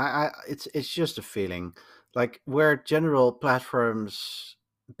just a feeling like where general platforms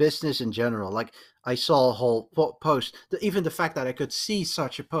business in general like I saw a whole post even the fact that I could see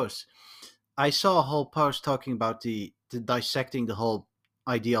such a post. I saw a whole post talking about the dissecting the whole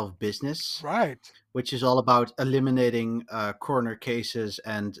idea of business, Right. which is all about eliminating corner cases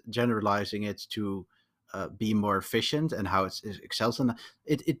and generalizing it to be more efficient and how it excels. And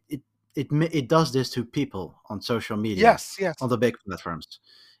it does this to people on social media, Yes, yes. on the big platforms.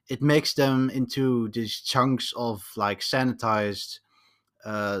 It makes them into these chunks of like sanitized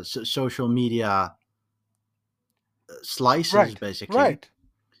social media slices, Right. basically. Right.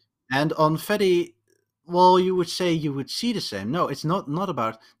 And on Fetty, well, you would say you would see the same. No, it's not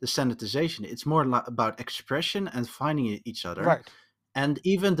about the sanitization. It's more about expression and finding each other. Right. And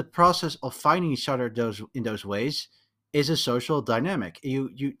even the process of finding each other those ways is a social dynamic.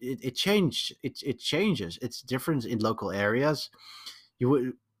 It changes. It's different in local areas. You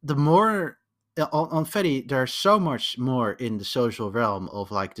would the more on Fetty, there's so much more in the social realm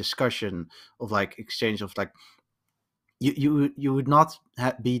of like discussion, of like exchange of like you would not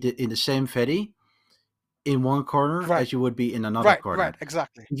be in the same Fetty in one corner Right. as you would be in another Right. Right. corner.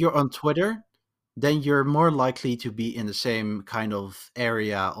 Exactly. If you're on Twitter, then you're more likely to be in the same kind of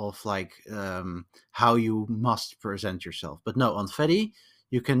area of like how you must present yourself. But no, on Fetty,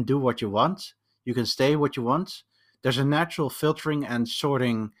 you can do what you want. You can stay what you want. There's a natural filtering and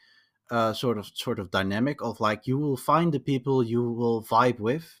sorting sort of dynamic of like you will find the people you will vibe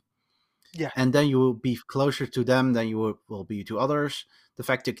with, Yeah. and then you will be closer to them than you will be to others. The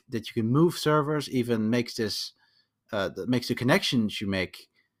fact that you can move servers even makes this that makes the connections you make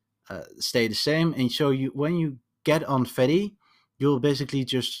stay the same. And so you when you get on Fetty, you'll basically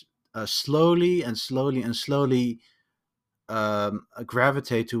just slowly and slowly and slowly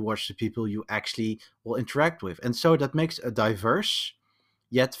gravitate towards the people you actually will interact with. And so that makes a diverse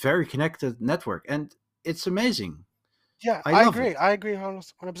yet very connected network. And it's amazing. Yeah, I I love it. agree. I agree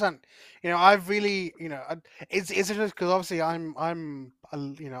 100%. I've really, it's interesting because obviously I'm a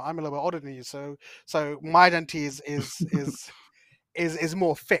little bit older than you, so my identity is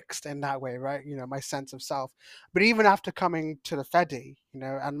more fixed in that way, right? My sense of self. But even after coming to the Fedi,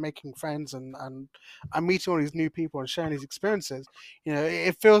 and making friends and meeting all these new people and sharing these experiences,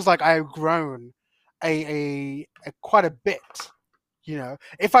 it feels like I've grown a quite a bit.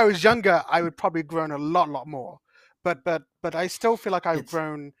 If I was younger, I would probably grown a lot more. But I still feel like I've It's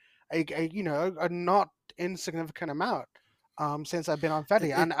grown a not insignificant amount since I've been on Fedi,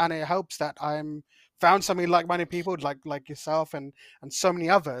 it, and it helps that I'm found so many like-minded people like yourself and so many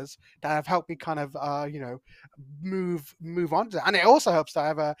others that have helped me kind of move on to that. And it also helps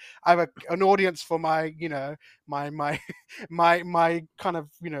that an audience for my my my kind of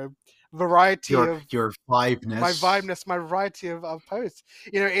variety of your my vibeness. vibeness, my variety of posts.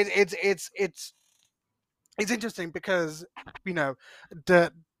 It's it's interesting because you know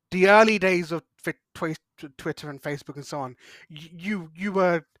the early days of Twitter and Facebook and so on, you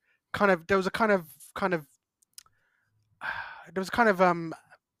were kind of, there was a there was kind of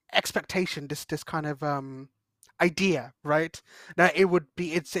expectation, this kind of idea, right? That it would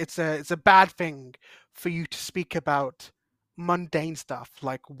be, it's a bad thing for you to speak about mundane stuff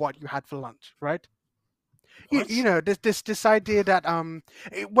like what you had for lunch, right? You What? know, this idea that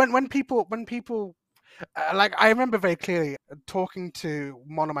when people like, I remember very clearly talking to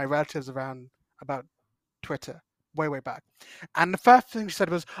one of my relatives around about Twitter way back, and the first thing she said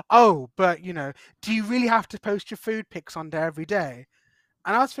was, "Oh, but do you really have to post your food pics on there every day?"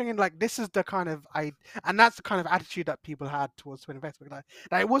 And I was thinking, like, this is the kind of and that's the kind of attitude that people had towards Twitter and Facebook.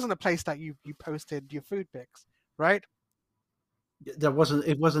 Like it wasn't a place that you posted your food pics, right? That wasn't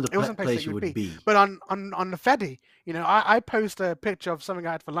it wasn't a It wasn't a place that place you you would would be. be. But on the Fedi, I post a picture of something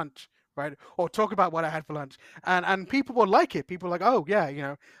I had for lunch, right? Or talk about what I had for lunch, and people will like it. People are like, oh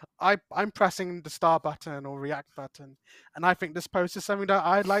yeah, I'm pressing the star button or react button, and I think this post is something that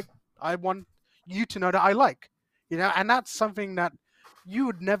I like. I want you to know that I like, and that's something that you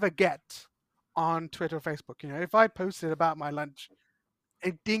would never get on Twitter or Facebook. If I posted about my lunch,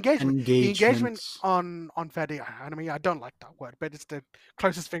 the engagement Engagement. on Fedi, I mean, I don't like that word, but it's the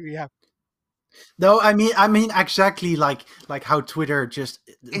closest thing we have. No, I mean exactly like how Twitter just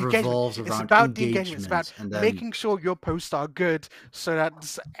Engagement. revolves It's around about the engagement. It's about engagement, and then making sure your posts are good so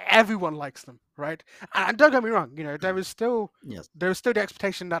that everyone likes them, right? And don't get me wrong, yes, there was still the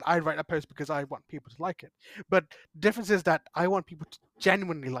expectation that I write a post because I want people to like it. But the difference is that I want people to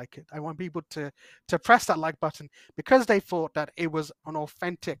genuinely like it. I want people to press that like button because they thought that it was an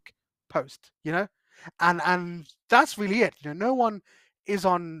authentic post, and that's really it. No one is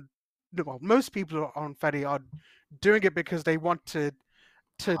on. Well, most people on Fedi are doing it because they want to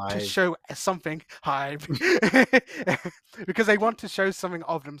I show something high because they want to show something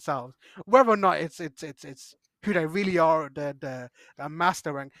of themselves, whether or not it's who they really are, the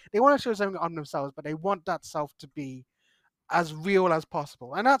master rank. They want to show something on themselves, but they want that self to be as real as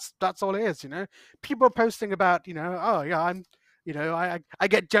possible, and that's all it is. People are posting about, oh yeah, I'm, I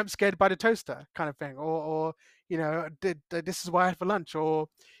get jump scared by the toaster kind of thing, or this is what I had for lunch, or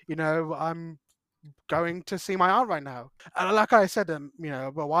I'm going to see my aunt right now. And like I said, a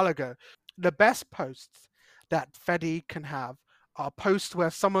while ago, the best posts that Fedi can have are posts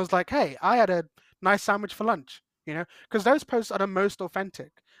where someone's like, "Hey, I had a nice sandwich for lunch." Because those posts are the most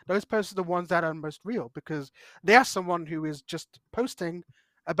authentic. Those posts are the ones that are most real because they are someone who is just posting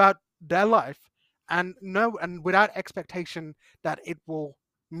about their life and without expectation that it will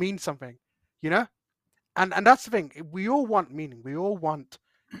mean something, you know and that's the thing. We all want meaning. We all want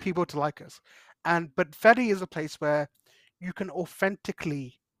people to like us. But Fedi is a place where you can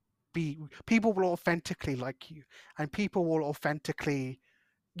authentically be. People will authentically like you, and people will authentically,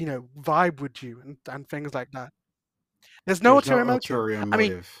 vibe with you and things like that. There's no there's no ulterior motive. ulterior I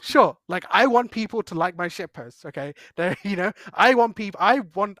mean, motive. sure, like I want people to like my shit posts, okay? I want people.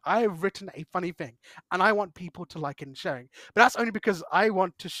 I've written a funny thing, and I want people to like it and sharing. But that's only because I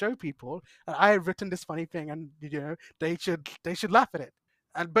want to show people that I have written this funny thing, and they should laugh at it.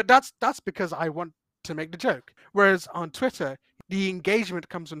 But that's because I want to make the joke. Whereas on Twitter, the engagement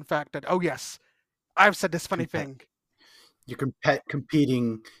comes from the fact that, oh yes, I've said this funny Compa- thing. you're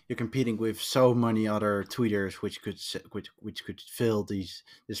competing with so many other tweeters which could fill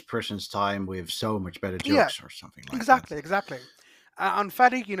this person's time with so much better Yeah, jokes or something like that. exactly. On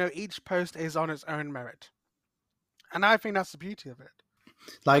Fedi, each post is on its own merit. And I think that's the beauty of it.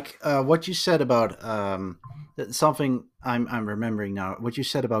 Like what you said about something I'm remembering now. What you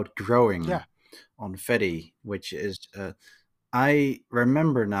said about growing Yeah. on Fedi, which is I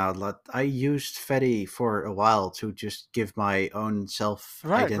remember now that I used Fedi for a while to just give my own self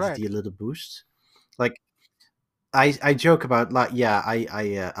Right, right. identity a little boost. Like I joke about, like, yeah,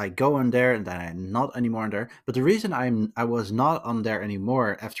 I go on there and then I'm not anymore on there. But the reason I was not on there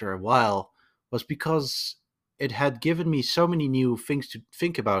anymore after a while was because it had given me so many new things to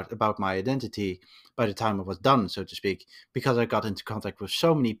think about my identity by the time it was done, so to speak. Because I got into contact with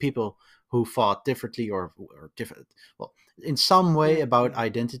so many people who thought differently or different, well, in some way about Mm.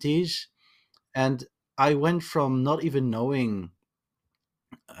 identities, and I went from not even knowing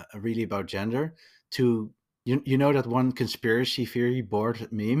really about gender to you know that one conspiracy theory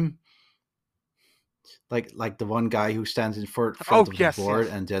board meme, like the one guy who stands in front Oh, of the yes, board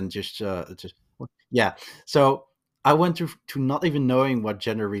yes. and then just yeah. So I went to not even knowing what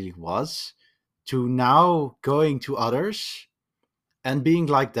gender really was to now going to others and being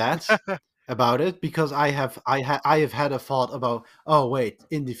like that about it because I have had a thought about, oh wait,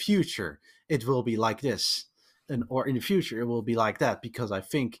 in the future it will be like this. or in the future it will be like that, because I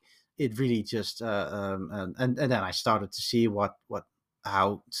think it really just and then I started to see what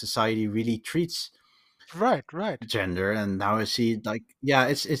how society really treats Right, right. gender, and now I see, like, yeah,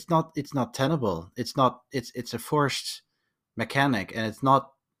 it's not tenable, it's a forced mechanic, and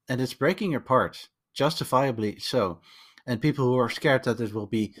it's breaking apart, justifiably so. And people who are scared that there will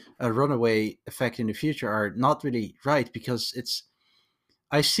be a runaway effect in the future are not really right, because it's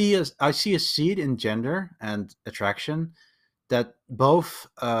I see a seed in gender and attraction that both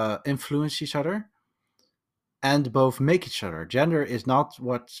influence each other and both make each other.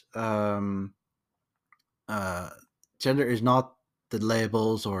 Uh, Gender is not the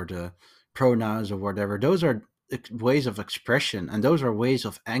labels or the pronouns or whatever. Those are ways of expression, and those are ways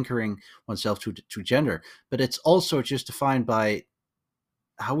of anchoring oneself to gender. But it's also just defined by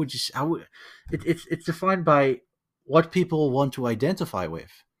how would you s- how would- it's defined by what people want to identify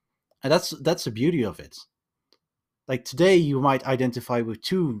with, and that's the beauty of it. Like today, you might identify with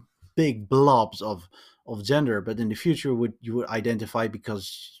two big blobs of gender, but in the future, would you would identify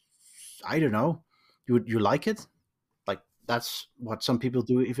because I don't know, you like it. Like that's what some people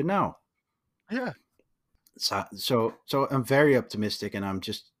do even now. Yeah. So I'm very optimistic, and I'm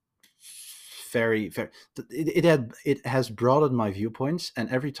just very. It has broadened my viewpoints, and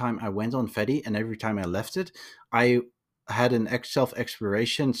every time I went on Fedi and every time I left it, I had an self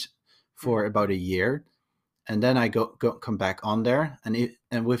exploration for Mm. about a year, and then I come back on there,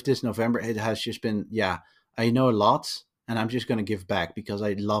 and with this November, it has just been, yeah, I know a lot, and I'm just gonna give back because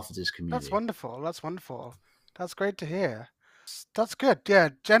I love this That's community. wonderful. That's wonderful. That's great to hear. That's good. Yeah,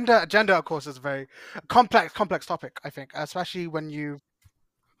 gender, of course, is a very complex topic. I think, especially when you.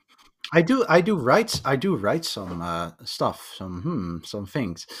 I do write some stuff, some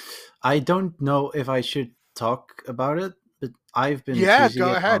things. I don't know if I should talk about it, but I've been Yeah, teasing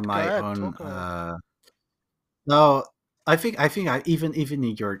it on go my ahead, own. talk about it. No, I think I even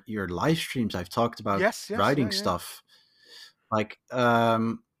in your live streams I've talked about Yes, yes, yeah, writing yeah. stuff, like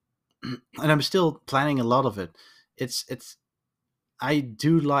and I'm still planning a lot of it. It's I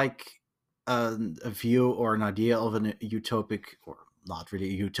do like a view or an idea of an utopic, or not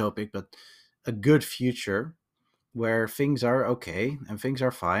really utopic, but a good future where things are okay and things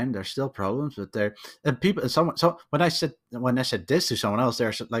are fine. There's still problems, but there and people and someone. So when I said this to someone else,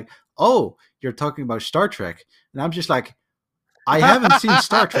 they're like, "Oh, you're talking about Star Trek," and I'm just like, "I haven't seen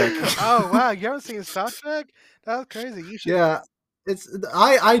Star Trek." Oh wow, you haven't seen Star Trek? That's crazy. You should. Yeah, it's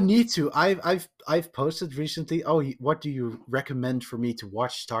I need to. I've posted recently. Oh, what do you recommend for me to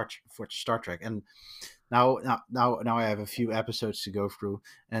watch for Star Trek? And now I have a few episodes to go through,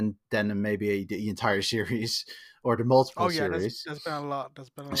 and then maybe the entire series or the Oh multiple yeah, series. there's been a lot. There's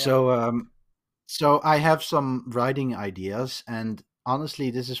been a lot. So I have some writing ideas, and honestly,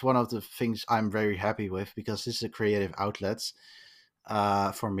 this is one of the things I'm very happy with because this is a creative outlet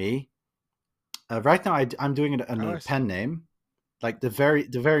for me. Right now, I'm doing it Oh, under I a pen see. name. Like the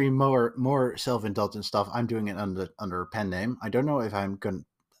very more self indulgent stuff, I'm doing it under a pen name. I don't know if I'm gonna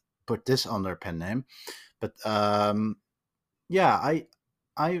put this under a pen name, but yeah,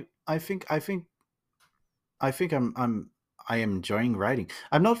 I think I am enjoying writing.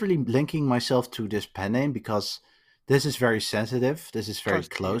 I'm not really linking myself to this pen name because this is very sensitive. This is very Close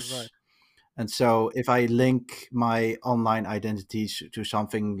to you, right? close. And so if I link my online identity to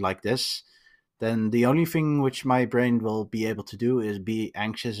something like this, then the only thing which my brain will be able to do is be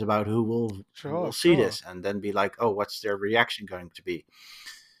anxious about who will Sure, see sure. this, and then be like, oh, what's their reaction going to be?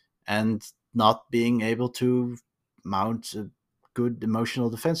 And not being able to mount a good emotional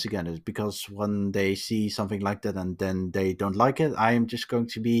defense against it, because when they see something like that and then they don't like it, I am just going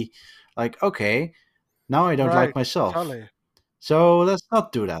to be like, okay, now I don't like Right, myself, totally. so let's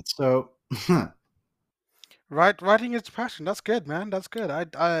not do that. So Right, writing is passion. That's good, man. That's good.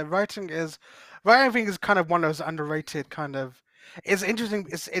 Writing is kind of one of those underrated kind of. It's interesting.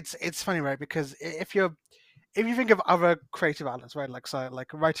 It's funny, right? Because if you think of other creative outlets, right, like so,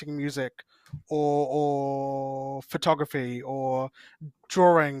 like writing music, or photography, or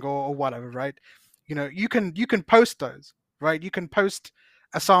drawing, or whatever, right? You can post those, right? You can post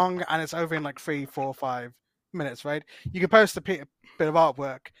a song and it's over in like 3, 4, 5 minutes, right? You can post a bit of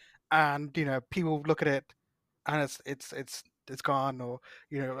artwork, and people look at it, and it's gone, or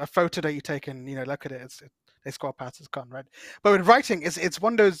a photo that you taken, look at it, they scroll past, it's gone, right? But with writing, it's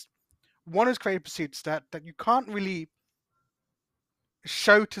one of those creative pursuits that you can't really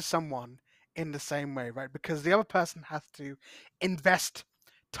show to someone in the same way, right? Because the other person has to invest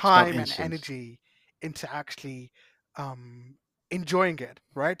it's not time and instant. energy into actually um enjoying it,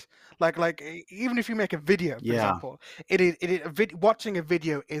 right? Like even if you make a video, for Yeah, example, watching a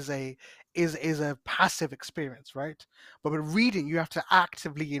video is is a passive experience, right? But with reading, you have to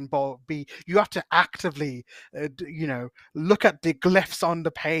actively involve, be you have to actively, look at the glyphs on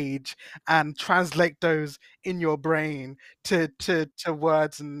the page and translate those in your brain to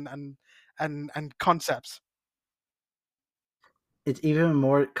words and concepts. It's even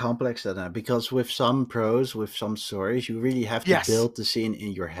more complex than that because with some prose, with some stories, you really have to Yes, build the scene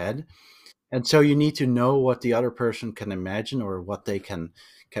in your head, and so you need to know what the other person can imagine or what they can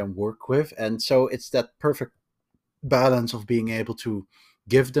work with, and so it's that perfect balance of being able to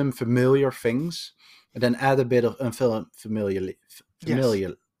give them familiar things and then add a bit of yes,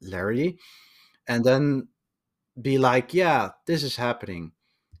 familiarity, and then be like, yeah, this is happening,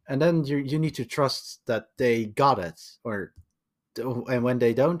 and then you need to trust that they got it, or and when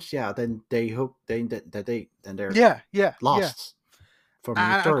they don't, yeah, then they hope that they then they're yeah, yeah, yeah. lost from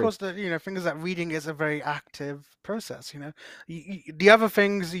your And of story. course, the thing is that reading is a very active process. The other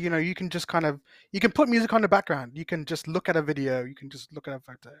things, you can just kind of you can put music on the background. You can just look at a video. You can just look at a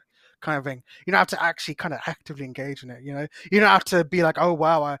photo, kind of thing. You don't have to actually kind of actively engage in it. You don't have to be like, oh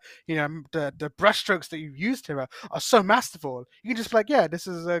wow, the brushstrokes that you've used here are so masterful. You can just be like, yeah, this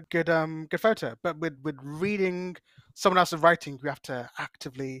is a good photo. But with reading someone else's writing, you have to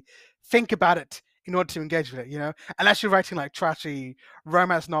actively think about it in order to engage with it. Unless you're writing like trashy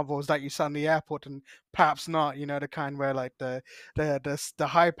romance novels that you saw in the airport, and perhaps not, the kind where like the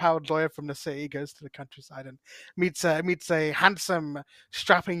high-powered lawyer from the city goes to the countryside and meets a handsome,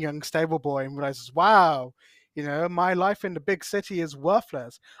 strapping young stable boy and realizes, wow, my life in the big city is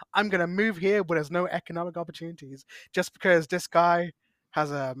worthless. I'm gonna move here where there's no economic opportunities just because this guy has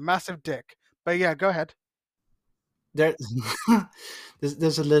a massive dick. But yeah, go ahead. There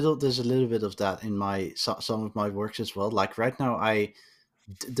there's a little bit of that in my some of my works as well. Like right now,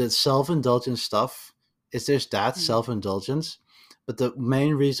 the self-indulgent stuff is just that Mm. self-indulgence, but the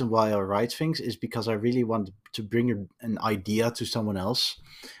main reason why I write things is because I really want to bring an idea to someone else,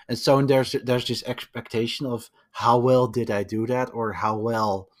 and so there's this expectation of how well did I do that, or how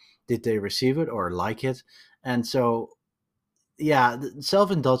well did they receive it or like it, and so yeah, the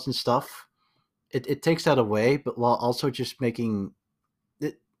self-indulgent stuff, it takes that away, but while also just making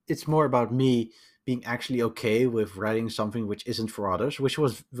it, it's more about me being actually okay with writing something which isn't for others, which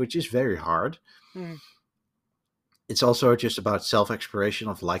is very hard. Mm. It's also just about self-exploration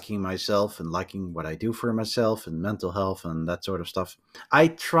of liking myself and liking what I do for myself and mental health and that sort of stuff. I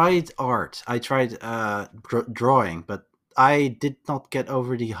tried art. I tried drawing, but I did not get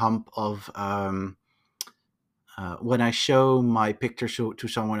over the hump of when I show my pictures to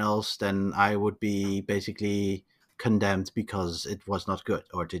someone else, then I would be basically condemned because it was not good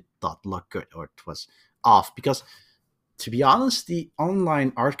or did not look good or it was off. Because to be honest, the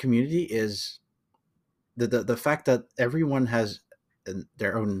online art community is the fact that everyone has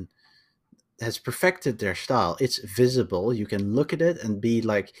their own has perfected their style. It's visible. You can look at it and be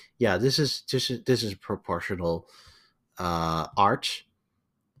like, yeah, this is proportional art.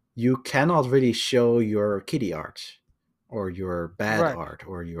 You cannot really show your kitty art or your bad Right. art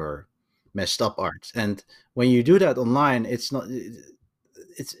or your messed up art. And when you do that online, it's not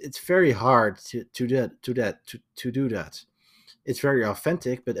it's very hard to do that. It's very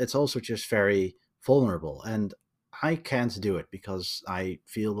authentic, but it's also just very vulnerable. And I can't do it because I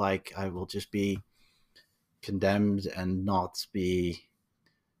feel like I will just be condemned and not be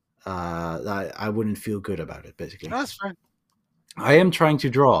I wouldn't feel good about it basically. That's fine. I am trying to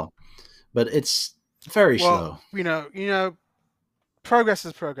draw, but it's very Well, slow. progress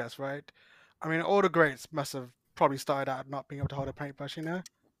is progress, right? I mean, all the greats must have probably started out not being able to hold a paintbrush, and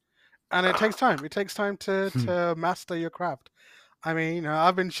it takes time. It takes time to master your craft. I mean,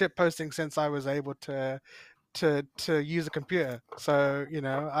 I've been shit posting since I was able to use a computer, so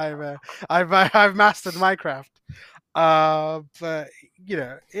I've mastered my craft. But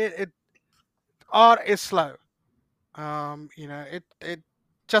it art is slow. It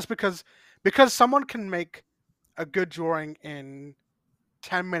just because someone can make a good drawing in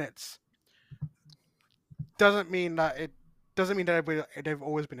 10 minutes doesn't mean that it doesn't mean that they've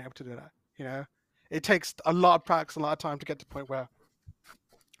always been able to do that. It takes a lot of practice, a lot of time to get to the point where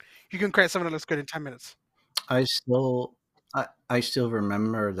you can create something that looks good in 10 minutes. I still I still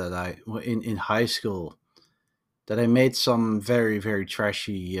remember that in high school that I made some very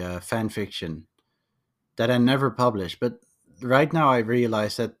trashy fan fiction that I never published. But right now I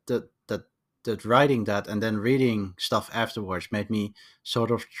realize that writing that and then reading stuff afterwards made me sort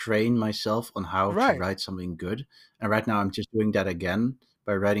of train myself on how to Right. write something good. And right now I'm just doing that again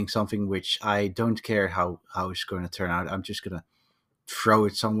by writing something which I don't care how it's going to turn out. I'm just gonna throw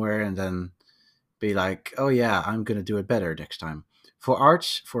it somewhere and then be like, oh yeah, I'm gonna do it better next time. For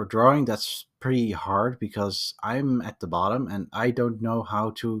arts, for drawing, that's pretty hard because I'm at the bottom and I don't know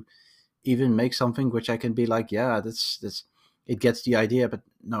how to even make something which I can be like, yeah, that's it gets the idea, but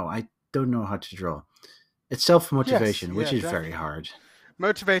no, I don't know how to draw. It's self Yes, motivation, which yeah, is very definitely. hard.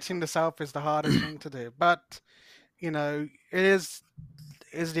 Motivating the self is the hardest thing to do, but it is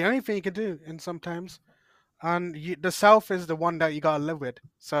the only thing you can do in sometimes, and the self is the one that you gotta live with.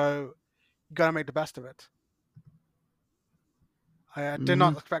 So you gotta make the best of it. I did Hmm.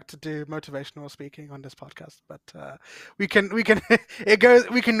 not expect to do motivational speaking on this podcast, but we can it goes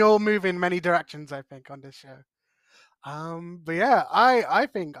we can all move in many directions. I think on this show. But yeah, I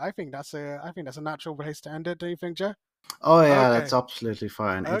think that's a natural place to end it. Do you think, Joe? Oh yeah, that's Okay, absolutely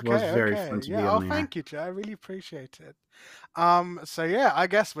fine. It was very okay, fun to be yeah. Oh, on here. thank you, Joe. I really appreciate it. So yeah, I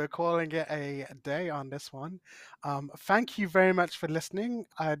guess we're calling it a day on this one. Thank you very much for listening.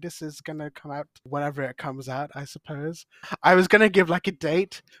 This is gonna come out whenever it comes out, I suppose. I was gonna give like a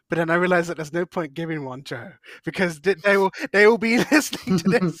date, but then I realized that there's no point giving one, Joe, because they will be listening to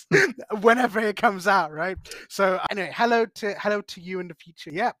this whenever it comes out, right? So anyway, hello to you in the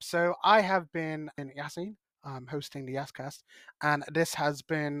future. Yep. So I have been in Yasin, hosting the Yascast, and this has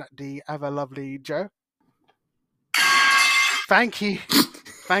been the ever lovely Joe. Thank you.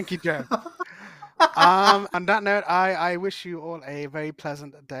 Thank you, Joe. On that note, I wish you all a very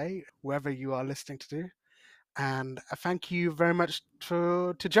pleasant day, wherever you are listening to do. And thank you very much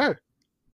to Joe.